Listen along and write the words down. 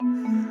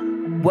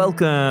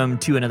Welcome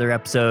to another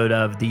episode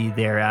of the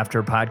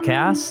Thereafter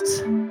podcast.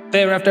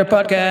 Thereafter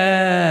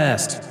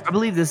podcast. I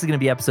believe this is going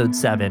to be episode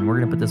 7. We're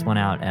going to put this one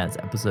out as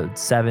episode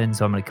 7,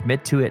 so I'm going to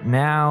commit to it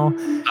now.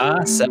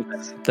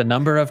 7. The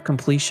number of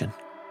completion.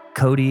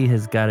 Cody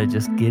has got to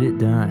just get it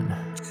done.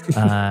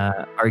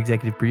 Our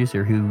executive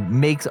producer who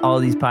makes all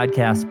these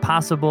podcasts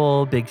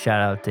possible. Big shout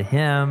out to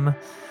him.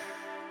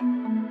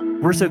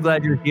 We're so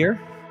glad you're here.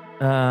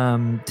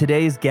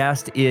 Today's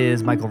guest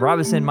is Michael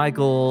Robison.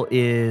 Michael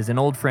is an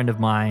old friend of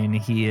mine.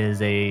 He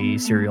is a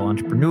serial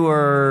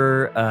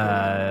entrepreneur,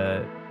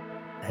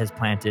 has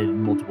planted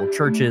multiple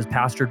churches,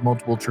 pastored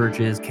multiple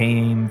churches,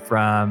 came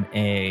from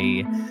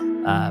a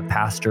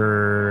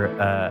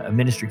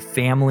ministry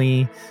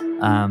family,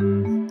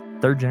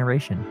 third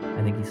generation,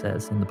 I think he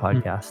says in the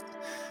podcast.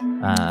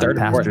 Third,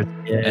 pastor's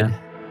fourth. kid, Yeah.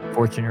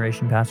 Fourth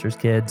generation pastor's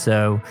kid.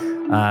 So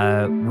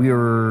we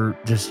were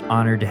just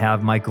honored to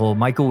have Michael.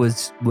 Michael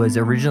was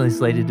originally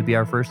slated to be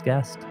our first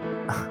guest.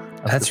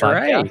 That's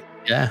right.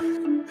 Yeah.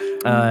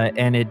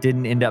 And it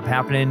didn't end up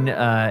happening.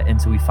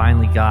 And so we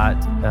finally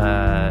got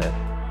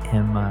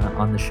him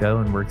on the show,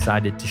 and we're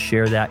excited to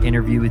share that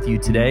interview with you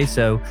today.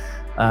 So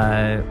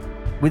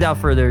without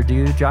further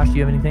ado, Josh, do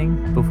you have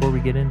anything before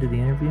we get into the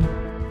interview?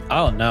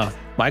 Oh, no.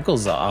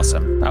 Michael's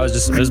awesome. It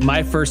was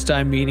my first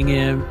time meeting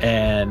him,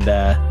 and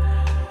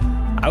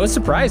I was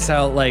surprised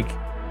how,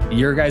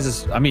 you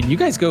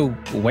guys go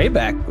way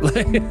back.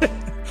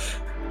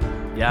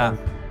 Yeah.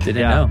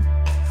 Didn't know.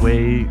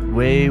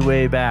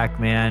 Way back,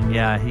 man.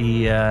 Yeah,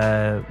 he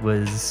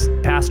was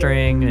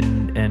pastoring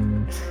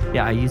and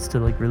yeah, I used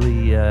to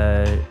really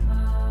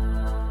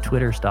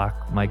Twitter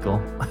stalk Michael.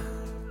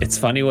 It's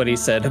funny what he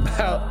said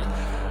about,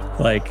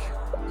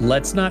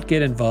 let's not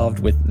get involved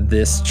with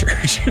this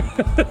church.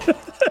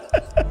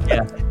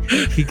 Yeah,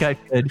 he got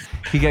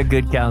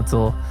good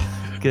counsel.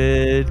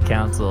 Good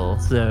counsel.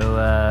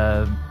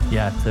 So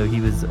so he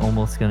was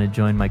almost going to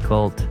join my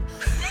cult.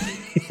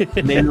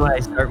 Maybe when I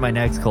start my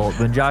next cult,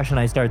 when Josh and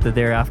I start the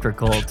Thereafter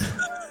cult,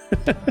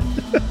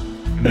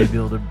 maybe be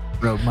able to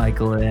rope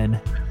Michael in,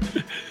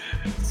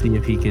 see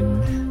if he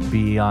can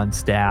be on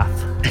staff.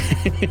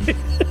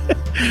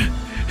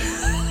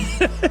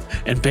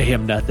 And pay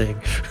him nothing.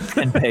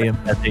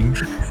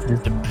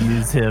 Just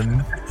abuse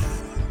him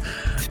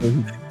until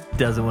he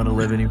doesn't want to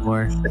live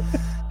anymore.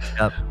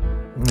 Yep.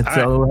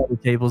 So right. The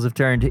tables have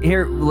turned.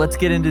 Here, let's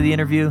get into the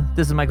interview.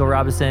 This is Michael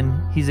Robison.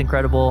 He's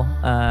incredible,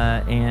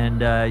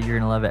 and you're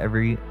going to love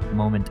every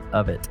moment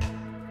of it.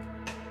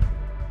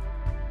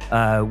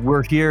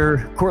 We're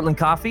here, Cortland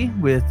Coffee,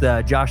 with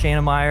Josh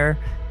Annemeyer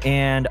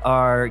and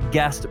our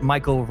guest,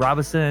 Michael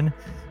Robison.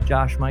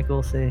 Josh,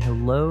 Michael, say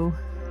hello.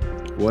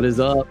 What is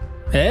up?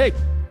 Hey,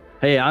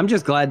 I'm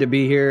just glad to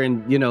be here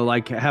and,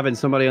 having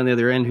somebody on the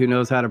other end who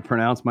knows how to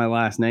pronounce my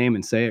last name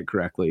and say it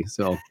correctly.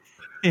 So...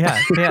 Yeah.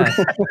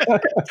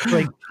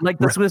 like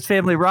the Swiss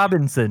Family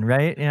Robinson,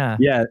 right? Yeah,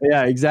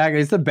 exactly.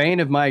 It's the bane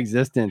of my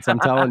existence. I'm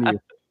telling you,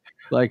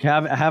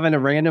 having a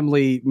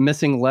randomly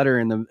missing letter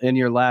in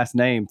your last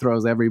name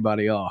throws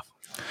everybody off.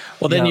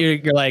 Well, then you're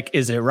like,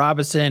 is it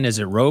Robison? Is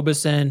it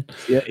Robison?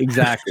 Yeah,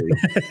 exactly.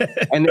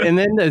 and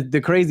then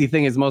the crazy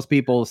thing is most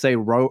people say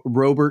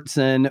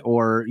Robertson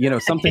or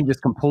something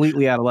just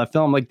completely out of left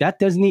field. I'm like, that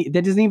doesn't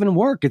even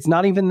work. It's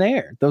not even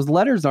there. Those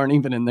letters aren't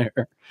even in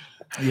there.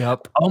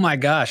 Yep. Oh my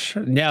gosh.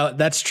 Yeah,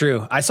 that's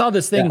true. I saw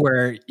this thing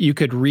where you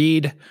could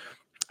read,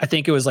 I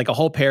think it was a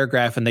whole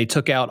paragraph, and they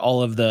took out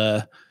all of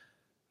the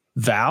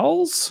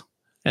vowels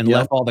and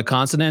left all the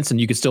consonants, and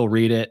you could still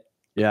read it.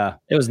 Yeah.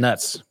 It was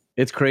nuts.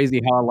 It's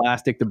crazy how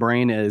elastic the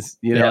brain is,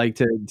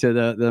 to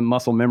the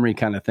muscle memory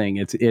kind of thing.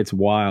 It's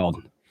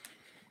wild.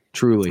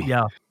 Truly.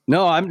 Yeah.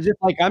 No, I'm just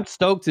I'm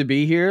stoked to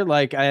be here.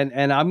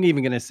 And I'm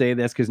even going to say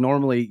this because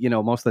normally,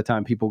 most of the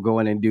time people go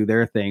in and do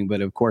their thing.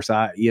 But of course,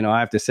 I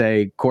have to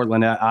say,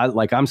 Cortland,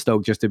 I'm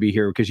stoked just to be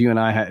here because you and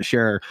I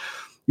share,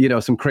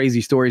 some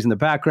crazy stories in the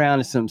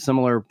background, some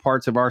similar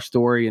parts of our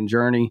story and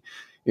journey.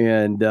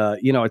 And,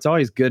 it's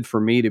always good for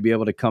me to be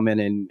able to come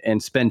in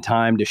and spend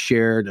time to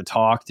share, to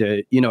talk,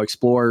 to,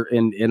 explore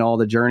in all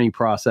the journey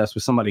process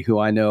with somebody who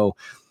I know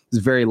is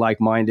very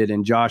like-minded.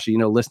 And Josh,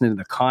 listening to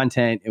the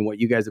content and what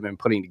you guys have been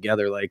putting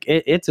together,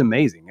 it's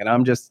amazing. And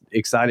I'm just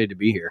excited to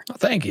be here.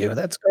 Thank you.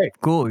 That's great.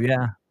 Cool.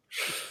 Yeah.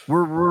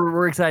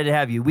 We're excited to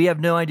have you. We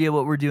have no idea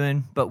what we're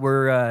doing, but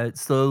we're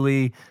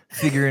slowly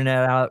figuring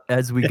that out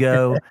as we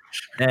go.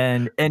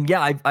 and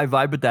yeah, I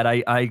vibe with that.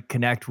 I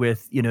connect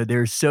with,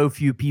 there's so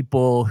few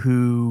people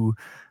who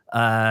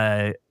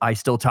I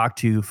still talk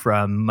to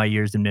from my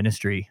years in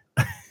ministry,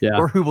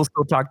 or who will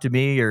still talk to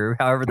me, or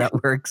however that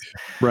works.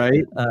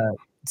 Right.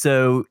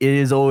 So it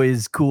is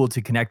always cool to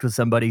connect with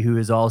somebody who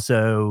is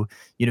also,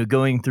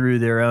 going through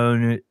their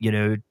own,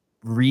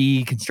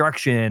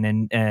 reconstruction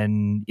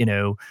and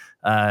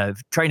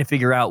trying to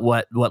figure out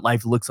what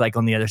life looks like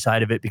on the other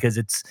side of it, because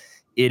it's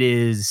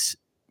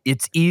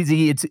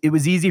easy. It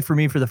was easy for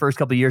me for the first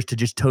couple of years to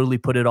just totally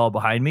put it all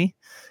behind me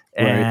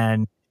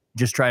and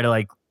just try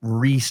to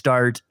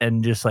restart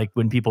and just like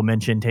when people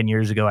mention 10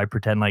 years ago, I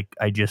pretend like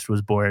I just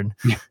was born,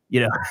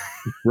 you know?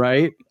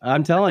 Right.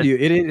 I'm telling you,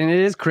 it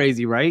is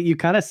crazy, right? You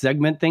kind of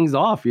segment things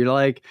off. You're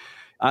like,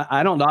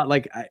 I don't not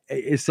like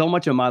it's so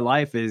much of my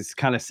life is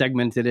kind of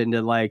segmented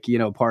into like,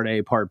 part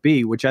A, part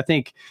B, which I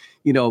think,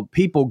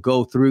 people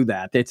go through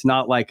that. It's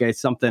not like it's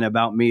something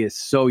about me is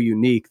so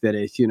unique that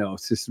it's,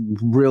 it's this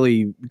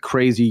really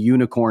crazy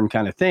unicorn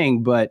kind of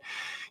thing. But,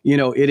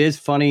 it is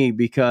funny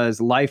because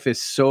life is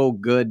so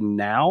good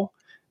now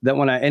that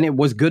and it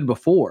was good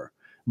before,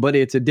 but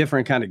it's a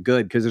different kind of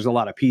good because there's a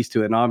lot of peace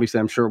to it. And obviously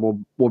I'm sure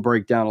we'll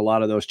break down a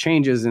lot of those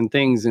changes and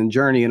things and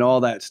journey and all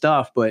that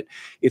stuff. But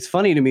it's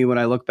funny to me when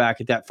I look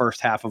back at that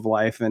first half of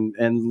life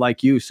and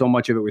like you, so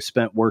much of it was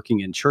spent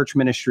working in church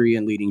ministry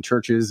and leading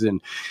churches and,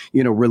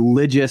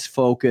 religious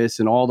focus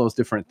and all those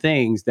different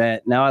things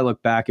that now I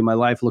look back and my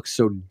life looks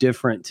so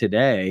different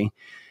today.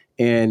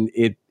 And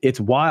it's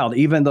wild,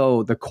 even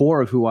though the core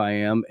of who I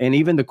am and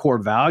even the core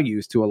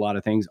values to a lot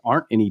of things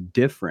aren't any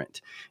different.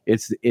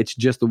 It's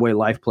just the way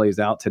life plays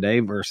out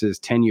today versus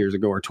 10 years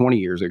ago or 20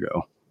 years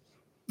ago.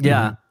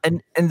 Yeah.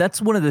 And that's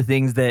one of the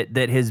things that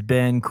has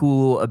been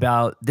cool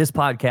about this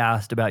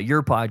podcast, about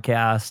your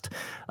podcast,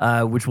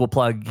 which we'll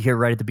plug here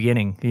right at the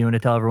beginning. You want to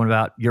tell everyone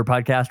about your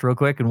podcast real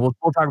quick, and we'll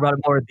talk about it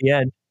more at the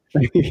end.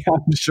 Yeah,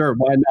 I'm sure.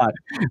 Why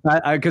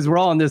not? Because we're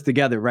all in this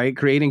together, right?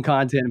 Creating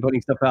content and putting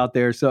stuff out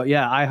there. So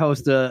yeah, I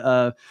host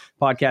a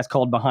podcast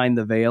called Behind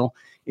the Veil.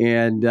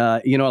 And,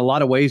 a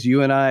lot of ways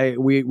you and I,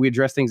 we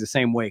address things the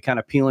same way, kind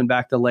of peeling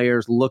back the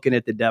layers, looking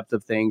at the depth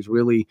of things,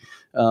 really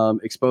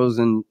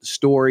exposing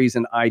stories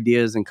and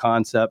ideas and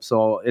concepts.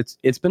 So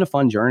it's been a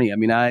fun journey. I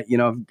mean, I've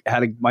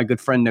had my good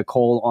friend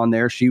Nicole on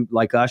there. She,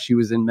 like us, she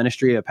was in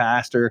ministry, a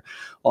pastor,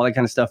 all that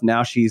kind of stuff.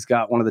 Now she's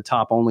got one of the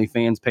top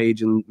OnlyFans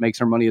page and makes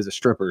her money as a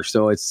stripper.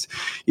 So it's,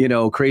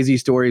 crazy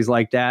stories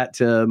like that.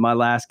 My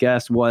last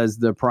guest was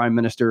the Prime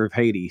Minister of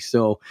Haiti.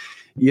 So,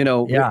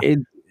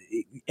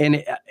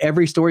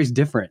 every story is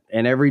different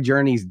and every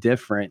journey is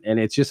different. And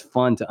it's just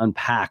fun to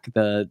unpack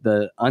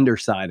the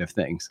underside of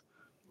things.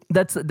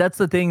 That's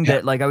the thing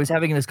that, like, I was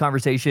having this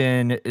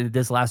conversation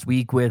this last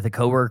week with a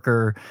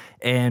coworker,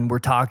 and we're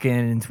talking,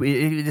 and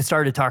we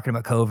started talking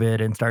about COVID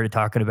and started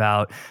talking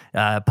about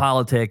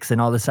politics and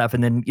all this stuff.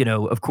 And then,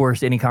 of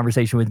course, any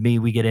conversation with me,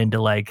 we get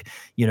into like,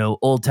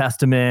 Old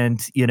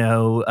Testament,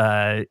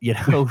 Right.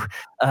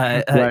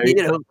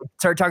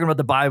 Start talking about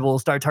the Bible,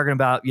 start talking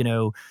about,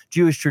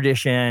 Jewish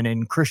tradition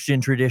and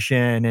Christian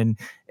tradition.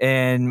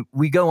 And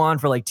we go on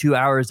for like 2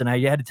 hours, and I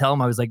had to tell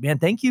him, I was like, man,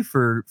 thank you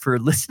for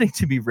listening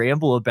to me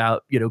ramble about,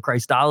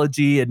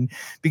 Christology, and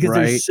because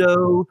there's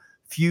so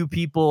few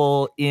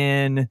people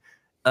there's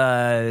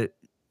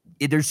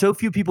so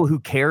few people who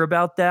care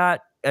about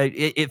that.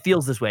 It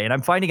feels this way, and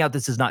I'm finding out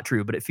this is not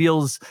true, but it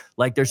feels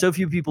like there's so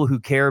few people who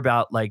care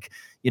about like,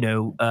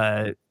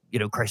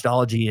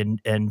 Christology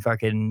and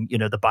fucking,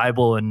 the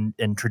Bible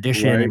and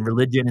tradition and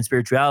religion and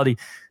spirituality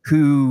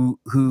who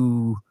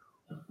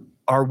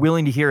are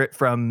willing to hear it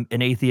from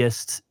an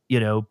atheist,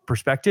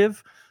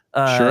 perspective.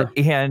 Sure.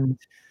 And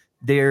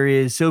there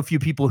is so few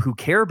people who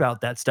care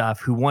about that stuff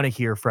who want to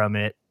hear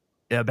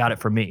about it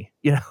from me.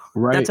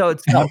 Right. That's how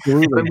it's felt.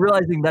 I'm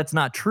realizing that's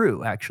not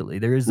true. Actually,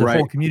 there is a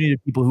whole community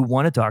of people who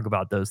want to talk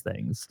about those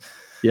things.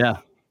 Yeah.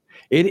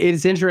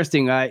 It's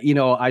interesting.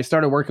 I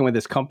started working with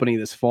this company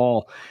this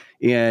fall,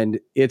 and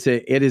it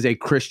is a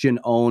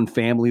Christian-owned,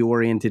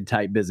 family-oriented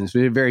type business.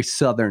 It's very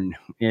Southern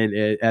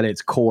at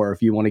its core,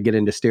 if you want to get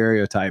into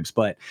stereotypes.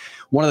 But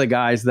one of the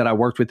guys that I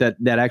worked with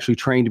that actually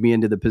trained me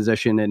into the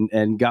position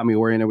and got me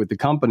oriented with the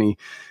company.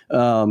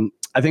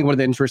 I think one of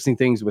the interesting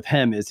things with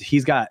him is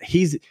he's kind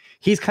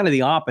of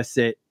the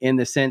opposite in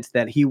the sense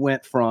that he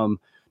went from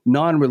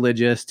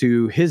non-religious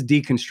to his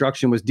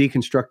deconstruction was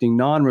deconstructing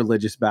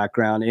non-religious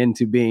background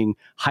into being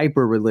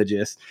hyper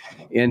religious.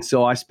 And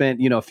so I spent,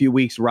 a few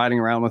weeks riding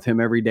around with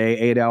him every day,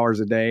 8 hours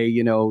a day,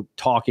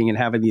 talking and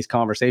having these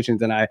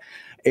conversations. And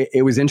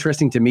it was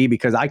interesting to me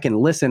because I can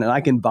listen and I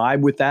can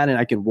vibe with that and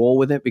I can roll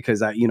with it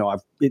because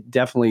it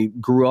definitely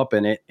grew up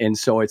in it. And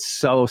so it's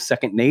so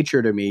second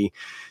nature to me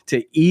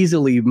to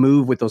easily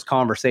move with those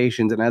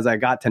conversations. And as I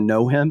got to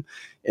know him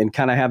and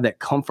kind of have that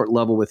comfort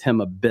level with him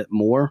a bit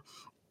more,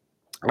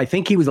 I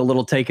think he was a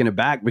little taken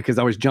aback because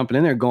I was jumping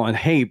in there going,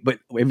 hey, but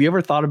have you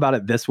ever thought about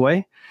it this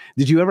way?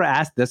 Did you ever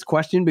ask this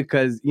question?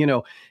 Because,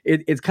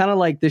 it's kind of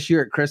like this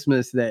year at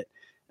Christmas that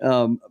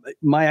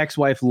my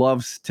ex-wife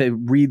loves to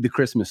read the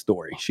Christmas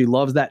story. She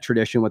loves that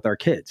tradition with our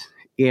kids.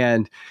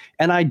 And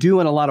I do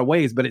in a lot of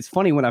ways, but it's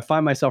funny when I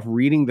find myself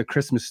reading the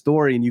Christmas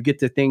story and you get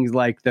to things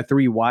like the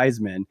three wise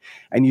men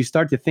and you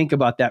start to think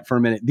about that for a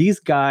minute.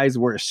 These guys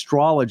were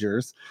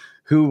astrologers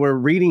who were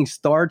reading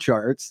star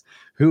charts,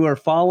 who are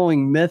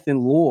following myth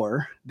and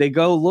lore. They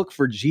go look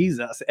for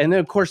Jesus. And then,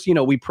 of course,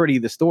 we pretty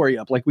the story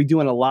up like we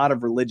do in a lot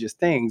of religious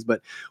things,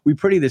 but we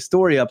pretty the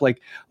story up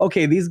like,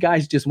 okay, these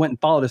guys just went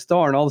and followed a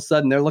star and all of a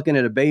sudden they're looking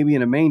at a baby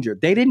in a manger.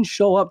 They didn't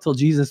show up till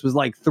Jesus was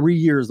like 3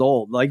 years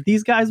old. Like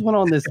these guys went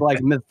on this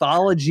like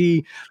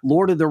mythology,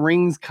 Lord of the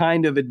Rings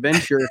kind of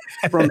adventure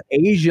from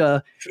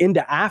Asia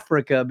into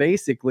Africa,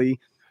 basically.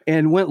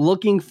 and went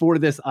looking for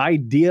this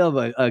idea of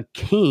a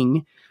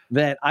king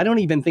that I don't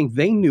even think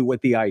they knew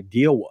what the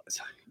idea was.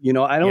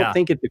 I don't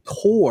think at the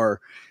core,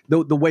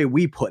 the way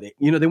we put it,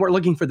 they weren't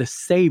looking for the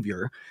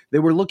savior. They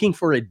were looking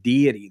for a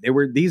deity.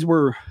 These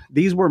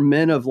were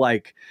men of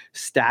like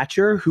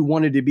stature who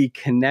wanted to be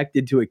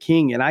connected to a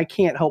king. And I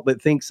can't help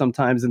but think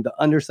sometimes in the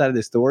underside of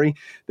the story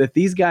that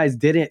these guys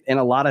did it in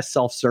a lot of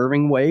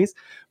self-serving ways,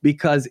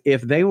 because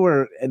if they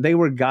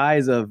were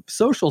guys of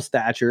social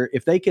stature,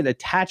 if they could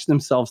attach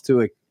themselves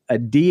to a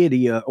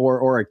deity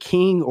or a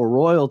king or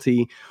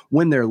royalty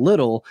when they're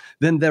little,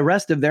 then the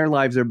rest of their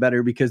lives are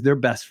better because they're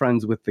best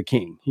friends with the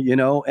king,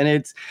 and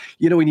it's,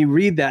 when you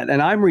read that,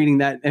 and I'm reading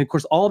that, and of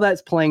course all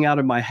that's playing out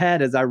in my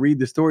head as I read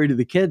the story to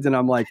the kids, and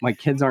I'm like, my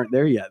kids aren't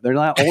there yet. They're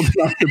not old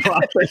enough to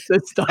process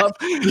this stuff,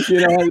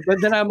 but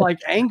then I'm like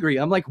angry.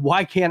 I'm like,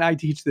 why can't I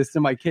teach this to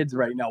my kids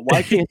right now?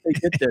 Why can't they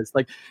get this?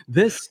 Like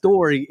this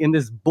story in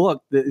this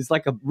book that is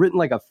like written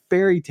like a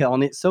fairy tale,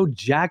 and it's so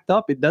jacked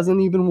up, it doesn't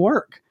even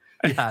work.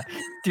 Yeah,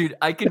 dude,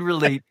 I can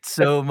relate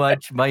so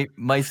much.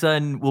 My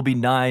son will be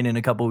 9 in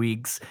a couple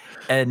weeks,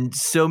 and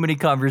so many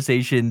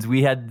conversations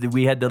we had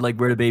the like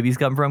where do babies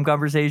come from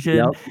conversation,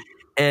 Yep.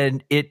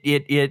 and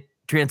it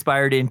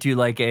transpired into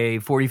like a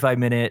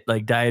 45-minute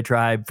like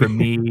diatribe from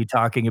me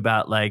talking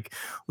about like,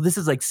 well, this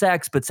is like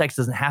sex, but sex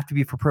doesn't have to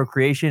be for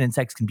procreation, and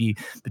sex can be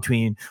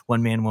between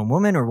one man and one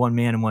woman, or one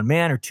man and one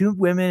man, or two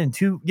women and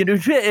two,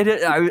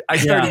 I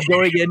started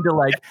going into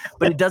like,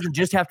 but it doesn't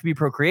just have to be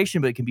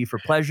procreation, but it can be for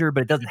pleasure,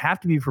 but it doesn't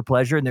have to be for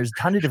pleasure, and there's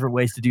a ton of different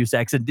ways to do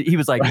sex. And he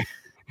was like,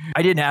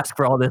 I didn't ask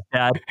for all this,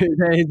 Dad. Hey,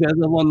 there's a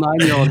little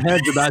 9-year-old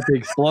head's about to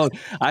explode.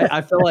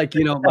 I feel like,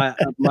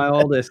 my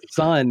oldest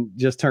son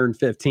just turned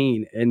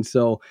 15. And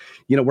so,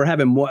 we're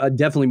having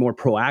definitely more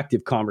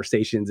proactive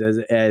conversations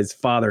as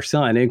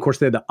father-son. And of course,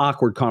 they're the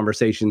awkward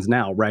conversations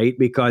now, right?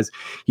 Because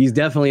he's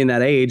definitely in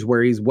that age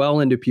where he's well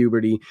into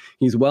puberty.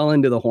 He's well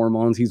into the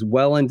hormones. He's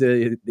well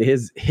into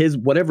his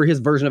whatever his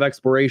version of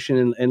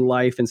exploration in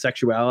life and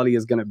sexuality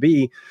is going to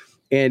be.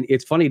 And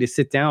it's funny to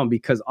sit down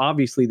because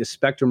obviously the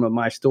spectrum of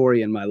my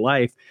story and my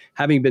life,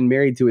 having been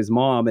married to his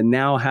mom and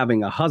now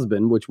having a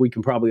husband, which we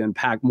can probably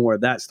unpack more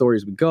of that story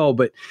as we go.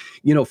 But,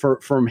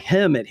 from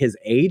him at his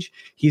age,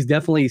 he's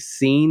definitely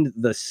seen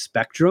the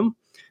spectrum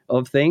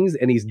of things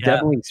and he's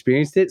definitely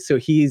experienced it. So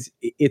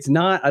it's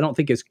not, I don't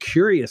think as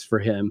curious for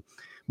him.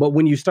 But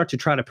when you start to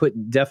try to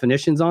put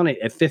definitions on it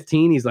at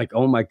 15, he's like,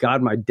 oh my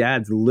God, my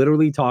dad's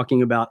literally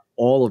talking about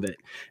all of it,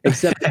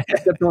 except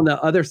on the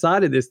other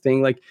side of this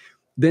thing, like,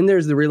 then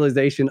there's the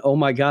realization, oh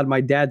my God,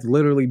 my dad's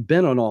literally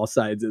been on all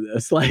sides of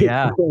this. Like,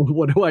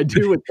 what do I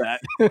do with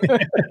that?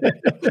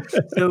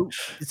 So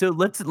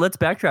let's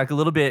backtrack a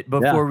little bit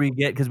before we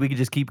get, because we could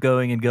just keep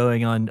going and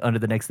going on under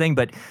the next thing.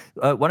 But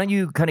why don't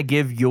you kind of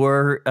give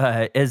your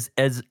as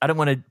I don't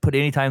want to put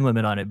any time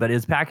limit on it, but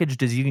as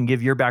packaged as you can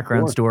give your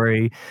background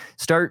story.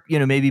 Start,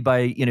 maybe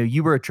by,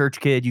 you were a church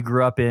kid, you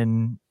grew up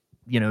in,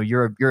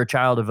 you're a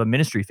child of a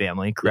ministry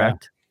family,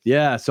 correct?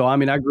 Yeah. So I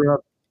mean, I grew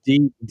up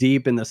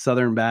deep in the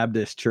Southern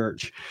Baptist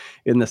Church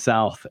in the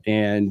South.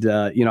 And,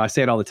 I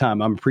say it all the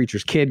time. I'm a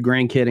preacher's kid,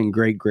 grandkid, and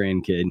great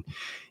grandkid.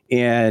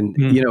 And,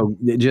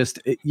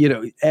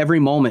 every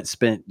moment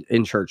spent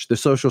in church, the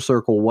social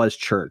circle was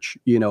church.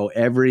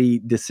 Every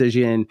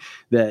decision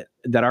that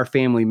our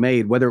family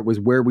made, whether it was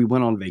where we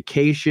went on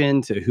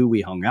vacation, to who we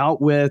hung out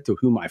with, to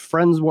who my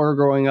friends were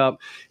growing up,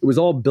 it was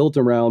all built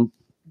around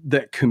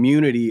that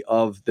community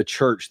of the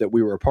church that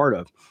we were a part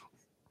of.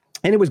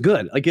 And it was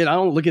good. Like, I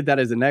don't look at that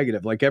as a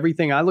negative. Like,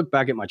 everything, I look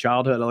back at my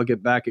childhood, I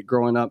look back at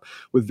growing up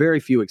with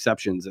very few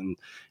exceptions and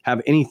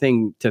have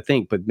anything to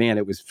think, but man,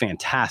 it was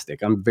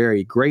fantastic. I'm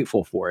very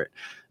grateful for it.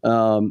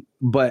 And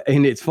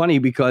it's funny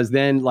because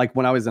then, like,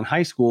 when I was in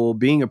high school,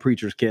 being a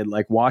preacher's kid,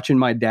 like watching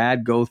my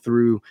dad go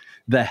through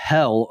the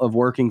hell of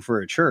working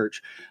for a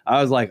church,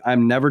 I was like,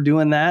 I'm never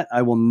doing that.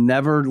 I will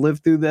never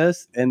live through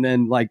this. And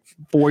then, like,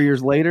 4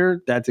 years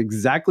later, that's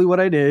exactly what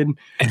I did.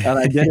 And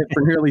I did it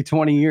for nearly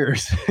 20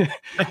 years,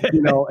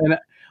 and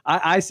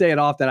I say it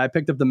often. I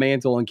picked up the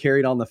mantle and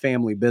carried on the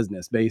family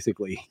business,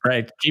 basically.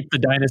 Right. Keep the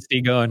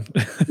dynasty going.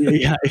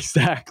 Yeah,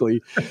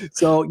 exactly.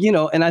 So,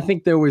 and I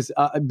think there was,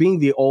 being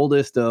the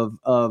oldest of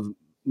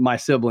my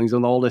siblings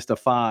and the oldest of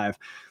 5,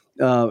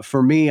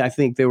 for me, I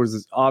think there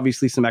was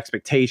obviously some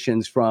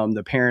expectations from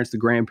the parents, the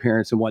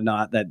grandparents and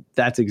whatnot,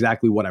 that's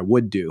exactly what I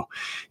would do.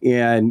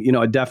 And,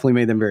 it definitely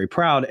made them very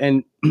proud.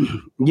 And,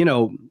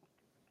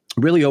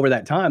 really over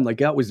that time, like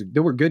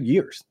there were good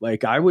years.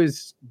 Like, I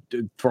was,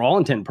 for all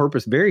intent and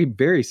purpose, very,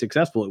 very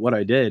successful at what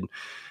I did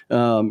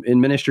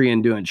in ministry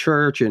and doing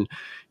church. And,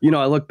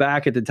 I look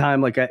back at the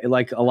time, I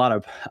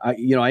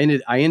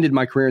ended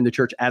my career in the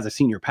church as a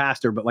senior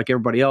pastor, but like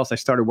everybody else, I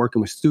started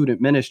working with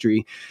student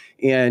ministry.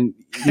 And,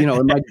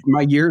 in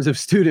my years of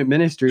student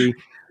ministry,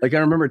 Like I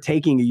remember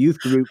taking a youth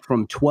group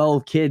from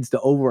 12 kids to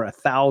over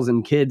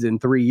 1,000 kids in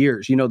 3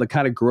 years, you know, the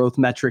kind of growth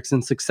metrics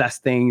and success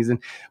things.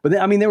 But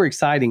I mean, they were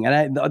exciting.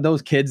 And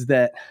those kids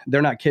that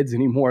they're not kids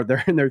anymore,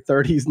 they're in their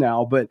 30s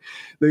now, but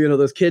you know,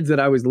 those kids that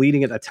I was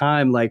leading at the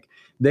time, like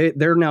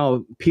they're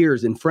now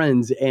peers and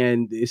friends,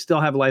 and they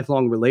still have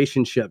lifelong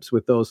relationships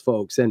with those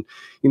folks. And,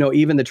 you know,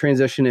 even the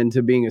transition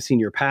into being a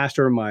senior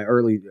pastor in my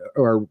early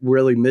or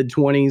really mid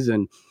 20s.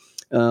 And,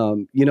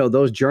 you know,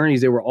 those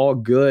journeys, they were all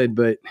good,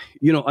 but,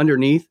 you know,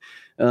 underneath,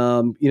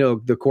 you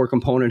know, the core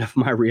component of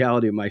my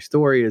reality of my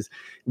story is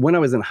when I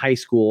was in high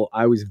school,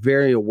 I was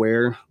very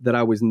aware that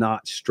I was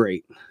not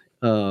straight.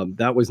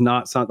 That was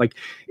not something like,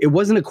 it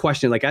wasn't a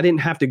question. Like I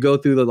didn't have to go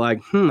through the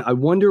like, I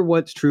wonder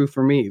what's true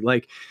for me.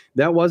 Like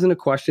that wasn't a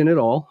question at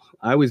all.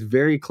 I was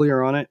very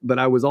clear on it, but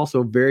I was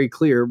also very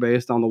clear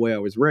based on the way I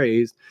was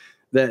raised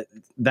that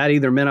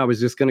either meant I was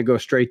just going to go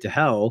straight to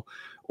hell,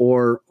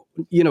 or,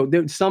 you know,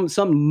 there's some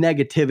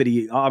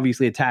negativity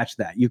obviously attached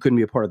to that. You couldn't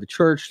be a part of the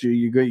church.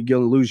 You're going to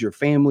lose your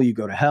family. You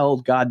go to hell.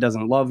 God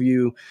doesn't love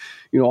you.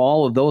 You know,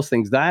 all of those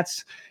things.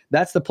 That's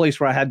the place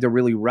where I had to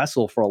really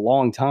wrestle for a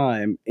long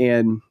time.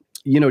 And,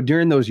 you know,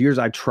 during those years,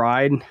 I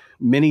tried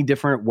many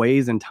different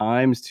ways and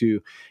times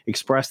to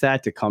express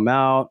that, to come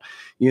out,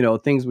 you know,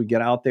 things would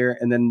get out there.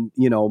 And then,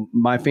 you know,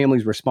 my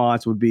family's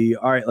response would be,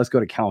 all right, let's go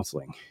to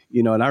counseling,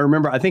 you know. And I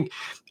remember, I think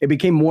it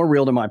became more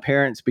real to my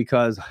parents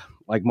because,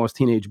 like most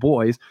teenage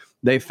boys,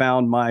 they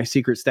found my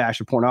secret stash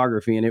of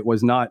pornography, and it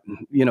was not,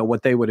 you know,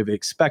 what they would have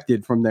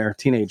expected from their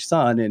teenage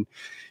son. And,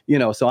 you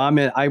know, so I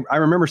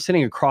remember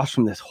sitting across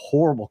from this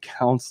horrible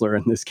counselor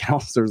in this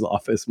counselor's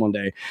office one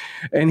day,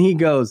 and he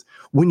goes,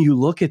 when you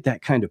look at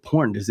that kind of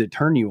porn, does it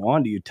turn you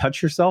on? Do you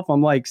touch yourself?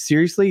 I'm like,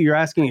 seriously, you're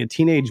asking a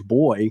teenage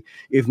boy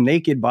if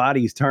naked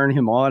bodies turn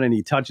him on and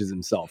he touches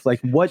himself? Like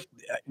what?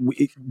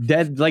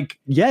 That, like,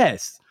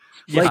 yes.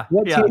 Yeah, like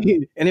what? yeah.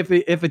 And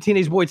if a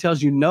teenage boy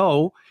tells you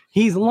no,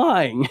 he's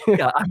lying.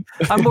 Yeah,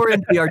 I'm more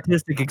into the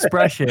artistic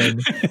expression.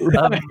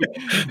 Right.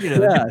 You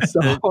know, Yeah.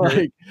 So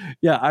like,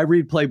 yeah, I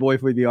read Playboy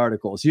for the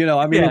articles, you know,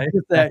 I mean, Yeah, it's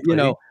just that, exactly. you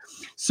know,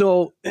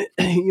 so,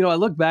 you know, I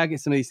look back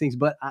at some of these things,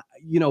 but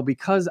you know,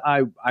 because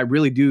I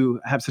really do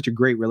have such a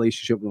great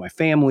relationship with my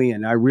family,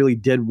 and I really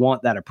did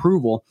want that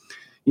approval,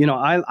 you know,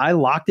 I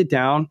locked it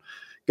down,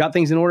 got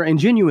things in order. And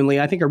genuinely,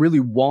 I think I really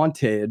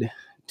wanted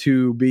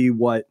to be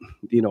what,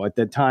 you know, at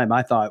that time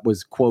I thought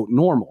was, quote,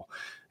 normal.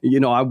 You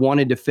know, I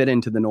wanted to fit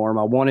into the norm.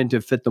 I wanted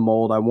to fit the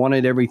mold. I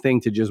wanted everything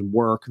to just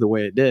work the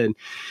way it did.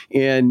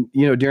 And,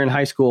 you know, during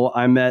high school,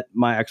 I met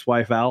my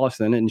ex-wife,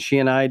 Allison, and she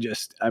and I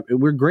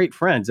we're great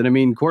friends. And I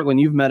mean, Cortland,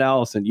 you've met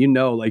Allison, you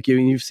know, like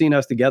you've seen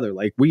us together.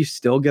 Like we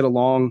still get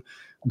along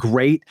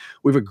great.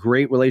 We have a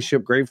great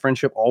relationship, great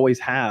friendship, always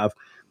have.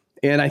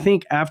 And I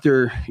think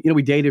after, you know,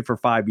 we dated for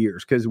 5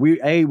 years because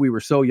we were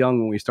so young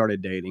when we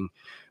started dating.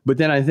 But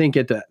then I think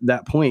at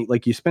that point,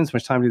 like you spend so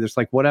much time together, it's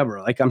like,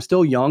 whatever, like I'm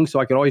still young. So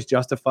I could always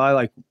justify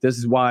like, this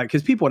is why,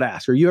 because people would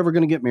ask, are you ever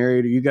going to get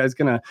married? Are you guys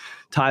going to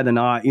tie the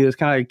knot? You know, it's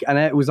kind of like, and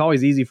it was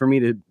always easy for me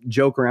to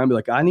joke around, be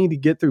like, I need to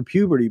get through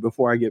puberty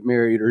before I get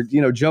married, or,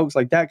 you know, jokes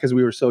like that because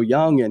we were so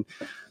young. And,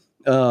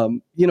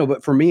 you know,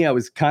 but for me, I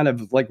was kind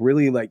of like,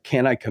 really like,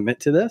 can I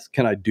commit to this?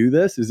 Can I do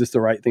this? Is this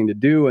the right thing to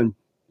do? And,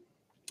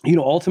 you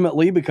know,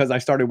 ultimately, because I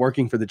started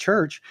working for the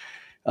church,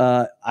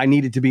 I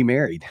needed to be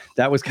married.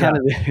 That was kind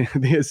of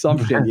the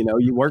assumption. You know,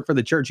 you work for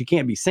the church, you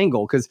can't be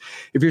single, because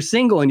if you're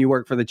single and you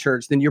work for the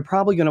church, then you're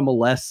probably going to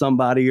molest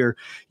somebody or,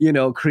 you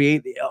know,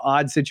 create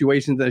odd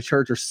situations at a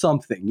church or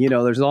something. You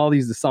know, there's all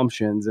these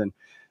assumptions. And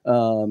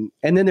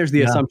then there's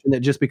the assumption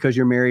that just because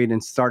you're married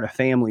and start a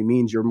family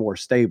means you're more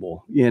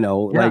stable, you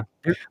know, like,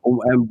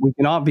 and we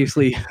can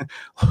obviously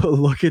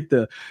look at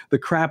the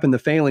crap and the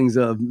failings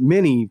of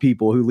many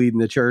people who lead in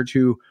the church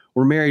who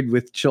were married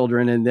with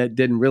children, and that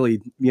didn't really,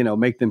 you know,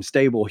 make them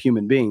stable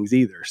human beings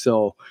either.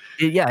 So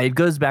it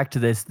goes back to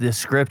this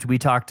script. We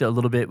talked a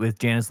little bit with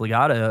Janice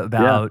Legata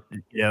about,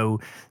 you know,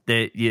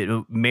 that, you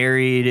know,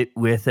 married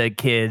with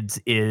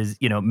kids is,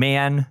 you know,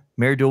 man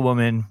married to a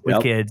woman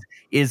with kids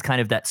is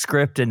kind of that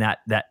script, and that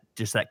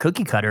just that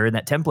cookie cutter and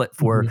that template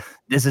for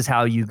this is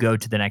how you go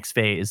to the next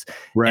phase.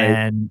 Right.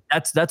 And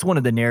that's one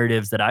of the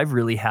narratives that I've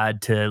really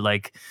had to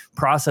like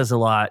process a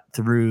lot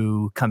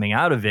through coming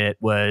out of it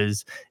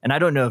was, and I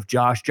don't know if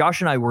Josh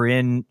and I were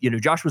in, you know,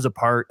 Josh was a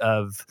part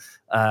of,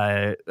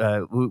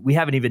 we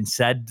haven't even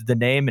said the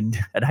name, and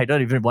I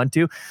don't even want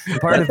to,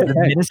 part of the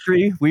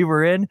ministry we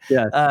were in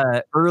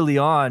early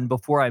on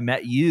before I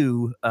met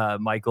you,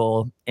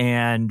 Michael.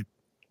 And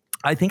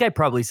I think I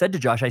probably said to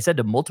Josh, I said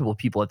to multiple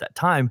people at that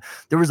time,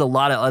 there was a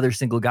lot of other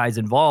single guys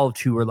involved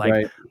who were like,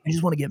 I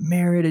just want to get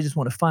married. I just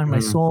want to find my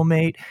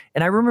soulmate.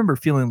 And I remember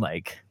feeling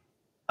like,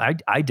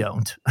 I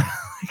don't.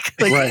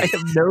 I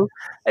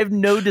have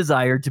no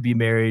desire to be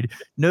married,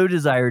 no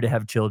desire to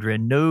have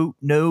children,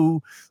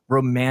 no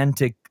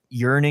romantic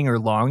yearning or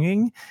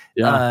longing,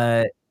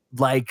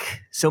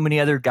 like so many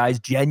other guys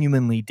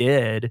genuinely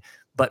did.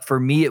 But for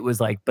me, it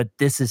was like, but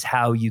this is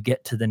how you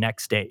get to the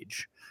next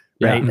stage.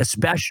 right?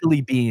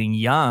 Especially being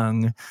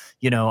young.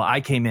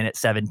 I came in at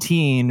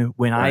 17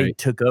 when I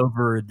took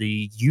over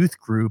the youth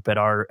group at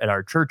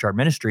our church, our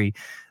ministry.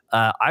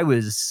 I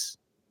was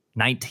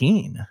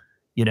 19,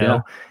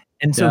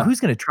 And so who's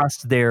going to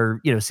trust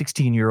their,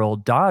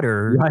 16-year-old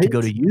daughter to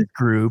go to youth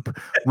group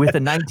with a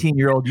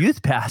 19-year-old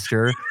youth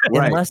pastor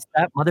unless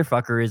that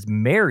motherfucker is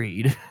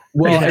married?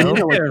 Well, and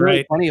what's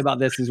really funny about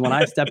this is when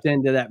I stepped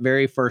into that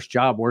very first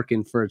job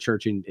working for a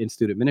church in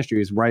student ministry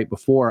was right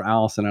before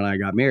Allison and I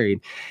got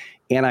married.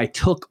 And I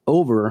took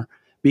over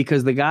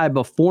because the guy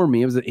before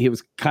me, he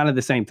was kind of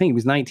the same thing. He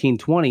was 19,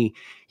 20.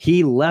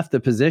 He left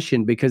the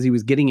position because he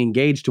was getting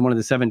engaged to one of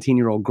the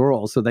 17-year-old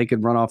girls so they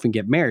could run off and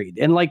get married.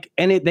 And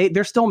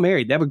they're still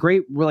married. They have a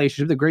great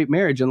relationship, a great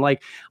marriage. And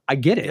I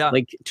get it. Yeah.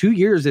 2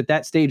 years at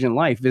that stage in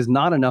life is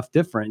not enough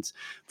difference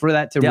for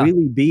that to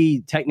really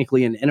be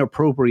technically an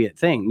inappropriate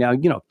thing. Now,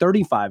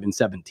 35 and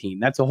 17,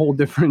 that's a whole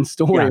different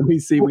story.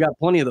 Yeah. We got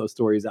plenty of those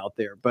stories out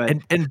there. But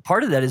and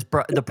part of that is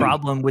the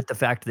problem with the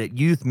fact that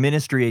youth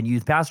ministry and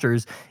youth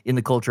pastors in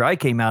the culture I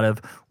came out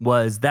of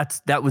was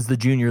that was the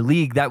junior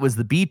league. That was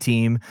the B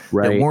team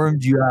that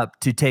warmed you up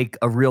to take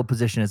a real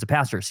position as a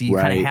pastor. So you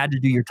kind of had to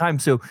do your time.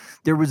 So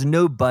there was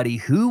nobody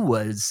who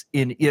was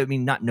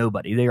not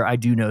nobody. I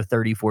do know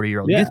 30,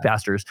 40-year-old youth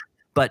pastors,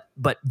 but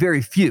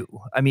very few.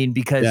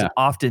 Because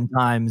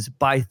oftentimes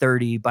by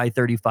 30, by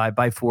 35,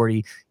 by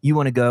 40, you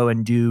want to go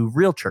and do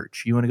real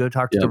church. You want to go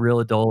talk to the real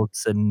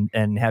adults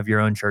and have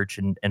your own church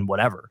and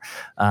whatever.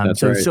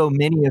 So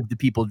many of the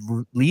people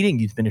leading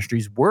youth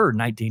ministries were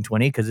 19,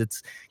 20 because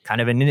it's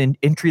kind of an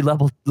entry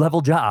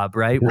level job,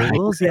 right?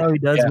 We'll see how he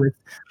does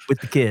with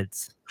the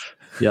kids.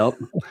 Yep.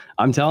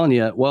 I'm telling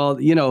you. Well,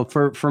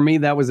 for me,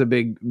 that was a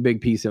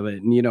big piece of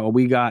it. And,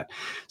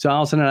 so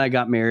Allison and I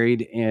got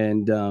married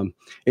and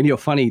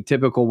funny,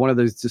 typical, one of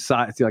those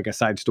like a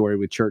side story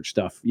with church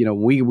stuff.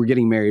 We were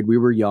getting married. We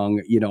were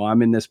young,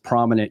 I'm in this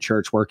prominent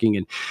church working.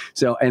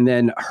 And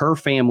then her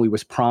family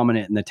was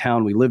prominent in the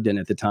town we lived in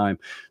at the time.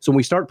 So when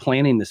we start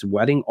planning this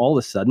wedding, all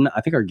of a sudden,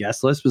 I think our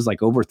guest list was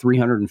like over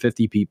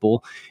 350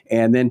 people.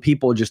 And then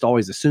people just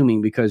always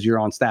assuming because you're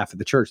on staff at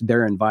the church,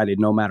 they're invited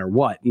no matter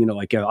what,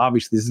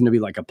 obviously this is going to be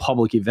like a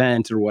public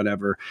event or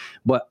whatever,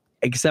 but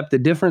except the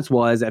difference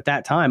was at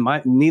that time,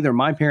 neither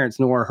my parents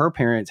nor her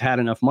parents had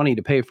enough money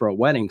to pay for a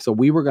wedding. So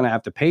we were going to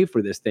have to pay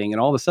for this thing.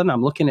 And all of a sudden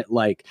I'm looking at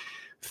like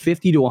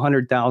 $50,000 to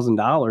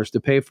 $100,000 to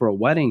pay for a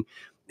wedding.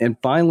 And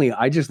finally,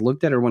 I just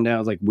looked at her one day. I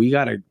was like,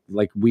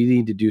 we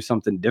need to do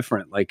something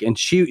different. And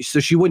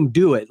she wouldn't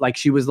do it.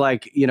 She was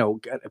like,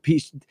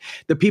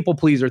 the people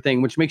pleaser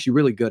thing, which makes you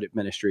really good at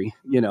ministry,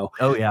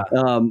 Oh yeah.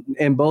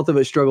 And both of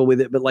us struggle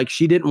with it, but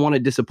she didn't want to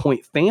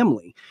disappoint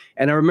family.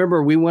 And I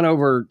remember we went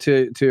over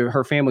to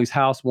her family's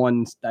house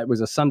it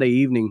was a Sunday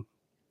evening.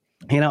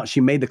 She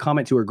made the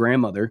comment to her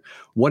grandmother,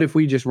 what if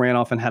we just ran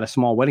off and had a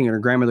small wedding? And her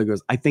grandmother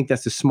goes, I think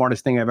that's the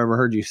smartest thing I've ever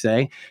heard you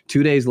say.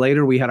 2 days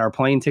later, we had our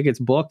plane tickets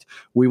booked.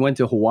 We went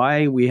to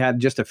Hawaii. We had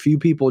just a few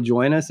people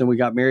join us and we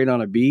got married on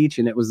a beach.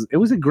 And it was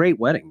a great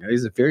wedding. It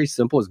was very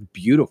simple. It was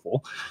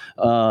beautiful.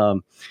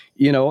 And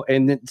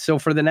then, so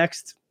for the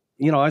next,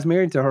 I was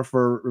married to her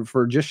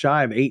for just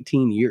shy of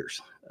 18 years.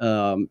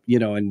 And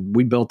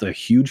we built a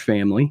huge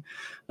family.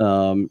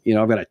 I've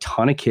got a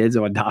ton of kids.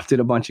 I've adopted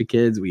a bunch of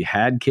kids. We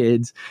had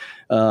kids,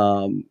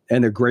 and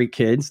they're great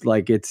kids.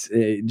 It's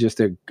just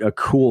a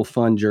cool,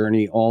 fun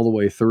journey all the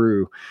way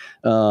through.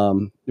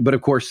 But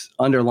of course,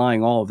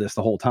 underlying all of this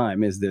the whole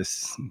time is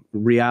this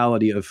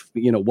reality of,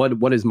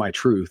 what is my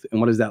truth and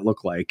what does that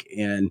look like?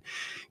 And,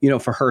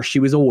 for her, she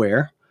was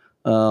aware.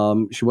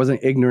 She wasn't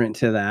ignorant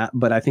to that,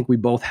 but I think we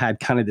both had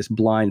kind of this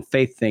blind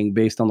faith thing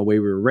based on the way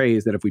we were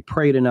raised, that if we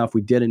prayed enough,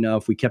 we did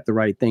enough, we kept the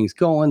right things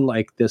going,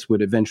 this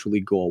would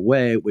eventually go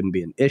away. It wouldn't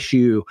be an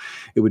issue.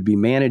 It would be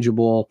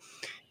manageable.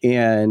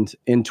 And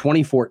in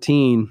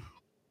 2014,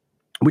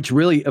 which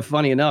really,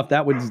 funny enough,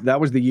 that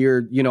was the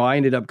year, I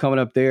ended up coming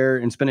up there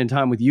and spending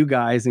time with you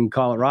guys in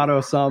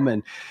Colorado some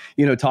and,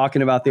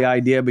 talking about the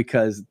idea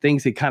because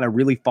things had kind of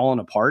really fallen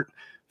apart.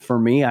 For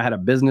me, I had a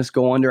business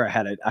go under. I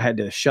had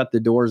to shut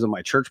the doors of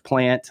my church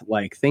plant.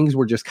 Things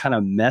were just kind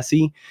of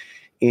messy.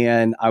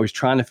 And I was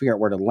trying to figure out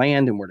where to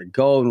land and where to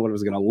go and what it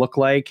was going to look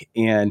like.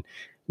 And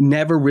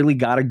never really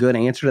got a good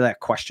answer to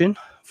that question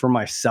for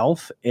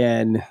myself.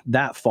 And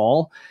that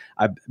fall,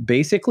 I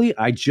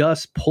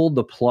just pulled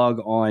the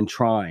plug on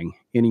trying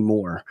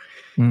anymore.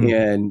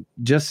 And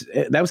just,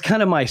 that was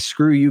kind of my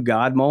screw you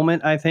God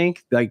moment. I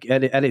think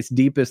at its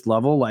deepest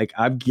level,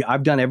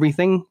 I've done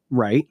everything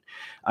right.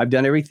 I've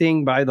done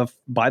everything by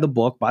the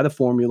book, by the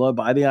formula,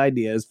 by the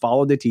ideas,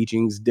 followed the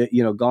teachings,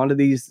 gone to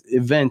these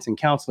events and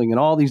counseling and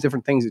all these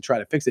different things to try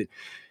to fix it.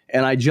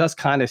 And I just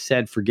kind of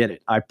said, forget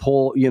it. I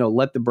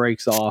let the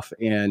brakes off.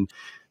 And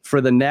for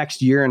the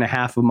next year and a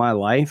half of my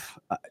life,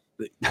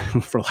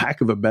 for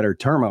lack of a better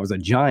term, I was a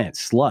giant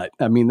slut.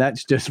 I mean,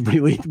 that's just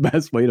really the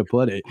best way to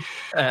put it.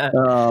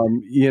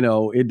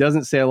 It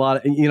doesn't say a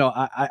lot.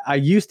 I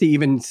used to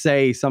even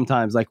say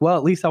sometimes like, well,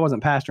 at least I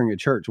wasn't pastoring a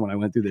church when I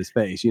went through this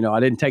phase. I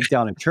didn't take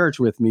down a church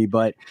with me,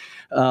 but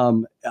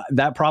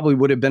that probably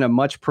would have been a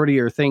much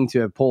prettier thing to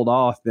have pulled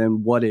off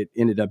than what it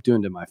ended up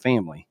doing to my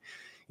family.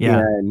 Yeah.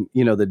 And,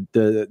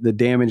 the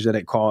damage that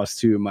it caused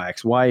to my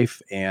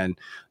ex-wife and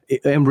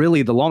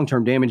really the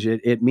long-term damage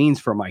it means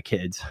for my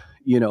kids,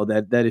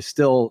 that is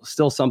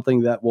still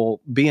something that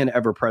will be an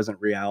ever-present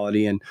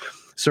reality in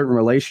certain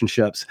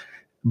relationships.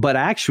 But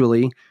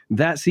actually,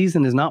 that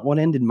season is not what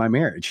ended my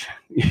marriage.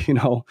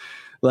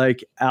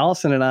 Like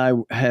Allison and I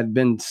had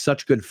been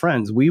such good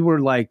friends. We were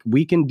like,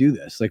 we can do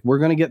this. Like, we're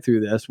going to get through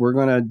this. We're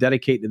going to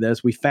dedicate to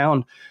this. We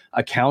found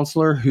a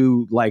counselor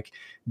who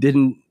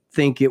didn't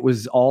think it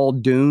was all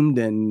doomed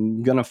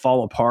and going to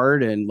fall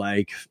apart and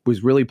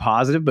was really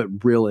positive, but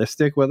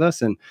realistic with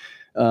us. And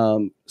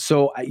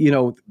so,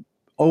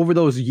 over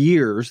those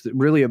years,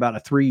 really about a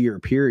 3-year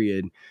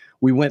period,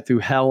 we went through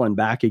hell and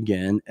back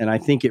again. And I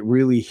think it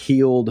really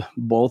healed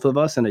both of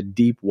us in a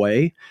deep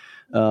way.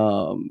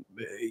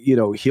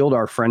 Healed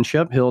our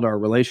friendship, healed our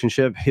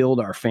relationship, healed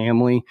our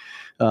family,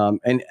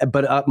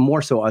 but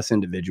more so us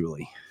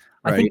individually.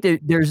 Right? I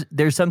think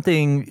there's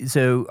something.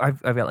 So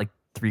I've got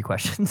 3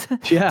 questions.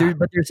 Yeah.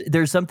 But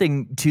there's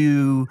something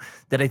to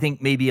that I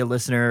think maybe a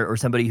listener or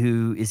somebody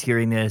who is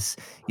hearing this,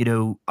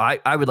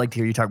 I would like to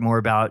hear you talk more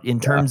about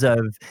in terms of,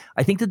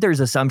 I think that there's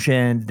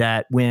assumption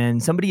that when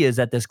somebody is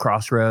at this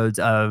crossroads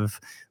of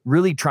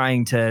really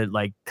trying to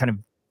kind of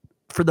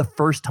for the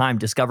first time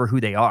discover who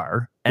they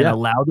are and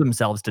allow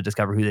themselves to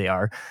discover who they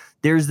are,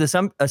 there's this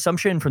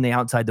assumption from the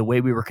outside, the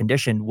way we were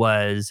conditioned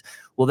was,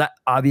 well, that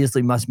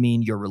obviously must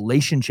mean your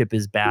relationship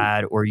is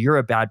bad or you're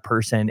a bad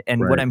person.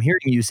 And what I'm hearing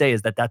you say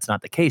is that that's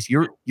not the case.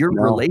 Your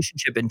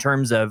relationship in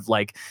terms of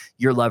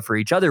your love for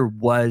each other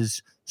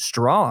was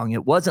strong.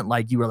 It wasn't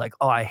like you were like,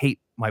 oh, I hate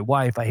my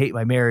wife, I hate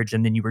my marriage.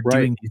 And then you were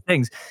doing these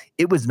things.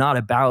 It was not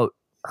about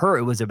her,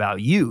 it was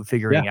about you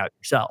figuring out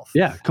yourself.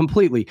 Yeah,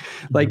 completely.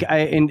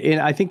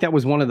 I think that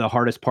was one of the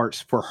hardest parts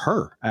for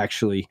her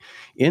actually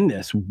in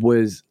this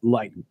was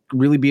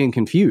really being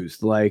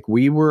confused.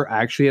 We were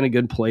actually in a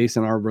good place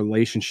in our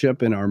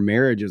relationship and our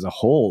marriage as a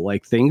whole.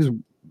 Things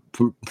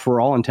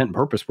for all intent and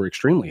purpose were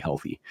extremely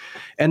healthy,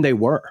 and they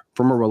were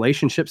from a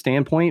relationship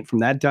standpoint, from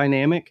that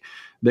dynamic,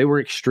 they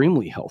were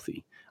extremely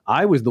healthy.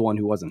 I was the one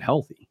who wasn't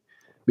healthy.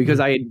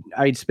 Because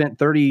I'd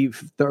spent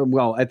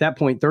at that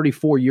point,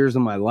 34 years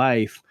of my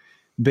life,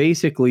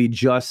 basically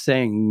just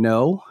saying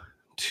no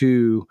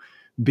to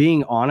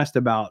being honest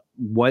about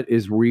what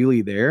is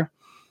really there.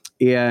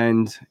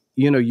 And,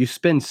 you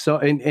spend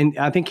and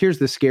I think here's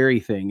the scary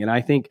thing. And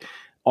I think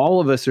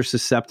all of us are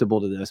susceptible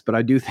to this, but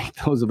I do think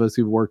those of us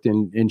who've worked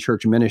in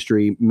church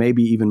ministry may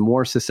be even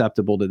more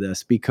susceptible to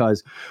this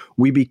because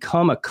we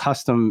become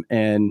accustomed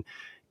and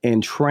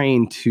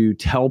trained to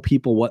tell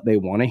people what they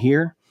want to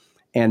hear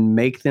and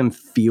make them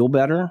feel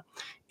better.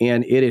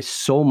 And it is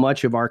so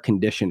much of our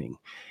conditioning.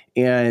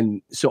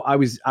 And so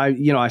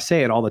I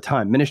say it all the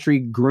time. Ministry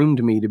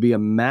groomed me to be a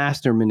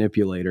master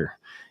manipulator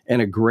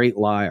and a great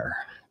liar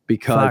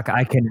because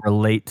I can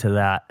relate to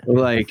that.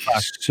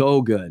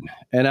 So good.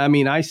 And I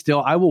mean, I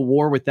will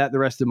war with that the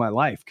rest of my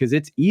life because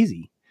it's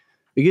easy.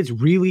 It gets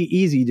really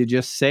easy to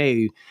just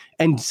say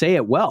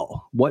it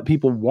well, what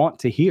people want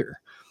to hear.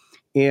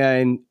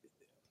 And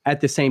at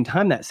the same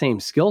time, that same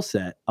skill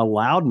set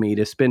allowed me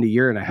to spend 1.5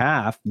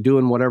 years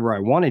doing whatever I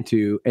wanted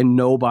to, and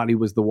nobody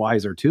was the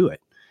wiser to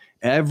it.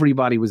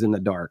 Everybody was in the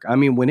dark. I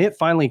mean, when it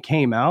finally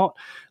came out,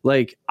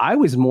 I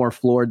was more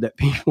floored that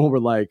people were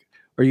like,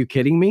 are you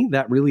kidding me?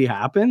 That really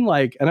happened?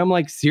 And I'm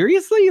like,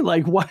 seriously?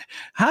 What?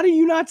 How do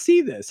you not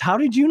see this? How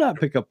did you not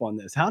pick up on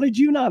this? How did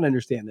you not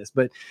understand this?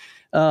 But,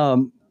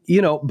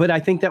 but I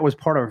think that was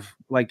part of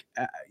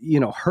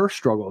her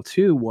struggle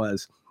too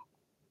was,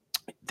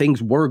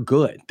 things were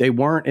good. They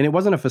weren't, and it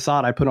wasn't a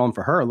facade I put on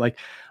for her.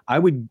 I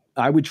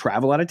would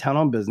travel out of town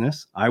on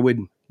business. I would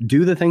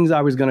do the things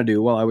I was going to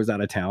do while I was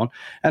out of town,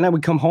 and I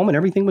would come home and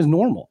everything was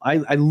normal.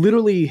 I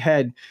literally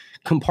had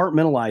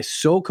compartmentalized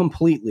so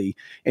completely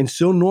and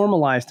so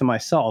normalized to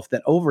myself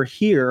that over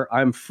here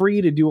I'm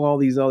free to do all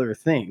these other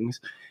things.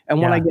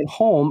 And when I get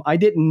home, I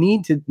didn't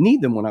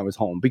need them when I was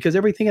home because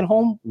everything at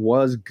home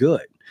was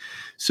good.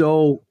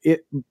 So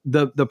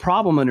the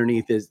problem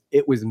underneath is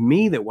it was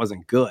me that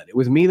wasn't good. It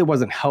was me that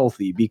wasn't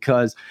healthy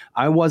because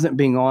I wasn't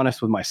being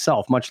honest with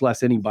myself, much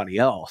less anybody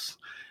else,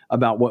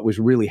 about what was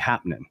really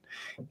happening.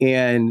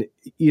 And,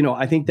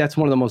 I think that's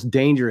one of the most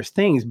dangerous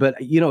things. But,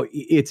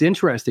 it's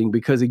interesting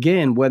because,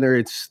 again, whether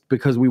it's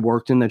because we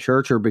worked in the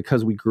church or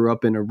because we grew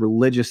up in a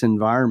religious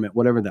environment,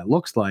 whatever that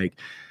looks like,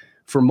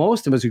 for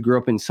most of us who grew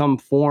up in some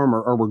form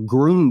or were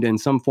groomed in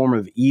some form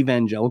of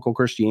evangelical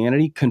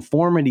Christianity,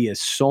 conformity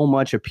is so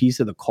much a piece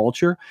of the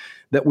culture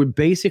that we're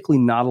basically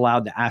not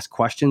allowed to ask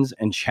questions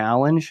and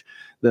challenge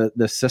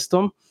the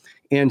system.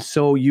 And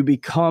so you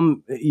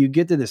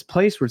get to this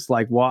place where it's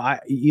like, well,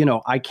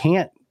 I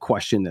can't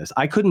question this.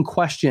 I couldn't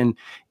question,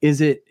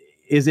 is it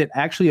is it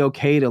actually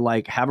okay to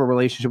like have a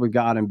relationship with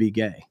God and be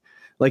gay?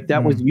 Like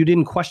that was, you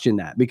didn't question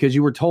that because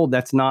you were told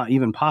that's not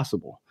even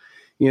possible.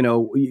 You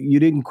know, you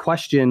didn't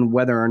question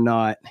whether or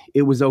not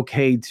it was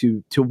okay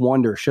to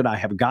wonder, should I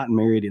have gotten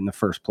married in the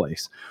first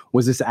place?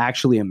 Was this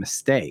actually a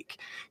mistake?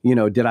 You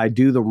know, did I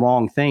do the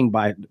wrong thing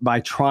by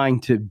trying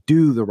to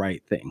do the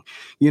right thing?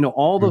 You know,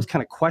 all those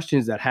kind of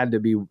questions that had to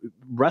be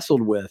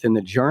wrestled with in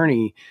the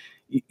journey,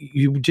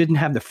 you didn't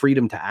have the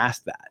freedom to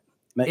ask that.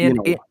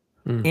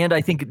 And I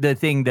think the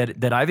thing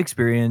that I've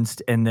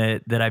experienced and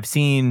that I've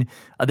seen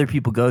other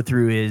people go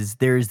through is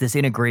there's this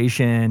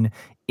integration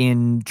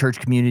in church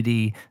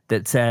community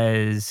that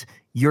says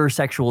your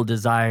sexual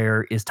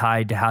desire is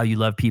tied to how you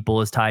love people,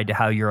 is tied to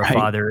how you're a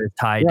father, is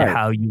tied to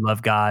how you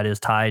love God, is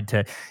tied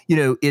to, you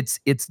know, it's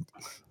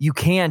you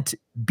can't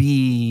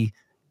be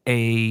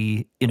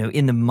a, you know,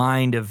 in the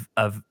mind of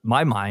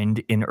my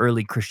mind in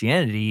early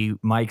Christianity,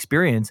 my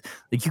experience,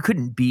 like you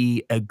couldn't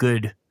be a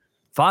good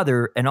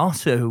father and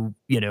also,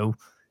 you know,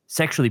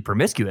 sexually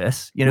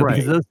promiscuous, you know,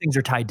 because those things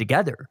are tied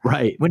together.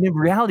 Right. When in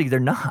reality, they're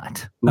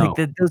not. No.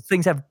 Like those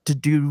things have to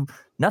do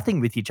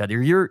nothing with each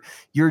other.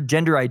 Your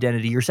gender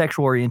identity, your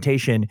sexual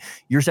orientation,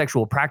 your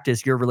sexual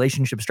practice, your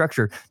relationship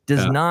structure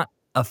does not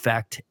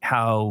affect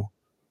how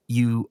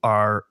you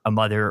are a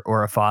mother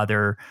or a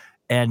father.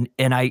 And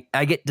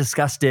I get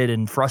disgusted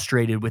and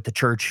frustrated with the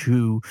church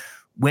who,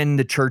 when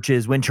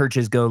churches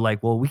go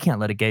like, well, we can't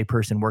let a gay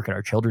person work in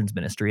our children's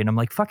ministry. And I'm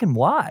like, fucking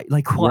why?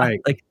 Like, why?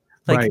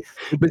 Right.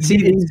 But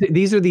see,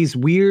 these are these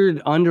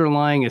weird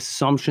underlying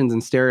assumptions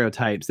and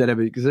stereotypes that have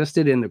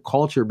existed in the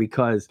culture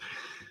because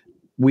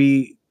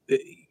I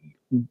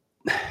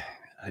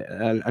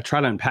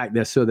try to unpack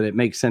this so that it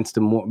makes sense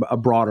to a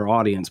broader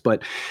audience.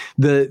 But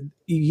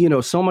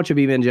so much of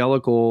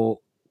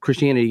evangelical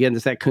Christianity, again,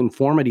 is that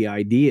conformity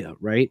idea,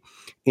 right?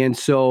 And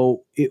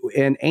so,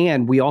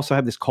 and we also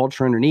have this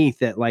culture underneath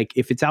that, like,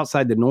 if it's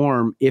outside the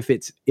norm, if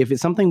it's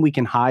something we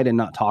can hide and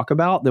not talk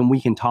about, then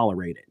we can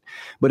tolerate it.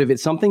 But if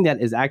it's something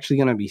that is actually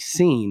going to be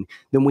seen,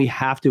 then we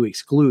have to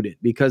exclude it,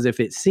 because if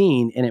it's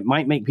seen and it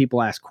might make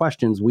people ask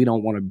questions, we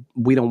don't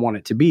want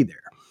it to be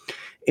there.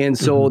 And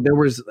so there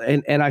was,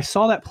 and I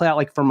saw that play out,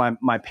 like, for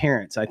my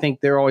parents. I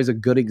think they're always a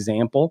good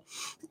example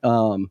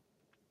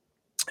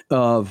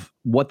of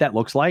what that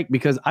looks like,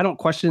 because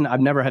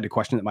I've never had to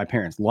question that my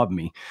parents love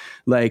me.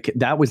 Like,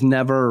 that was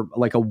never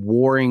like a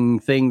warring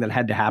thing that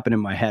had to happen in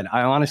my head.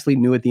 I honestly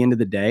knew at the end of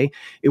the day,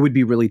 it would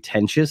be really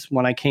tense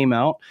when I came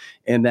out,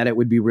 and that it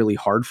would be really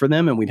hard for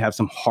them, and we'd have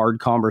some hard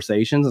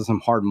conversations and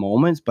some hard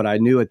moments. But I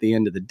knew at the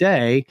end of the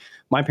day,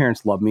 my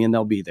parents love me and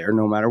they'll be there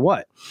no matter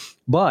what.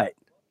 But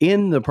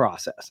in the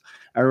process,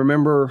 I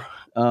remember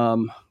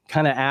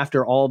kind of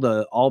after all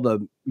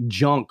the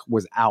junk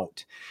was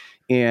out,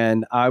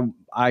 and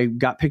I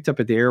got picked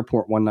up at the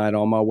airport one night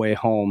on my way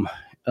home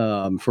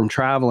from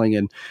traveling,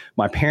 and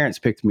my parents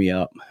picked me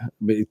up.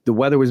 The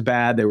weather was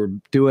bad. They were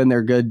doing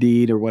their good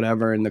deed or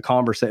whatever, and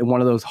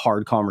one of those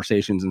hard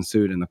conversations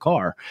ensued in the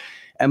car.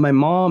 And my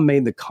mom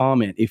made the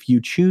comment, "If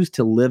you choose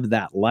to live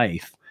that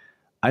life,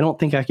 I don't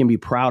think I can be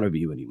proud of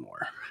you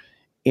anymore."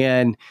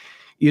 And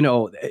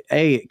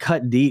it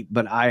cut deep,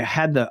 but I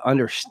had the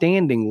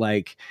understanding,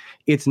 like,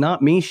 it's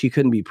not me she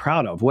couldn't be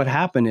proud of. What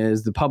happened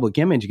is the public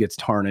image gets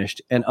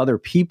tarnished and other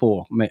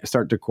people may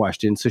start to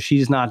question. So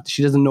she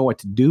doesn't know what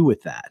to do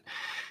with that,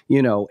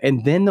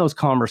 and then those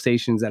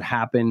conversations that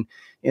happen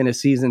in a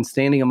season,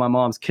 standing in my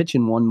mom's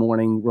kitchen one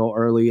morning real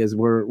early as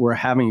we're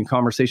having a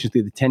conversation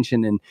through the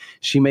tension. And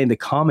she made the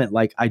comment,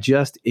 like,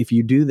 if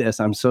you do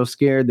this, I'm so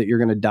scared that you're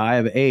going to die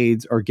of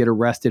AIDS or get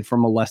arrested for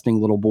molesting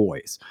little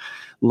boys.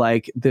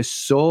 Like, there's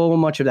so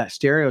much of that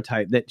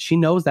stereotype that she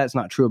knows that's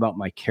not true about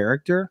my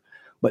character,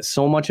 but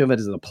so much of it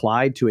is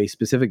applied to a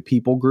specific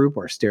people group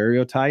or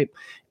stereotype.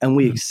 And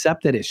we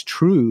accept it as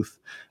truth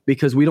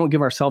because we don't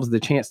give ourselves the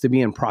chance to be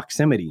in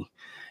proximity.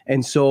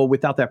 And so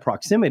without that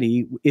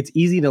proximity, it's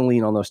easy to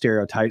lean on those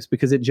stereotypes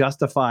because it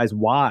justifies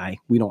why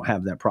we don't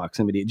have that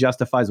proximity. It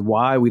justifies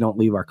why we don't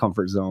leave our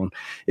comfort zone.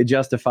 It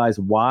justifies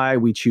why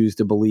we choose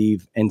to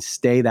believe and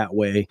stay that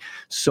way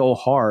so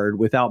hard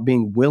without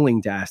being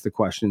willing to ask the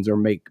questions or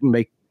make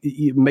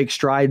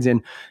strides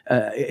in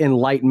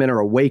enlightenment or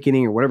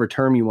awakening or whatever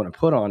term you want to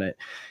put on it.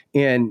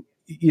 And,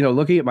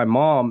 looking at my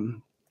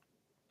mom,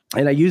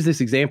 and I use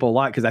this example a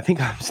lot because I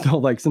think I'm still,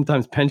 like,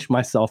 sometimes pinch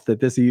myself that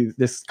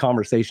this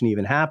conversation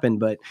even happened.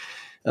 But,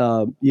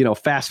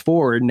 fast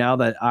forward now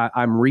that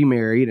I'm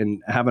remarried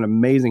and have an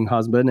amazing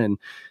husband and,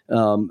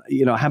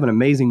 have an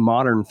amazing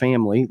modern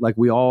family. Like,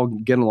 we all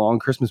get along.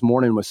 Christmas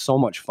morning was so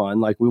much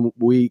fun. Like,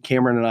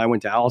 Cameron and I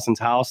went to Allison's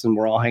house and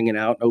we're all hanging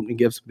out, opening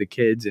gifts with the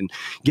kids and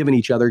giving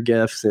each other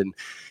gifts. And,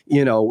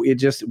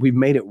 we've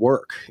made it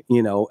work,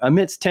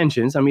 amidst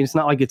tensions. I mean, it's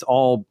not like it's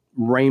all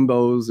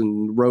rainbows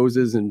and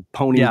roses and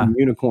ponies and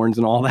unicorns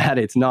and all that.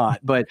 It's not,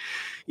 but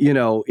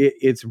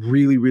it's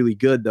really, really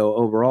good though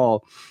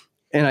overall.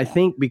 And I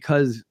think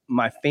because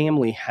my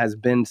family has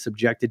been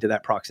subjected to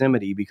that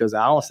proximity, because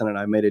Allison and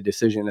I made a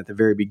decision at the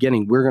very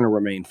beginning, we're going to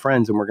remain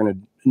friends, and we're going to,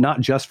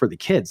 not just for the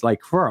kids,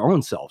 like for our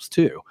own selves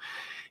too.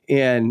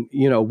 And,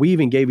 you know, we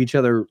even gave each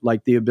other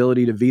like the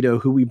ability to veto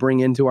who we bring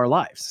into our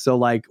lives. So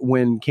like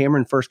when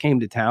Cameron first came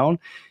to town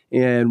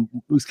and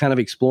was kind of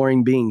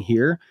exploring being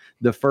here,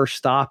 the first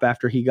stop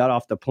after he got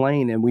off the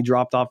plane and we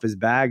dropped off his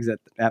bags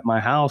at my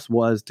house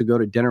was to go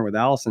to dinner with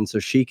Allison so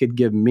she could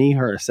give me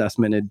her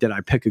assessment and did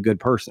I pick a good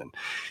person?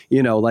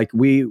 You know, like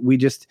we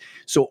just,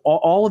 so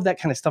all of that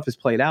kind of stuff has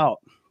played out.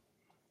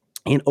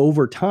 And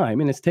over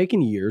time, and it's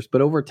taken years,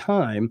 but over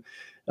time,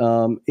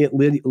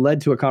 it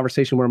led to a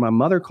conversation where my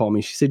mother called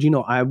me. She said, you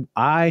know,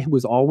 I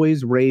was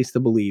always raised to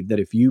believe that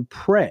if you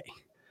pray,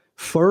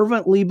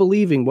 fervently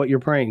believing what you're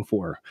praying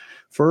for,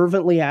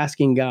 fervently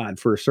asking God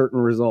for a certain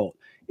result,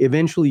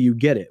 eventually you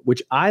get it,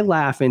 which I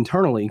laugh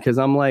internally because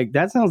I'm like,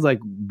 that sounds like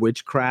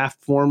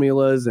witchcraft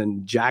formulas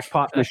and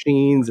jackpot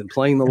machines and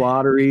playing the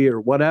lottery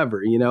or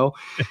whatever, you know?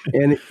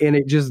 And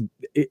it's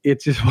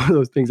just one of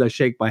those things I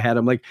shake my head.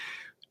 I'm like,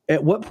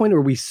 at what point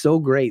are we so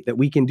great that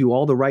we can do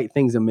all the right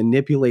things and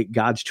manipulate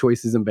God's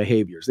choices and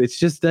behaviors? It's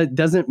just that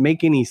doesn't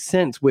make any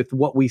sense with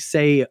what we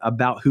say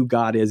about who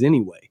God is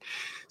anyway.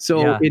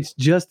 So it's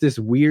just this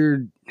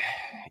weird,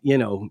 you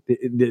know,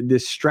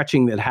 this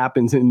stretching that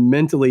happens and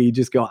mentally you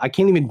just go, I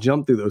can't even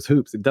jump through those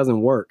hoops. It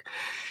doesn't work.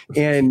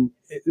 And,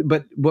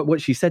 but what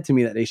she said to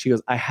me that day, she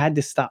goes, I had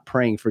to stop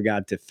praying for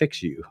God to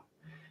fix you.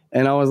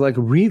 And I was like,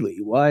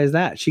 really? Why is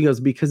that? She goes,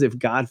 because if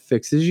God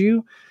fixes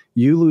you,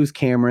 you lose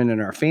Cameron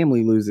and our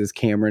family loses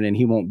Cameron and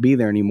he won't be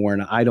there anymore.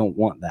 And I don't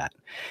want that.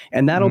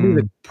 And that'll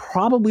be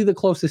probably the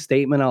closest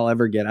statement I'll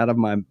ever get out of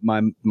my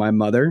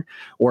mother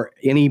or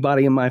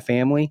anybody in my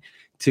family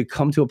to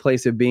come to a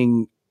place of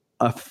being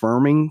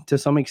affirming to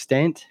some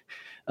extent.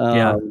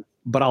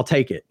 But I'll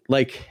take it.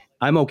 Like,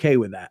 I'm okay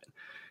with that.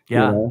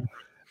 Yeah.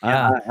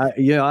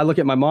 You know? I look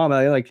at my mom,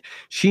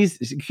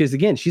 because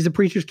again, she's a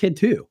preacher's kid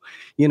too,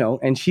 you know,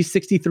 and she's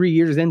 63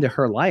 years into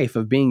her life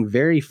of being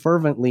very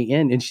fervently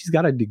and she's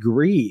got a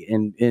degree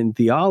in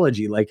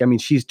theology. Like, I mean,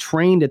 she's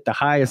trained at the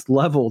highest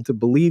level to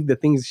believe the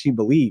things she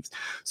believes.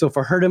 So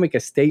for her to make a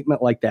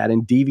statement like that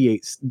and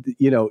deviate,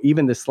 you know,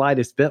 even the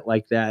slightest bit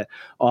like that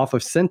off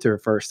of center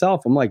for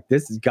herself, I'm like,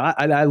 this is God.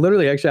 I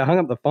literally, I hung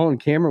up the phone.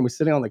 Cameron was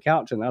sitting on the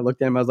couch and I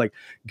looked at him. I was like,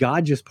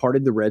 God just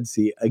parted the Red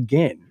Sea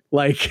again.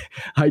 Like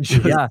I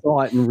just saw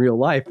it in real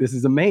life. This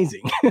is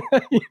amazing.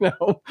 You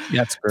know,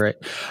 that's great.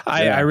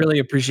 I really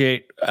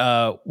appreciate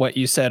what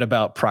you said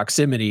about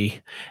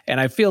proximity, and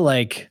I feel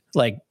like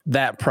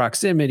that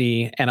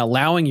proximity and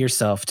allowing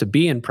yourself to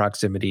be in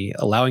proximity,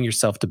 allowing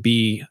yourself to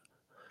be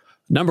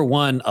number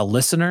one, a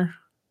listener,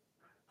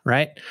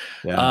 right?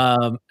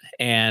 Yeah.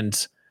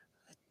 And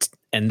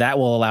that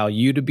will allow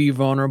you to be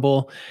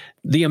vulnerable.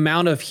 The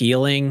amount of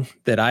healing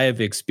that I have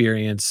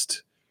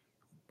experienced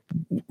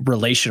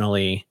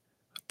relationally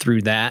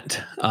through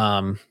that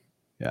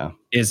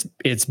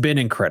it's been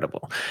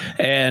incredible.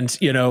 And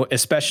you know,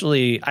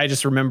 especially I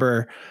just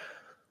remember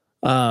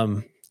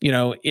you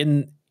know,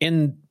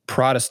 in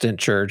Protestant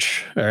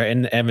church or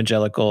in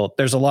evangelical,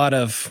 there's a lot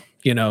of,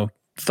 you know,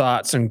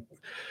 thoughts and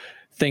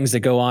things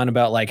that go on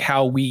about like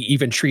how we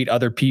even treat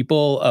other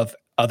people of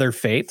other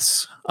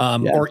faiths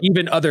or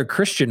even other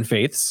Christian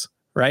faiths,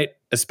 right?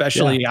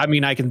 Especially I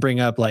mean, I can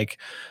bring up like,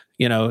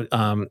 you know,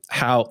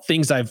 how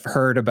things I've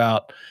heard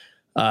about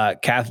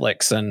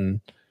Catholics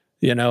and,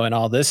 you know, and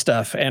all this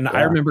stuff. And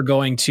I remember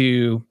going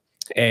to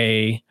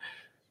a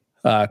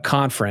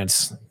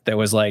conference that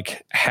was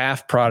like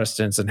half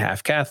Protestants and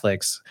half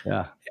Catholics.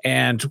 Yeah.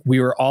 And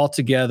we were all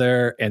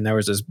together and there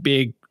was this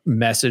big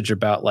message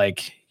about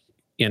like,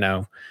 you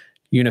know,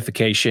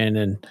 unification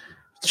and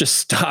just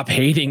stop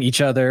hating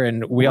each other.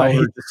 And we all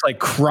were just like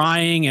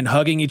crying and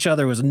hugging each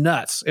other. It was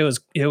nuts. It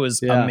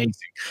was amazing.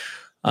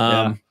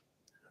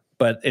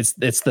 But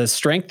it's the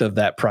strength of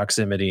that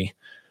proximity.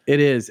 It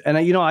is.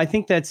 And, you know, I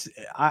think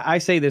I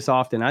say this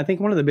often. I think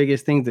one of the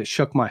biggest things that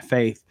shook my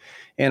faith,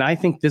 and I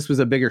think this was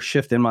a bigger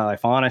shift in my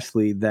life,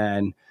 honestly,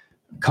 than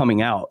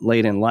coming out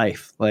late in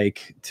life.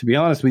 Like, to be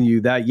honest with you,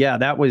 that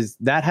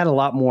had a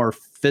lot more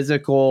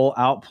physical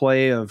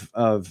outplay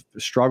of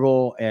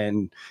struggle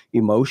and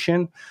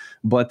emotion,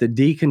 but the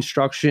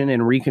deconstruction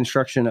and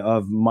reconstruction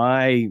of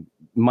my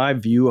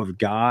view of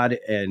God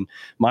and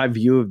my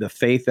view of the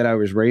faith that I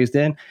was raised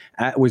in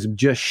was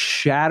just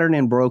shattered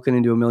and broken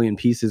into a million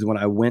pieces when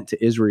I went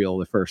to Israel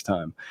the first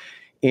time.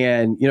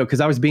 And, you know,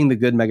 because I was being the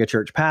good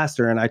megachurch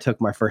pastor and I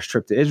took my first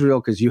trip to Israel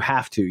because you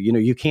have to, you know,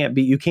 you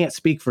can't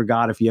speak for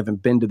God if you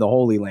haven't been to the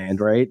Holy Land,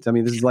 right? I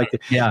mean, this is like,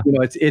 you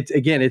know,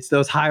 it's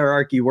those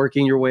hierarchy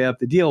working your way up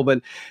the deal.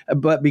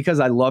 But because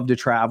I love to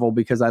travel,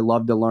 because I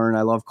love to learn,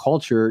 I love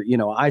culture, you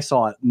know, I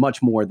saw it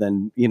much more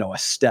than, you know, a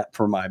step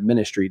for my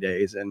ministry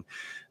days. And,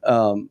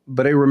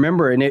 but I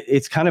remember, and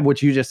it's kind of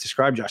what you just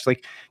described, Josh,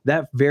 like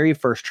that very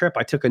first trip,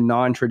 I took a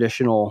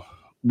non-traditional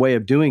way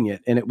of doing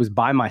it and it was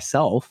by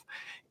myself.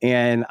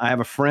 And I have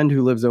a friend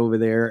who lives over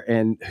there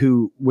and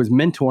who was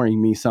mentoring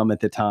me some at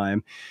the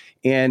time.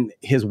 And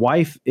his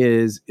wife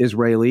is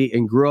Israeli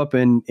and grew up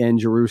in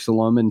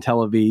Jerusalem and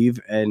Tel Aviv.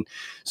 And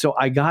so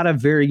I got a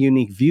very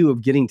unique view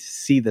of getting to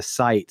see the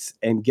sites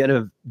and get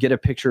a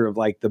picture of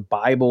like the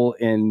Bible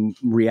in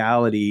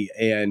reality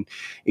and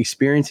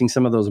experiencing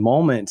some of those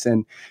moments.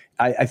 And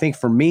I think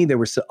for me, there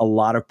was a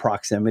lot of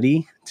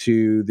proximity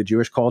to the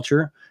Jewish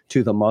culture,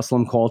 to the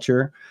Muslim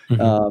culture,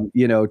 to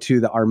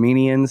the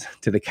Armenians,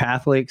 to the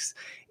Catholics.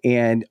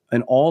 And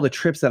all the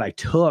trips that I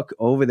took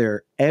over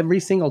there, every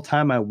single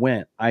time I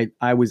went,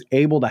 I was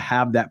able to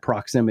have that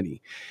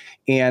proximity.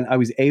 And I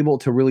was able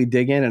to really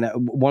dig in.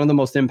 And one of the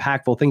most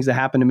impactful things that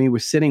happened to me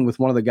was sitting with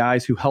one of the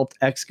guys who helped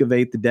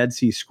excavate the Dead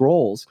Sea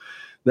Scrolls,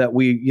 that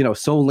we,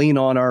 so lean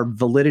on our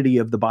validity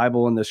of the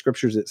Bible and the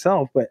scriptures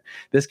itself. But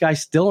this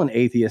guy's still an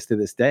atheist to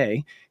this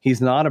day.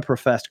 He's not a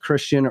professed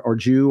Christian or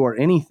Jew or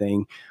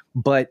anything,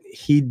 but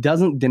he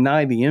doesn't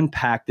deny the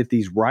impact that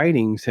these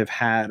writings have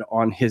had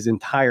on his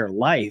entire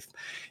life.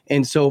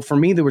 And so for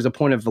me, there was a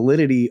point of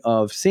validity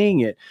of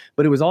seeing it,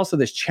 but it was also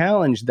this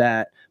challenge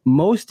that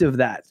most of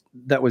that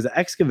was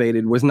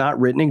excavated was not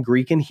written in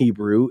Greek and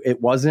Hebrew.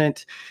 It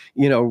wasn't,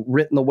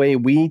 written the way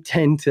we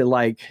tend to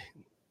like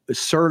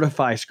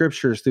certify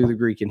scriptures through the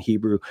Greek and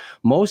Hebrew.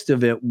 Most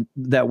of it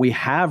that we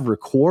have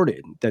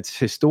recorded that's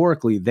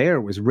historically there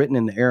was written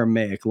in the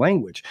Aramaic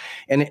language.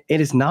 And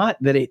it is not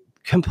that it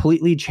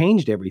completely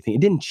changed everything.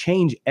 It didn't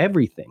change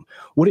everything.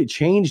 What it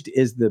changed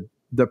is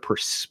the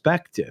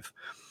perspective,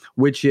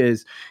 which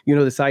is,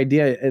 this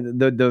idea,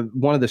 the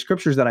one of the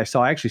scriptures that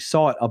I actually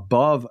saw it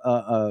above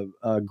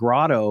a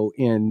grotto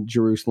in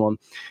Jerusalem,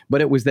 but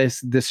it was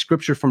this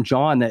scripture from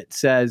John that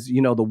says,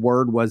 the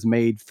word was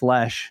made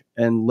flesh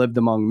and lived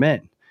among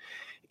men.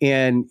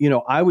 And,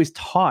 I was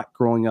taught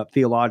growing up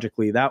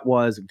theologically, that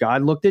was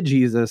God looked at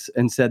Jesus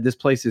and said, this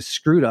place is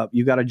screwed up.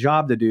 You got a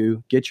job to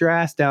do. Get your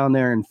ass down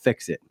there and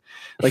fix it.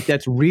 Like,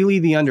 that's really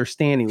the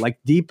understanding. Like,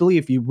 deeply,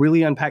 if you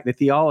really unpack the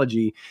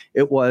theology,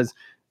 it was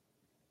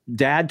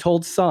dad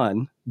told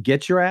son,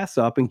 get your ass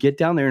up and get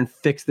down there and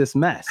fix this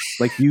mess.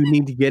 Like, you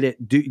need to get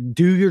it,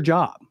 do your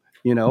job,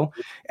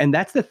 and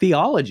that's the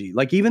theology.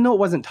 Like, even though it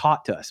wasn't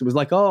taught to us, it was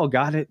like, oh,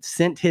 God had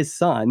sent his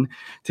son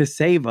to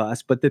save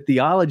us. But the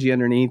theology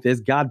underneath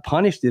is God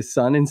punished his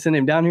son and sent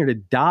him down here to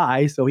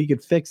die so he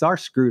could fix our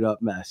screwed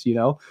up mess,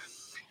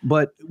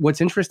 But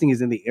what's interesting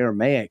is in the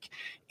Aramaic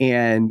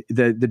and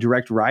the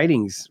direct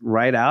writings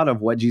right out of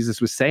what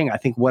Jesus was saying, I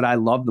think what I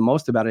love the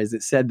most about it is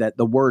it said that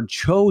the word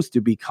chose to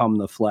become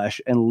the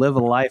flesh and live a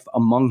life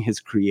among his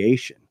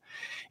creation.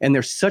 And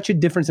there's such a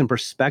difference in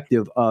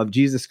perspective of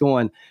Jesus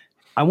going,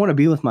 I want to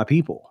be with my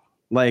people.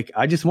 Like,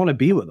 I just want to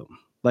be with them.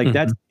 Like,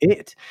 that's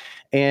it.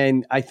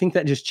 And I think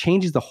that just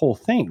changes the whole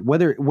thing,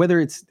 whether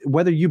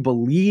you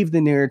believe the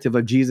narrative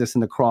of Jesus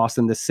and the cross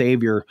and the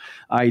Savior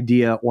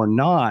idea or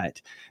not.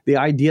 The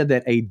idea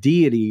that a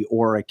deity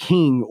or a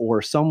king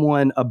or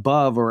someone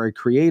above or a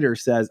creator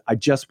says, I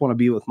just want to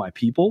be with my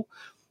people.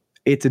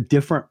 It's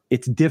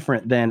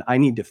different than I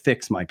need to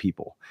fix my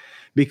people,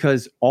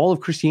 because all of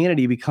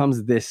Christianity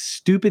becomes this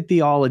stupid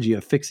theology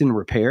of fix and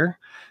repair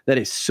that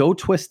is so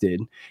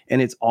twisted.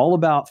 And it's all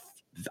about,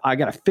 I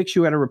got to fix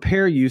you, I got to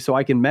repair you so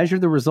I can measure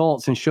the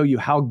results and show you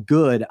how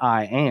good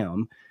I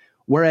am.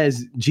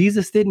 Whereas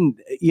Jesus didn't,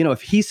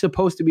 if he's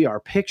supposed to be our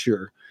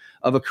picture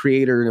of a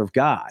creator of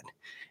God,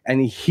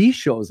 and he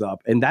shows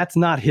up and that's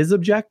not his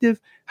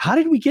objective, how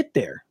did we get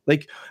there?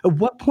 Like, at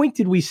what point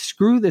did we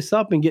screw this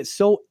up and get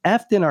so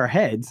effed in our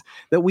heads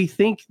that we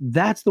think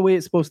that's the way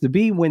it's supposed to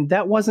be when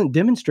that wasn't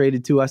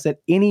demonstrated to us at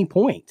any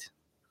point?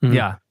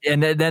 Yeah.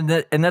 And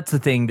that's the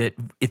thing that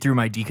through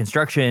my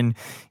deconstruction,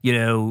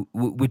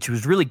 which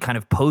was really kind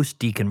of post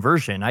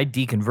deconversion, I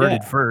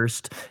deconverted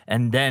first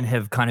and then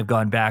have kind of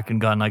gone back and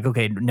gone like,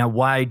 okay, now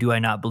why do I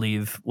not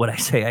believe what I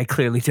say I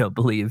clearly don't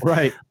believe?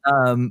 Right.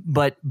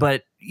 But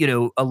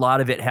a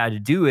lot of it had to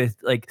do with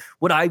like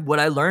what I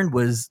learned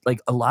was like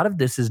a lot of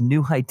this is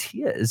new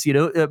ideas,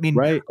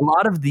 right. A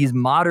lot of these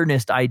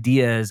modernist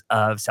ideas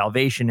of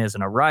salvation as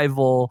an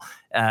arrival,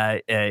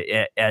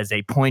 as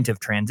a point of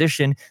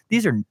transition,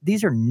 these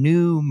are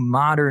new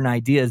modern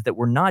ideas that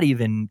were not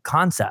even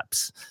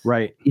concepts,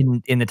 right,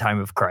 in the time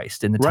of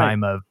Christ, in the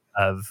time of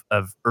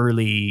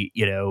early,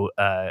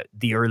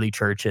 the early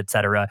church,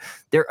 etc.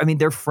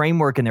 Their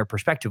framework and their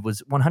perspective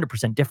was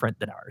 100% different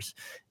than ours.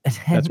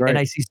 That's right. And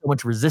I see so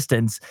much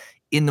resistance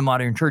in the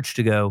modern church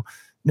to go,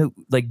 no,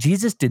 like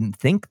Jesus didn't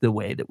think the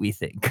way that we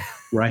think.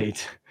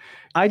 Right.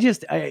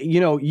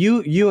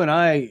 You and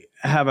I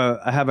have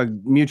a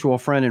mutual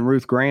friend in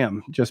Ruth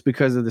Graham, just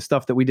because of the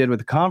stuff that we did with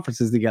the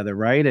conferences together.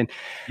 Right. And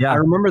I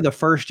remember the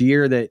first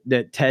year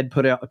that Ted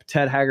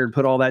Haggard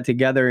put all that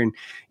together, and,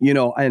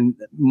 and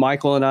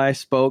Michael and I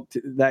spoke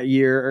that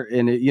year,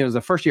 and it was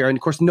the first year. And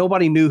of course,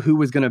 nobody knew who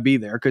was going to be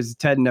there because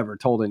Ted never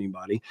told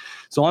anybody.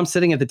 So I'm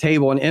sitting at the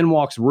table and in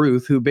walks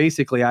Ruth, who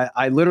basically,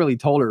 I literally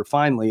told her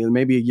finally,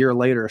 maybe a year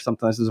later or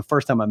something. This is the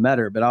first time I met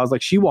her, but I was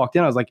like, she walked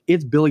in, I was like,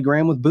 it's Billy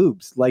Graham with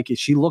boobs. Like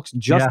she looks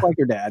just like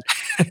her dad.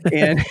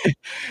 And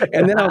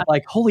and then I was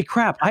like, holy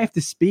crap, I have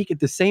to speak at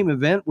the same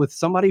event with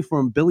somebody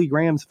from Billy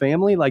Graham's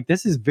family. Like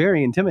this is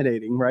very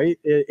intimidating, right?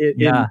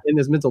 In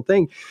this mental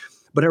thing.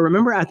 But I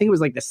remember, I think it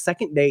was like the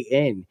second day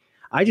in,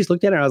 I just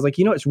looked at it and I was like,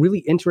 it's really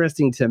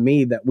interesting to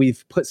me that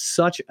we've put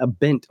such a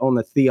bent on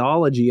the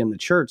theology in the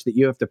church that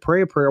you have to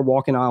pray a prayer,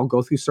 walk an aisle,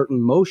 go through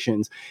certain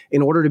motions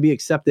in order to be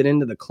accepted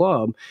into the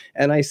club.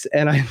 And I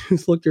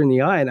just looked her in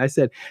the eye and I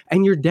said,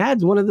 and your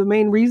dad's one of the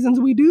main reasons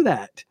we do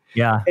that.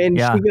 Yeah. And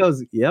she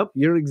goes, yep,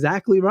 you're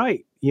exactly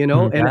right.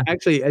 And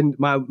actually, and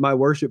my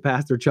worship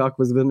pastor, Chuck,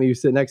 was with me, he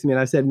was sitting next to me. And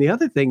I said, and the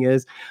other thing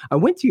is, I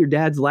went to your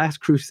dad's last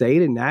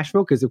crusade in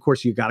Nashville because, of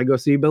course, you got to go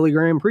see Billy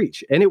Graham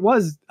preach. And it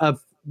was a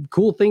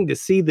cool thing to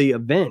see the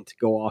event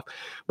go off.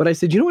 But I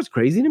said, you know what's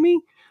crazy to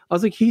me? I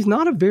was like, he's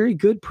not a very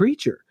good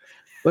preacher.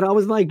 But I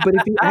was like, but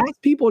if you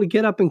ask people to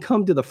get up and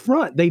come to the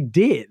front, they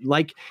did.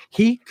 Like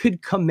he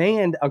could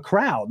command a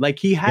crowd. Like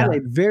he had a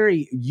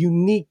very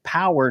unique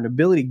power and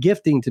ability,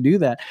 gifting to do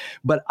that.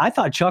 But I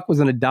thought Chuck was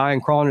going to die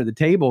and crawl under the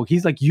table.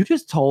 He's like, you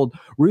just told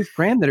Ruth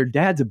Graham that her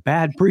dad's a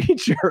bad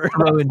preacher.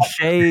 Throwing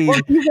shade.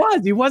 Well,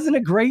 he wasn't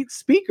a great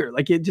speaker.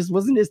 Like it just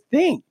wasn't his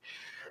thing.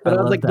 But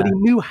I was like, but he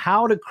knew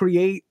how to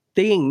create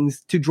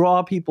things to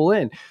draw people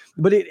in.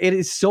 But it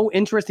is so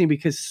interesting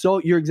because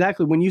you're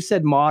exactly, when you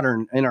said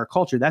modern in our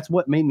culture, that's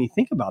what made me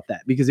think about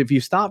that. Because if you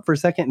stop for a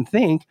second and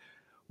think,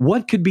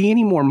 what could be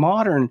any more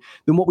modern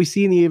than what we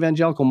see in the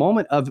evangelical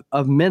moment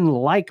of men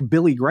like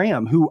Billy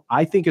Graham, who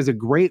I think was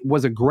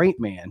a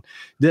great man,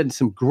 did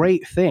some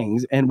great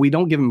things, and we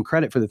don't give him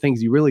credit for the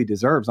things he really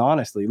deserves,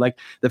 honestly. Like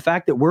the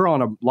fact that we're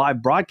on a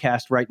live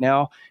broadcast right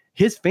now,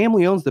 his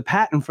family owns the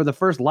patent for the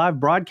first live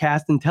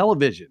broadcast in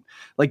television.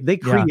 Like they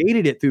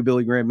created it through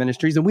Billy Graham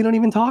Ministries, and we don't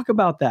even talk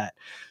about that.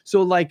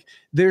 So like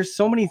there's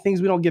so many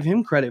things we don't give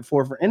him credit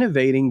for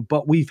innovating,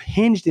 but we've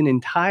hinged an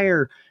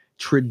entire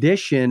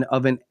tradition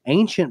of an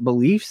ancient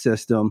belief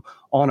system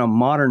on a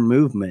modern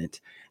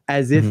movement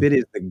as if it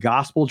is the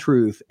gospel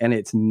truth, and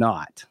it's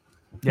not.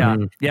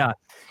 Yeah.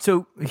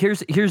 So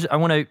here's I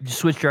want to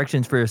switch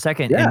directions for a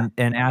second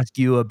and ask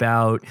you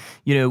about,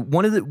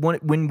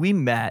 when we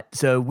met.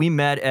 So we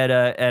met at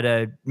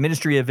a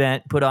ministry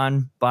event put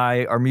on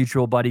by our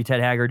mutual buddy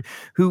Ted Haggard,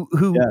 who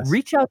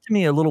reached out to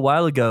me a little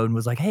while ago and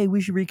was like, "Hey,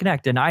 we should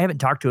reconnect." And I haven't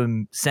talked to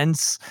him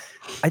since.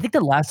 I think the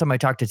last time I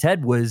talked to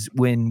Ted was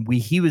when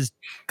he was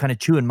kind of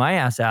chewing my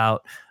ass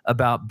out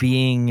about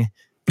being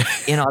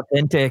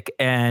inauthentic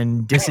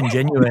and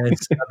disingenuous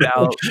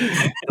about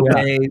the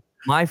way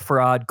my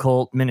fraud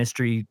cult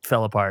ministry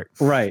fell apart.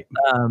 Right.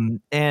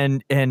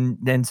 And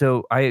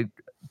so I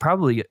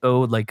probably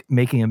owed like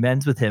making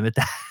amends with him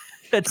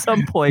at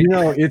some point.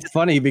 It's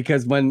funny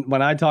because when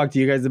I talked to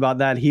you guys about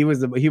that, he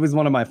was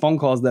one of my phone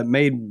calls that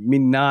made me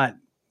not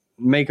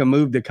make a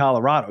move to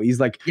Colorado.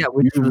 He's like, you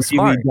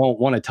really don't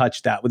want to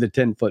touch that with a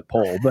 10-foot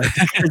pole, but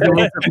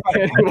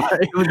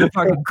it was a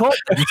fucking cult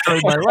that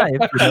destroyed my life.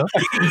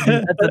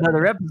 That's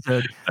another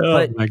episode.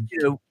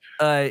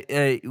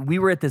 We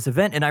were at this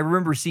event, and I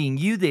remember seeing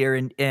you there,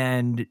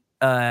 and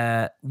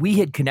we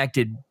had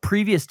connected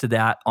previous to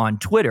that on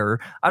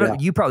Twitter.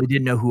 You probably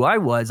didn't know who I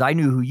was. I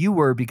knew who you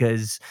were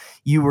because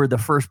you were the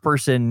first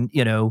person,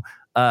 with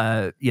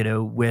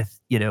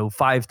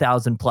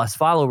 5,000 plus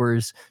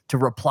followers to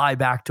reply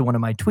back to one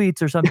of my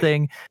tweets or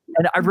something.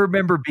 And I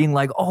remember being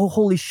like, "Oh,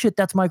 holy shit,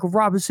 that's Michael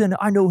Robinson.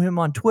 I know him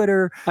on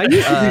Twitter." I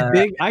used to be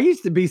big. I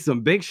used to be some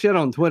big shit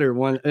on Twitter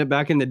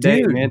back in the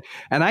day, man.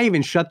 And I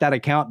even shut that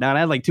account down. I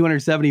had like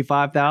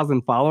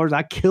 275,000 followers.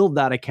 I killed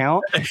that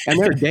account. And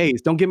there are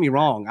days, don't get me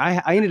wrong,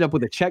 I ended up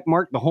with a check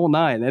mark the whole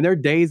nine. And there are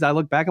days I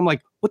look back, I'm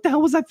like, what the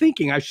hell was I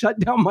thinking? I shut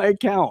down my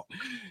account.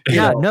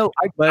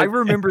 I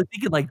remember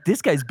thinking like,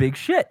 this guy's big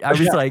shit. I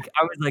was like,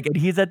 and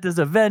he's at this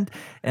event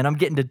and I'm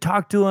getting to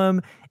talk to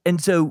him. And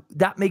so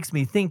that makes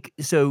me think,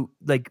 so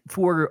like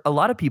for a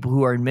lot of people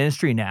who are in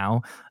ministry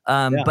now,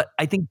 but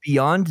I think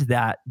beyond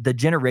that, the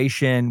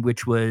generation,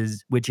 which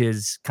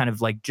is kind of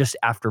like just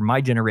after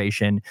my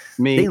generation,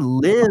 they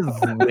live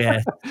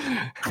with,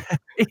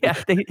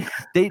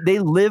 they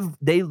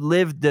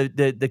live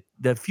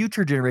the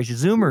future generation,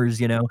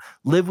 Zoomers,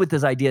 live with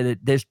this idea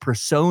that this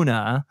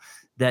persona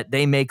that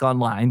they make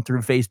online through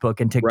Facebook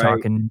and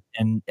TikTok and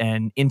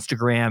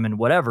Instagram and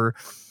whatever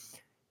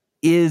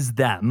is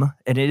them.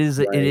 And it is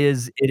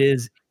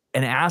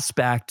an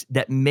aspect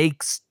that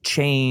makes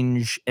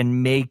change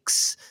and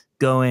makes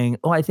going,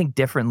 I think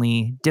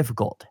differently,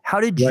 difficult.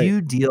 How did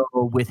you deal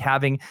with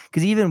having,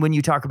 because even when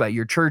you talk about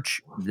your church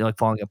like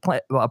falling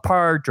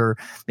apart or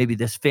maybe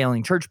this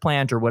failing church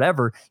plant or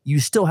whatever, you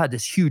still had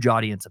this huge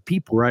audience of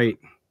people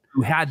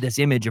who had this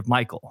image of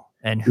Michael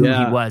and who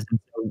he was. And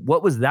so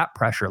what was that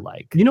pressure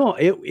like?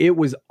 It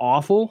was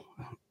awful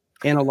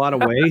in a lot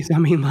of ways. I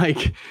mean,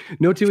 like,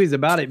 no two ways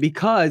about it,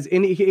 because,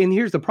 and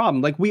here's the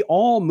problem, like we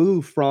all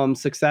move from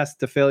success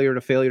to failure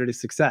to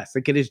success.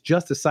 Like it is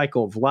just a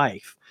cycle of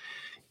life.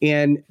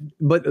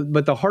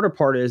 But the harder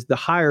part is the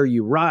higher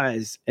you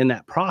rise in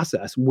that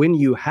process, when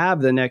you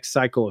have the next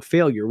cycle of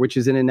failure, which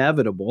is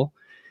inevitable,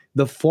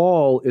 the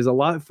fall is a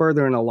lot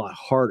further and a lot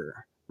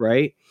harder.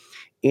 right?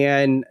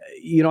 And,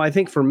 I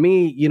think for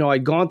me,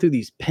 I'd gone through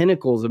these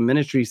pinnacles of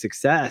ministry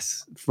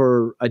success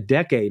for a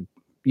decade,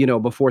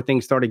 before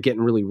things started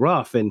getting really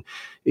rough. And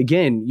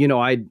again,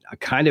 I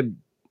kind of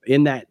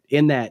in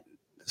that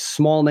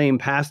small name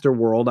pastor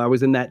world, I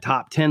was in that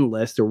top 10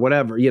 list or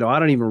whatever. I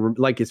don't even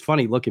like, it's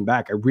funny looking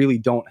back. I really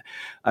don't,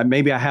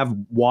 maybe I have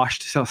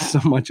washed so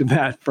much of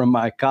that from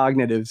my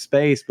cognitive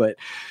space, but,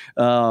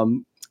 I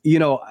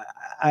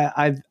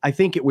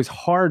think it was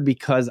hard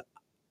because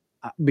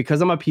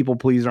I'm a people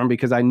pleaser and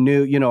because I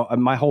knew,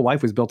 my whole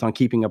life was built on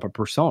keeping up a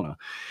persona.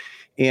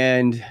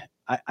 And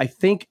I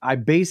think I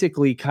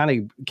basically kind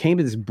of came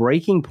to this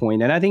breaking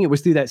point. And I think it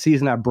was through that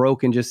season I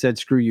broke and just said,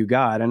 screw you,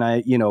 God. And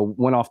I,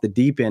 went off the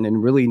deep end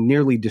and really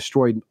nearly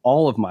destroyed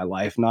all of my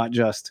life, not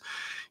just,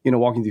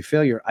 walking through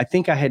failure. I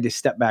think I had to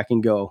step back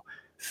and go,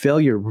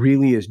 failure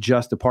really is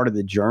just a part of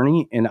the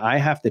journey. And I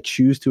have to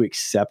choose to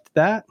accept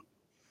that.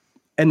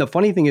 And the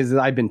funny thing is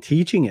that I've been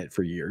teaching it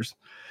for years,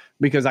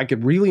 because I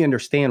could really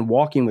understand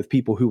walking with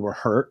people who were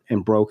hurt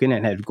and broken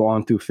and had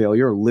gone through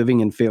failure or living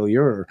in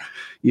failure, or,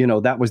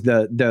 that was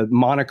the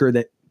moniker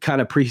that kind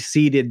of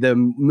preceded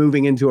them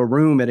moving into a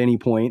room at any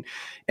point.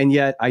 And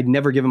yet I'd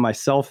never given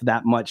myself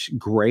that much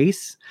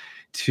grace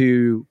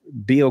to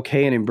be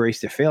okay and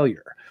embrace the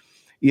failure,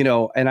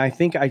 and I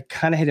think I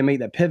kind of had to make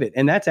that pivot.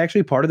 And that's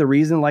actually part of the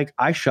reason, like,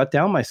 I shut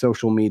down my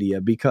social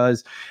media,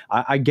 because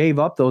I gave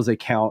up those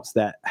accounts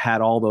that had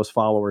all those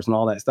followers and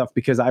all that stuff,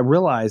 because I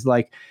realized,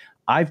 like,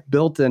 I've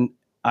built an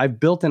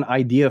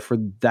idea for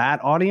that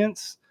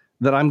audience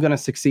that I'm going to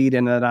succeed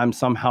in, that I'm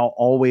somehow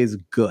always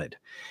good.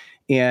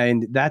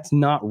 And that's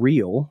not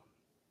real.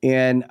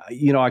 And,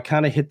 I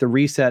kind of hit the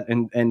reset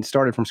and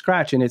started from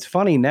scratch. And it's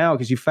funny now,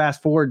 because you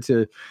fast forward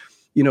to,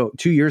 2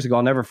 years ago,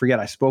 I'll never forget,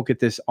 I spoke at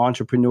this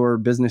entrepreneur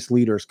business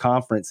leaders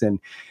conference, and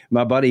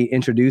my buddy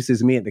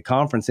introduces me at the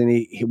conference.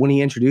 And when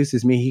he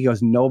introduces me, he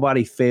goes,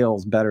 "Nobody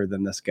fails better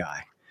than this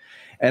guy."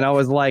 And I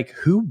was like,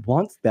 who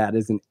wants that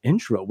as an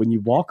intro when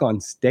you walk on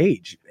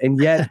stage? And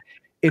yet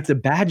it's a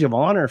badge of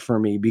honor for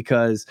me,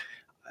 because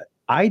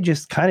I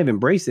just kind of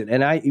embrace it.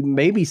 And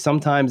maybe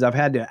sometimes I've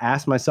had to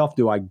ask myself,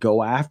 do I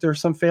go after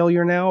some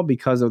failure now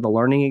because of the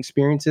learning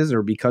experiences,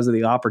 or because of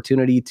the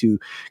opportunity to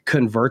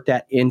convert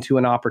that into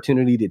an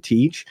opportunity to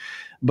teach?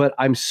 But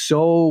I'm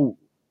so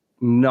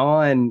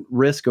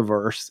non-risk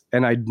averse,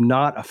 and I'm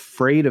not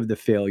afraid of the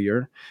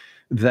failure,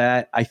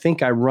 that I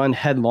think I run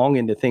headlong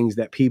into things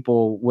that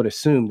people would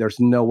assume there's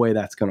no way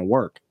that's going to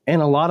work.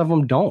 And a lot of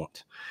them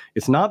don't.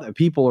 It's not that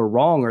people are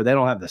wrong or they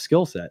don't have the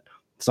skill set.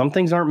 Some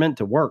things aren't meant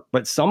to work,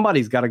 but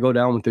somebody's got to go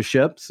down with the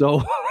ship.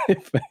 So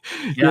if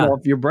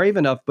you're brave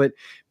enough, but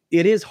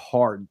it is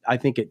hard, I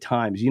think, at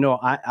times.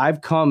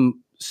 I've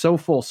come so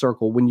full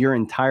circle when your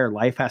entire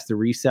life has to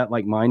reset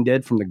like mine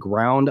did from the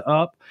ground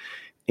up.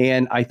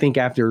 And I think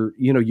after,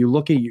 you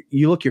look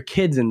your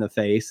kids in the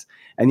face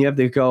and you have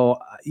to go,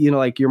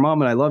 like, your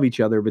mom and I love each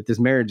other, but this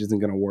marriage isn't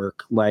going to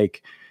work.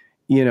 Like,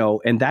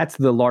 and that's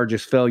the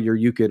largest failure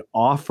you could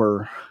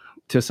offer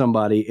to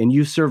somebody, and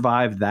you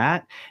survive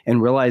that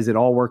and realize it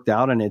all worked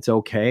out and it's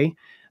okay.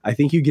 I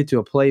think you get to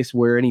a place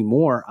where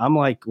anymore, I'm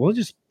like, well,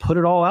 just put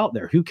it all out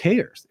there. Who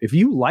cares? If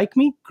you like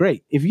me,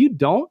 great. If you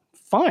don't,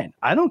 fine.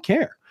 I don't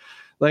care.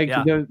 Like,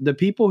 the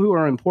people who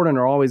are important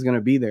are always going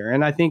to be there.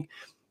 And I think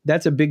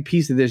that's a big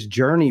piece of this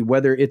journey,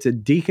 whether it's a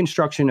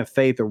deconstruction of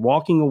faith or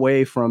walking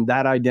away from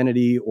that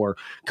identity, or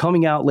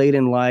coming out late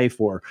in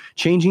life, or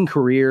changing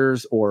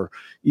careers, or,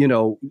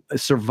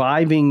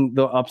 surviving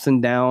the ups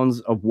and downs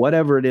of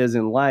whatever it is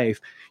in life.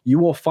 You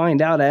will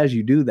find out as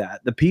you do that,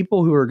 the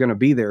people who are going to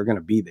be there are going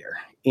to be there.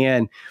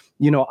 And,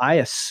 I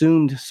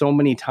assumed so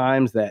many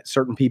times that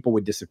certain people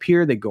would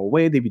disappear, they'd go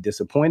away, they'd be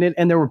disappointed.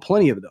 And there were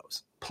plenty of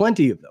those.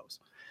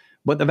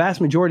 But the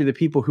vast majority of the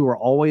people who are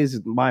always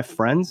my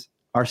friends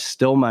are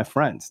still my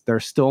friends. They're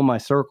still my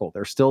circle.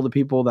 They're still the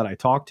people that I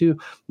talk to.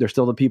 They're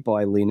still the people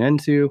I lean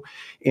into.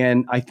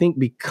 And I think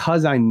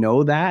because I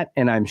know that,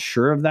 and I'm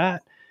sure of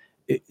that,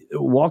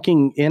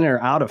 walking in or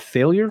out of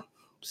failure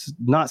is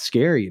not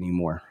scary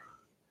anymore.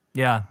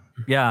 Yeah.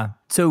 Yeah.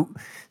 So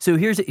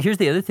here's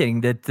the other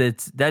thing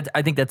that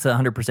I think that's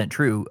 100%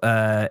 true.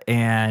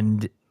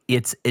 And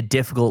it's a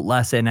difficult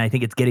lesson. I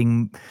think it's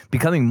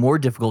becoming more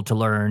difficult to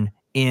learn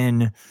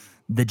in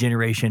the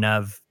generation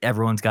of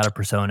everyone's got a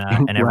persona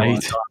and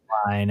everyone's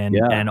online,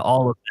 and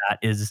all of that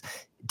is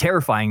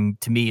terrifying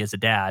to me as a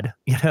dad.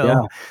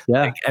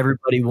 Like,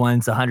 everybody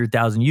wants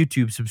 100,000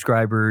 YouTube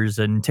subscribers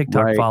and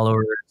TikTok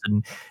followers,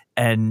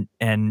 and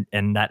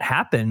that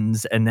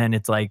happens, and then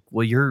it's like,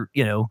 well,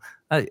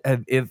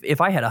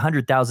 if I had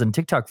 100,000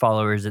 TikTok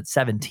followers at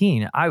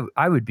 17,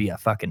 I would be a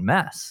fucking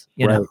mess.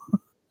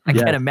 I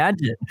can't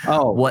imagine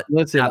what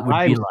listen, that would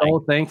I'm be so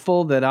like.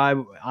 thankful that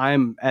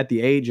I'm at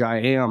the age I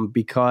am,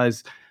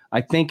 because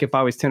I think if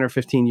I was 10 or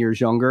 15 years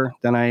younger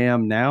than I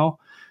am now,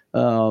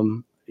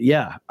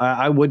 yeah,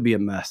 I would be a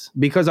mess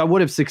because I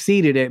would have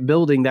succeeded at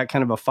building that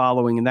kind of a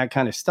following and that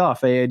kind of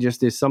stuff. It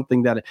just is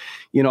something that,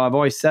 I've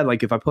always said,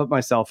 like, if I put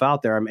myself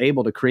out there, I'm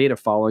able to create a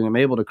following. I'm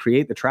able to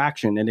create the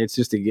traction, and it's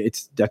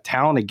it's a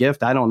talent, a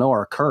gift. I don't know,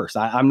 or a curse.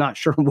 I'm not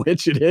sure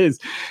which it is,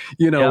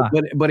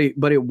 but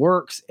it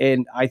works.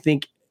 And I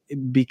think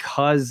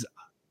because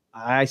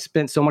I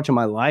spent so much of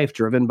my life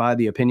driven by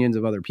the opinions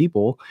of other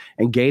people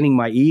and gaining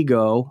my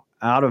ego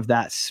out of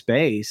that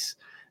space,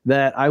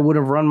 that I would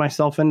have run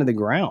myself into the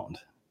ground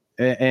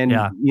and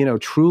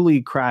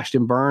truly crashed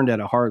and burned at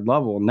a hard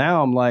level.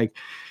 Now I'm like,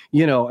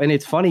 and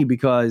it's funny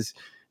because,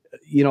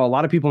 a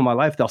lot of people in my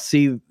life, they'll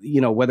see,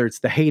 whether it's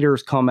the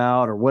haters come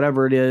out or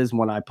whatever it is,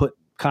 when I put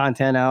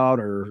content out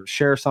or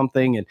share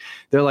something, and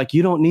they're like,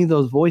 you don't need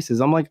those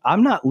voices. I'm like,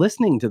 I'm not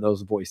listening to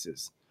those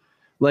voices.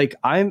 Like,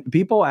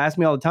 people ask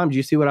me all the time, do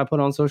you see what I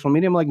put on social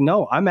media? I'm like,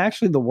 no, I'm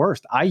actually the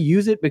worst. I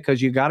use it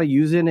because you got to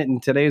use it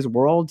in today's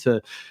world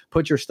to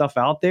put your stuff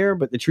out there.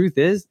 But the truth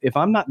is, if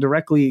I'm not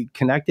directly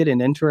connected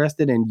and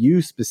interested in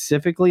you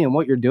specifically and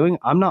what you're doing,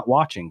 I'm not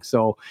watching.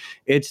 So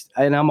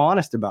and I'm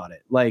honest about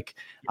it. Like,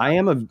 I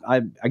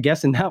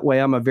guess in that way,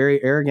 I'm a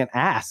very arrogant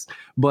ass.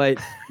 But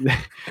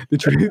the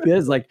truth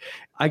is, like,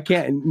 I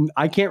can't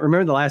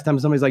remember the last time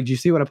somebody's like, do you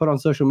see what I put on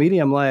social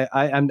media? I'm like,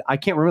 I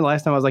can't remember the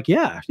last time I was like,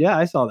 yeah,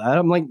 I saw that.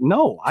 I'm like,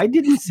 no, I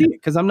didn't see it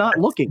because I'm not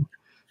looking.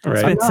 Right.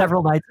 Spent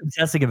several nights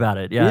obsessing about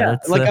it. Yeah.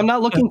 Like, I'm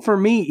not looking for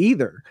me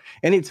either.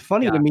 And it's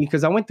funny to me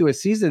because I went through a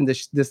season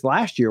this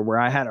last year where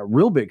I had a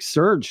real big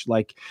surge,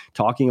 like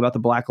talking about the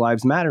Black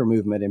Lives Matter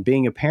movement and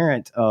being a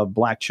parent of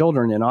Black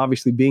children and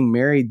obviously being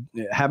married,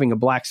 having a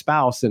Black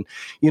spouse, and,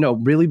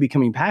 really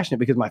becoming passionate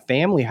because my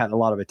family had a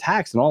lot of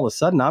attacks. And all of a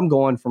sudden I'm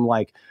going from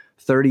like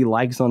 30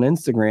 likes on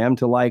Instagram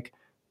to like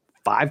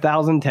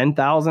 5,000,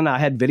 10,000. I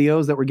had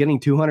videos that were getting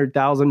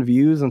 200,000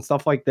 views and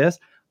stuff like this.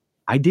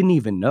 I didn't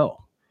even know.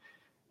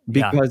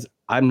 Because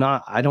I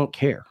don't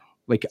care.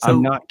 Like,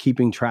 I'm not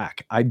keeping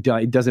track.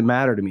 It doesn't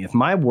matter to me. If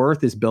my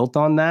worth is built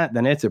on that,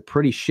 then it's a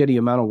pretty shitty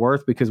amount of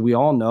worth, because we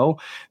all know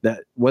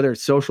that whether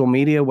it's social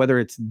media, whether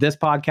it's this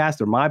podcast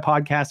or my